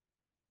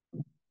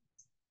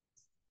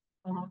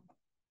 Yeah,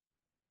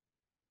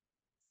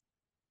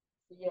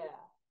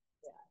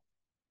 yeah.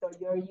 So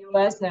your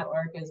US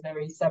network is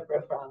very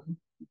separate from,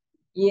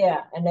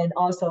 yeah, and then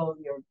also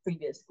your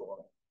previous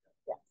school.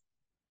 Yeah,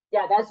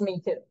 yeah, that's me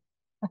too.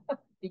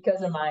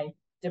 Because of my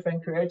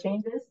different career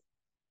changes,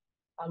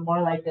 I'm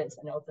more like this,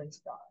 an open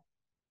star.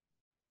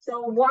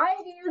 So why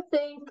do you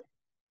think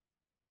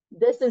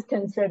this is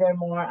considered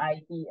more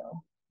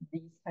ideal,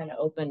 these kind of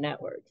open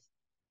networks?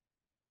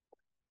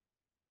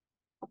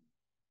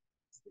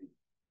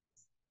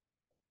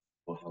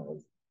 We'll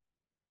have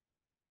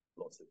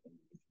lots of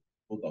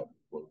people that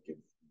will give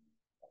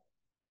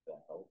the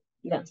help.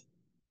 Yeah.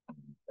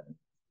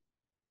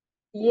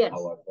 Yes.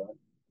 However,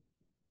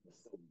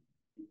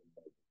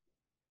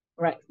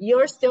 right.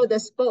 You're still the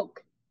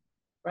spoke,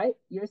 right?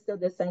 You're still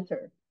the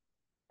center.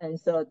 And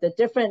so the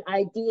different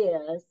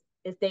ideas,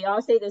 if they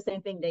all say the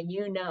same thing, then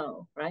you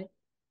know, right?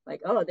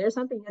 Like, oh, there's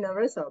something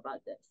universal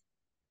about this.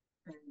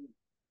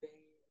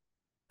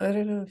 I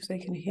don't know if they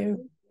can hear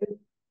you.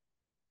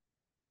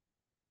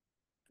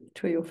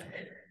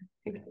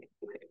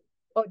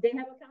 Oh, they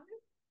have a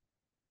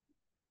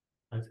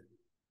comment?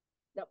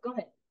 No, go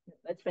ahead.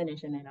 Let's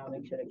finish and then I'll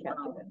make sure to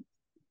capture them.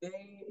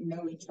 They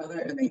know each other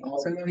and they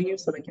also know you,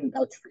 so they can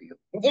vouch for you.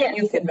 Yeah.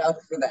 You can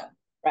vouch for them.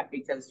 Right.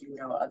 Because you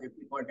know other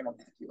people are gonna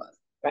back you up.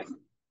 Right.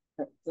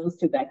 Those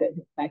two back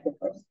and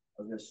forth.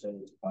 I was just saying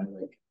it's probably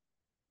like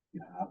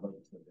you have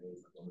like the very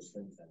close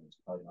things and it's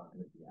probably not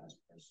gonna be as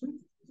personal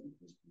because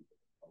these people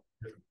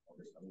all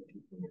these other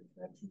people in your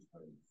connections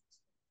are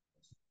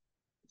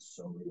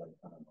solely like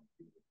kind of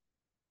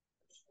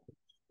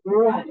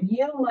right.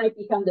 You might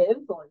become the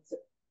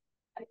influencer.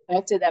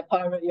 Back to that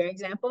part of your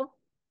example.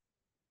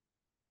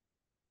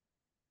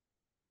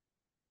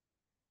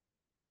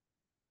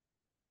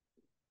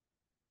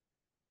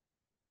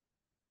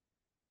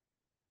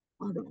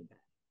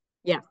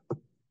 Yeah.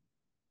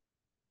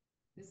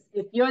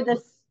 If you're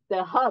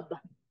the hub,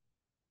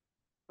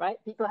 right?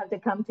 People have to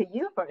come to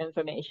you for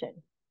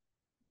information.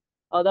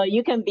 Although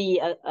you can be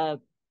a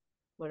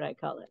what do I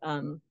call it?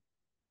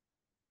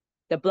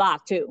 The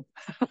block too.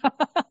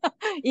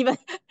 Even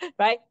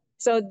right?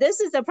 So this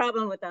is the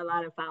problem with a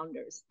lot of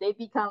founders. They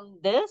become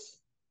this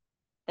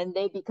and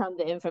they become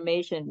the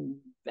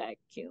information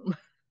vacuum.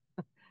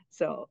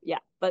 So yeah,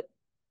 but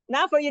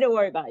not for you to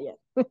worry about yet.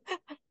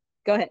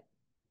 Go ahead.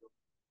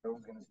 I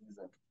was gonna say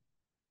that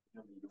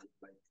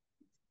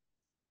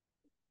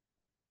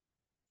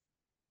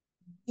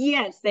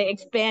yes, they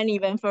expand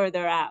even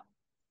further out.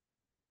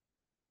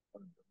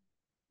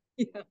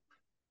 Yeah.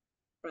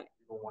 Right.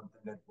 You don't want the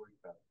network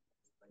that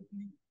like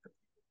need the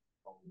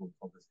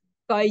people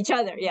call each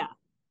other. Yeah.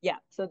 Yeah.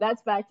 So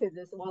that's back to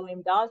this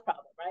William Dawes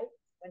problem, right?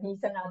 When he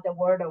sent out the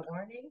word of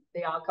warning,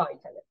 they all call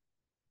each other.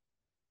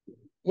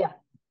 Yeah.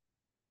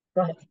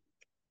 Go ahead.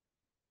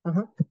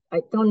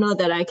 I don't know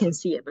that I can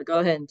see it, but go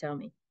ahead and tell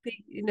me.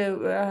 You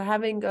know,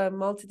 having a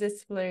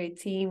multidisciplinary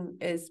team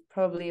is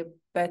probably a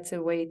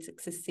better way to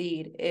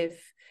succeed.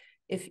 If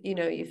you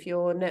know, if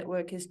your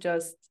network is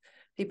just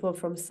people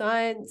from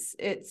science,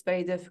 it's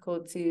very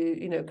difficult to,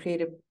 you know,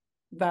 create a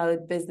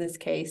valid business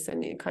case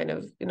and you kind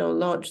of, you know,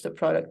 launch the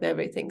product and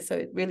everything. So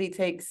it really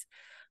takes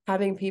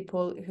having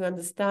people who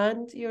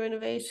understand your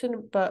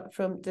innovation, but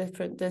from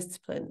different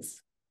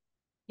disciplines.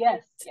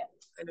 Yes, yes.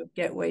 Kind of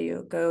get where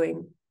you're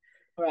going.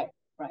 Right,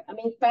 right. I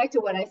mean, back to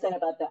what I said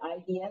about the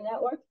idea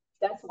network,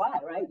 that's why,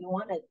 right? You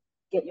want to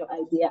get your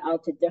idea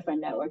out to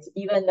different networks,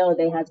 even though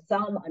they have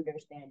some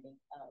understanding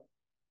of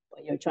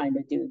what you're trying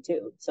to do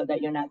too, so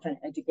that you're not trying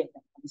to educate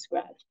them from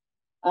scratch.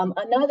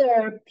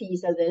 Another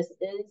piece of this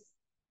is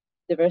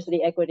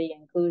diversity, equity,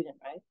 inclusion,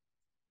 right?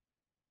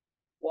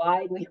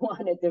 Why do we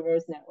want a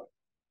diverse network?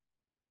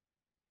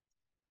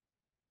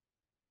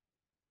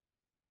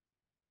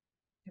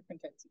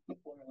 Different types of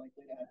people are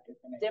likely to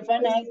have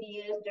different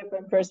ideas,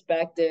 different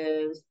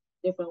perspectives,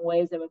 different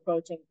ways of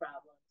approaching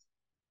problems.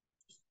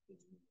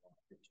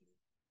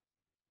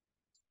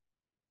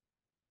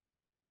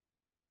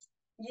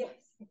 Yes.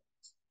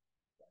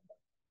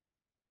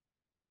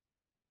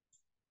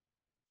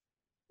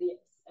 Yes,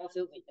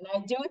 absolutely. And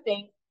I do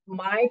think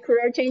my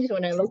career changed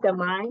when I looked at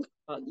mine.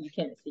 Well, you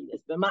can't see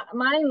this, but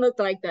mine looked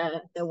like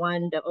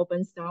the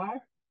open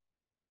star.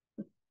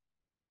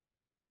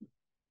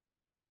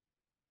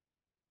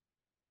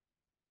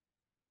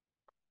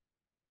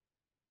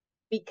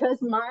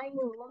 Because mine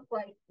looked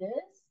like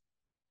this,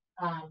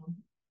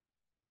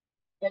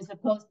 as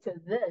opposed to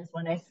this,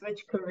 when I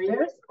switched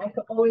careers, I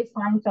could always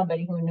find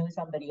somebody who knew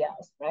somebody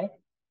else, right?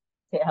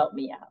 To help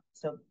me out.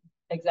 So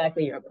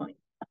exactly your point.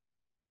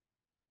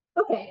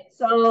 Okay,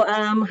 so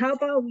how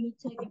about we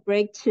take a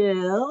break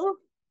till,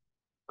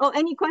 oh,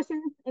 any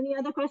questions? Any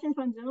other questions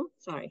from Zoom?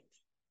 Sorry.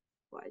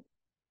 What?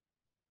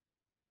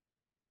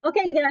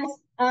 Okay, guys.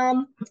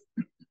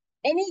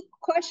 Any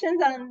questions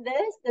on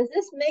this? Does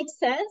this make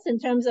sense in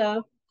terms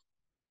of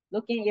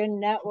looking at your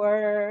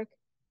network,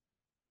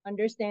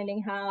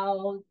 understanding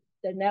how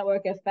the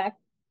network effect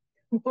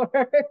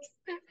works,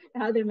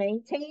 how to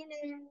maintain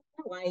it,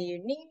 why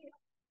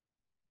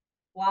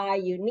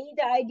you need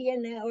the idea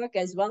network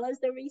as well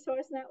as the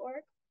resource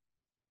network?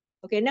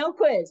 Okay, no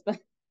quiz, but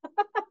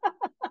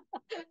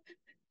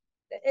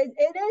it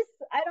is,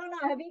 I don't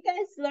know, have you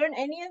guys learned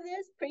any of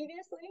this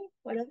previously,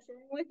 what I'm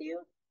sharing with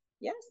you?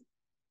 Yes?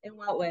 In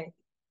what way?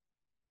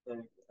 I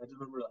just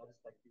remember I was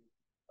like,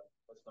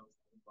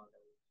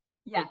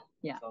 yeah,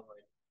 yeah. So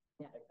like,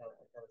 yeah. I kind of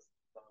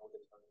what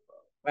they're talking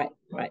about. Right,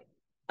 right.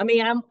 I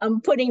mean,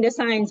 I'm putting the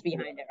science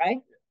behind it,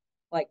 right?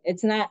 Like,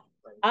 it's not,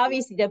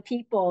 obviously the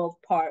people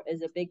part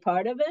is a big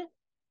part of it,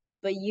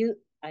 but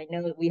I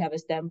know we have a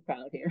STEM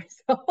crowd here,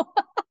 so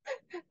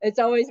it's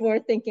always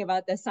worth thinking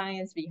about the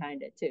science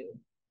behind it too.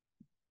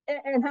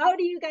 And how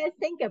do you guys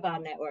think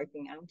about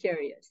networking? I'm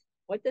curious.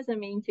 What does it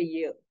mean to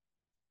you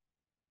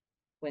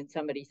when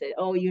somebody says,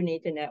 oh, you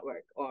need to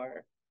network,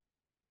 or,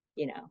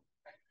 you know?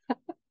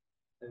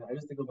 I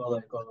just think about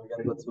like, oh, we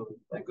gotta go to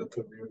like a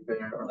career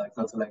fair or like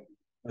go to like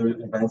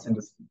events and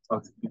just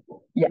talk to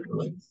people. Yeah,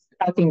 like,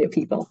 talking to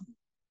people.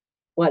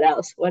 What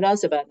else? What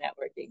else about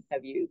networking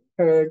have you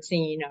heard,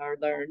 seen, or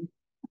learned?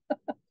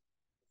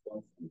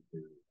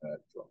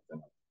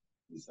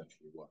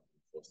 Essentially what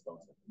for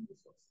startup in this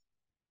was.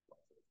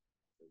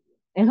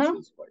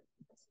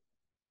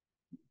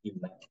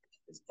 Even like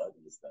his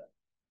buddies that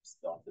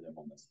started him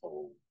on this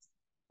whole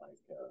like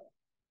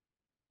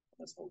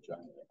this whole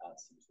journey at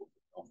some sort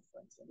of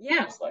conference, and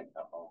yeah, just like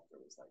that after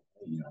it was like,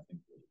 hey, you know, I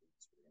think really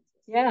experience.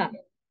 Yeah.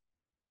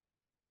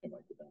 In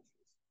like the benches.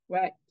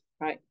 Right,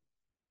 right.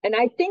 And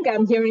I think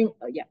I'm hearing,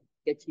 oh, yeah,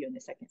 get to you in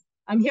a second.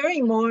 I'm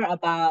hearing more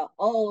about,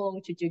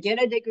 oh, should you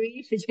get a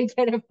degree? Should you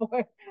get a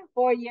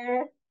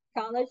four-year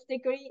college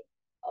degree?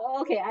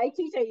 Okay, I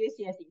teach at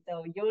UCSC,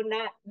 so you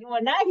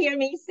will not hear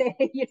me say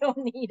you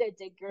don't need a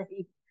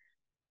degree.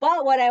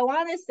 But what I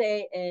want to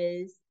say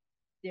is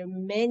there are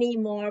many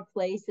more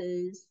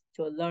places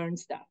to learn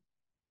stuff,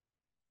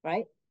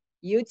 right?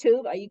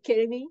 YouTube, are you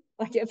kidding me?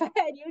 Like if I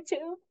had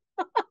YouTube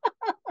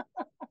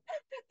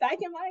back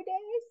in my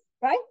days,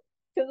 right?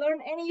 To learn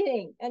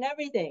anything and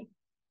everything.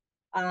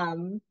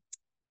 And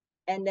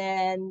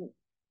then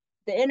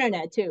the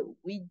internet too.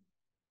 We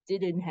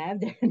didn't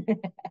have the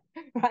internet,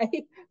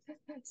 right?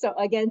 So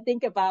again,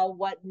 think about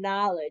what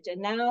knowledge,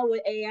 and now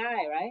with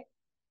AI, right?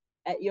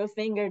 At your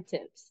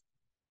fingertips.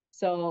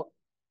 So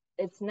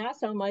it's not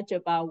so much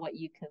about what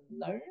you can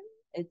learn,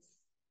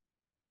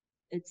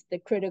 it's the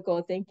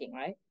critical thinking,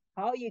 right?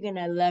 How are you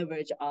gonna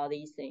leverage all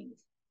these things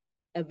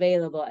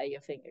available at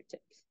your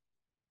fingertips?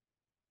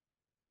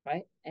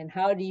 Right? And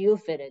how do you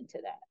fit into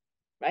that?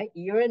 Right?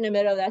 You're in the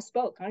middle of that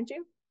spoke, aren't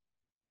you?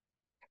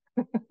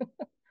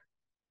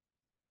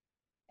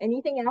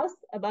 Anything else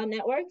about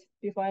networks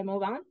before I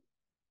move on?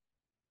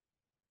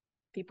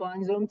 People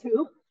on Zoom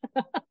too?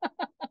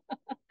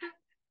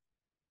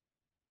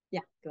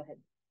 Yeah, go ahead.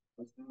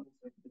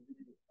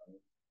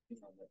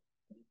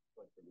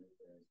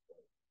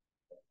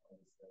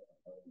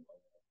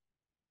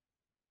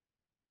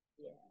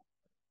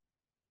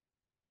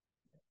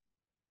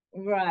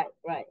 Right,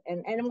 right.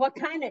 And what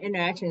kind of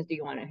interactions do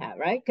you want to have,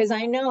 right? Because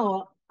I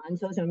know on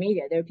social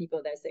media, there are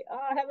people that say, oh,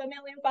 I have 1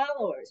 million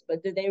followers,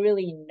 but do they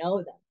really know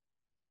them,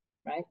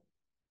 right?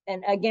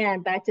 And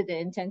again, back to the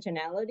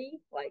intentionality,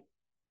 like,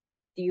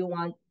 do you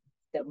want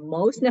the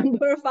most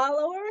number of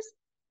followers,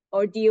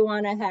 or do you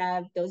want to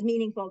have those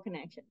meaningful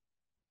connections?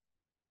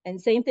 And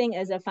same thing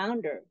as a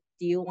founder.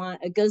 Do you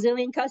want a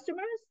gazillion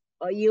customers,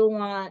 or you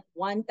want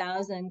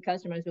 1,000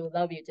 customers who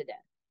love you to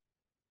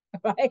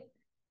death, right?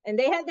 And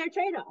they have their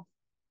trade-off.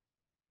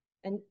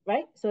 And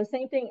right, so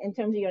same thing in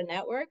terms of your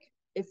network.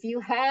 If you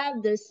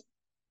have this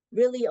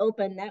really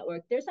open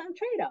network, there's some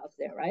trade-offs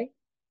there, right?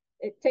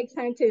 It takes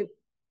time to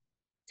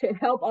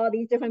help all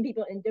these different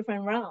people in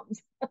different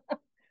realms,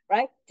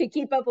 right? To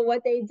keep up with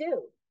what they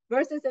do.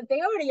 Versus if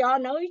they already all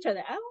know each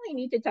other, I only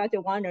need to talk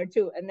to one or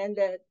two, and then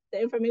the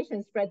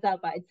information spreads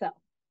out by itself,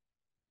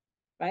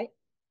 right?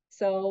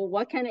 So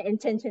what kind of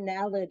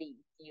intentionality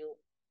do you,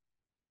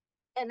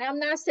 and I'm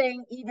not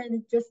saying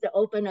even just the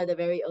open or the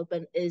very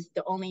open is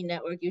the only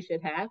network you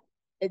should have.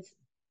 It's,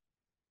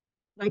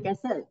 like I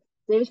said,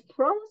 there's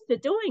pros to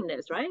doing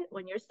this, right?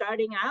 When you're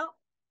starting out,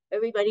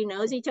 everybody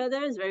knows each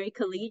other, it's very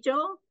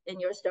collegial in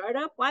your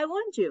startup. Why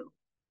wouldn't you?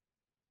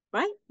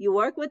 Right? You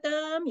work with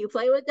them, you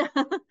play with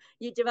them,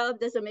 you develop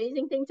this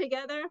amazing thing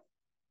together.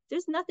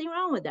 There's nothing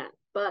wrong with that.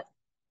 But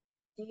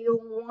do you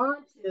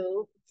want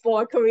to,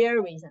 for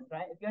career reasons,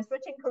 right? If you're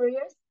switching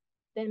careers,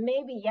 then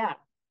maybe, yeah,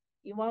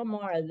 you want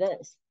more of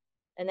this.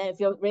 And then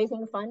if you're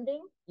raising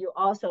funding, you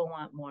also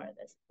want more of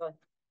this. But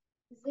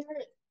is there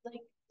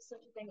like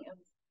such a thing of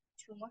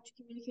too much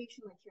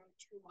communication, like hearing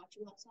too much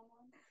about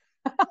someone?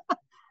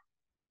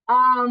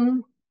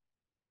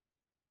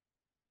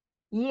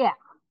 Yeah.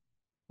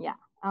 Yeah.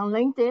 On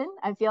LinkedIn,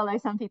 I feel like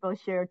some people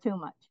share too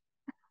much.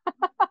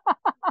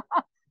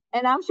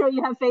 And I'm sure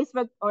you have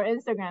Facebook or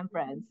Instagram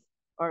friends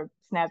or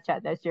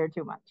Snapchat that share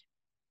too much.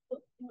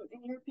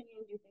 In your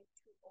opinion, do you think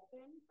too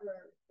open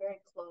or very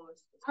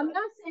closed? I'm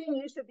not saying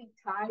you should be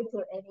tied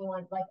to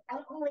anyone. Like,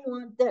 I only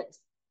want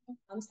this.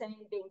 I'm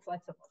saying being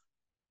flexible.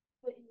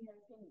 But in your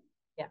opinion?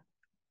 Yeah.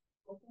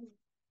 Open.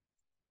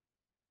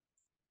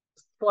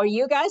 For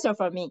you guys or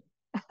for me?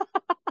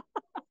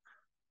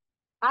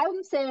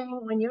 I'm saying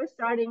when you're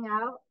starting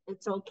out,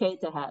 it's okay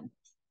to have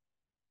this.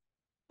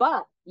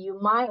 But you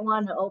might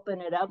want to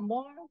open it up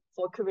more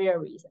for career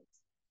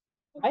reasons,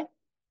 right?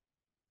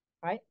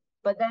 Right?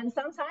 But then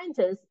some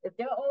scientists, if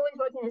they're always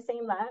working in the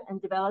same lab and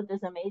develop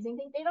this amazing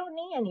thing, they don't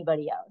need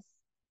anybody else,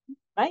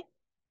 right?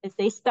 If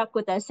they stuck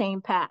with that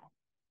same path.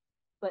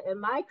 But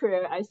in my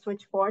career, I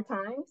switched 4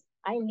 times.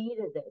 I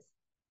needed this,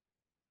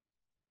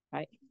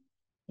 right?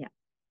 Yeah.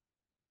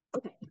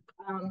 Okay.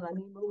 Let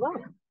me move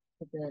on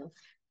to the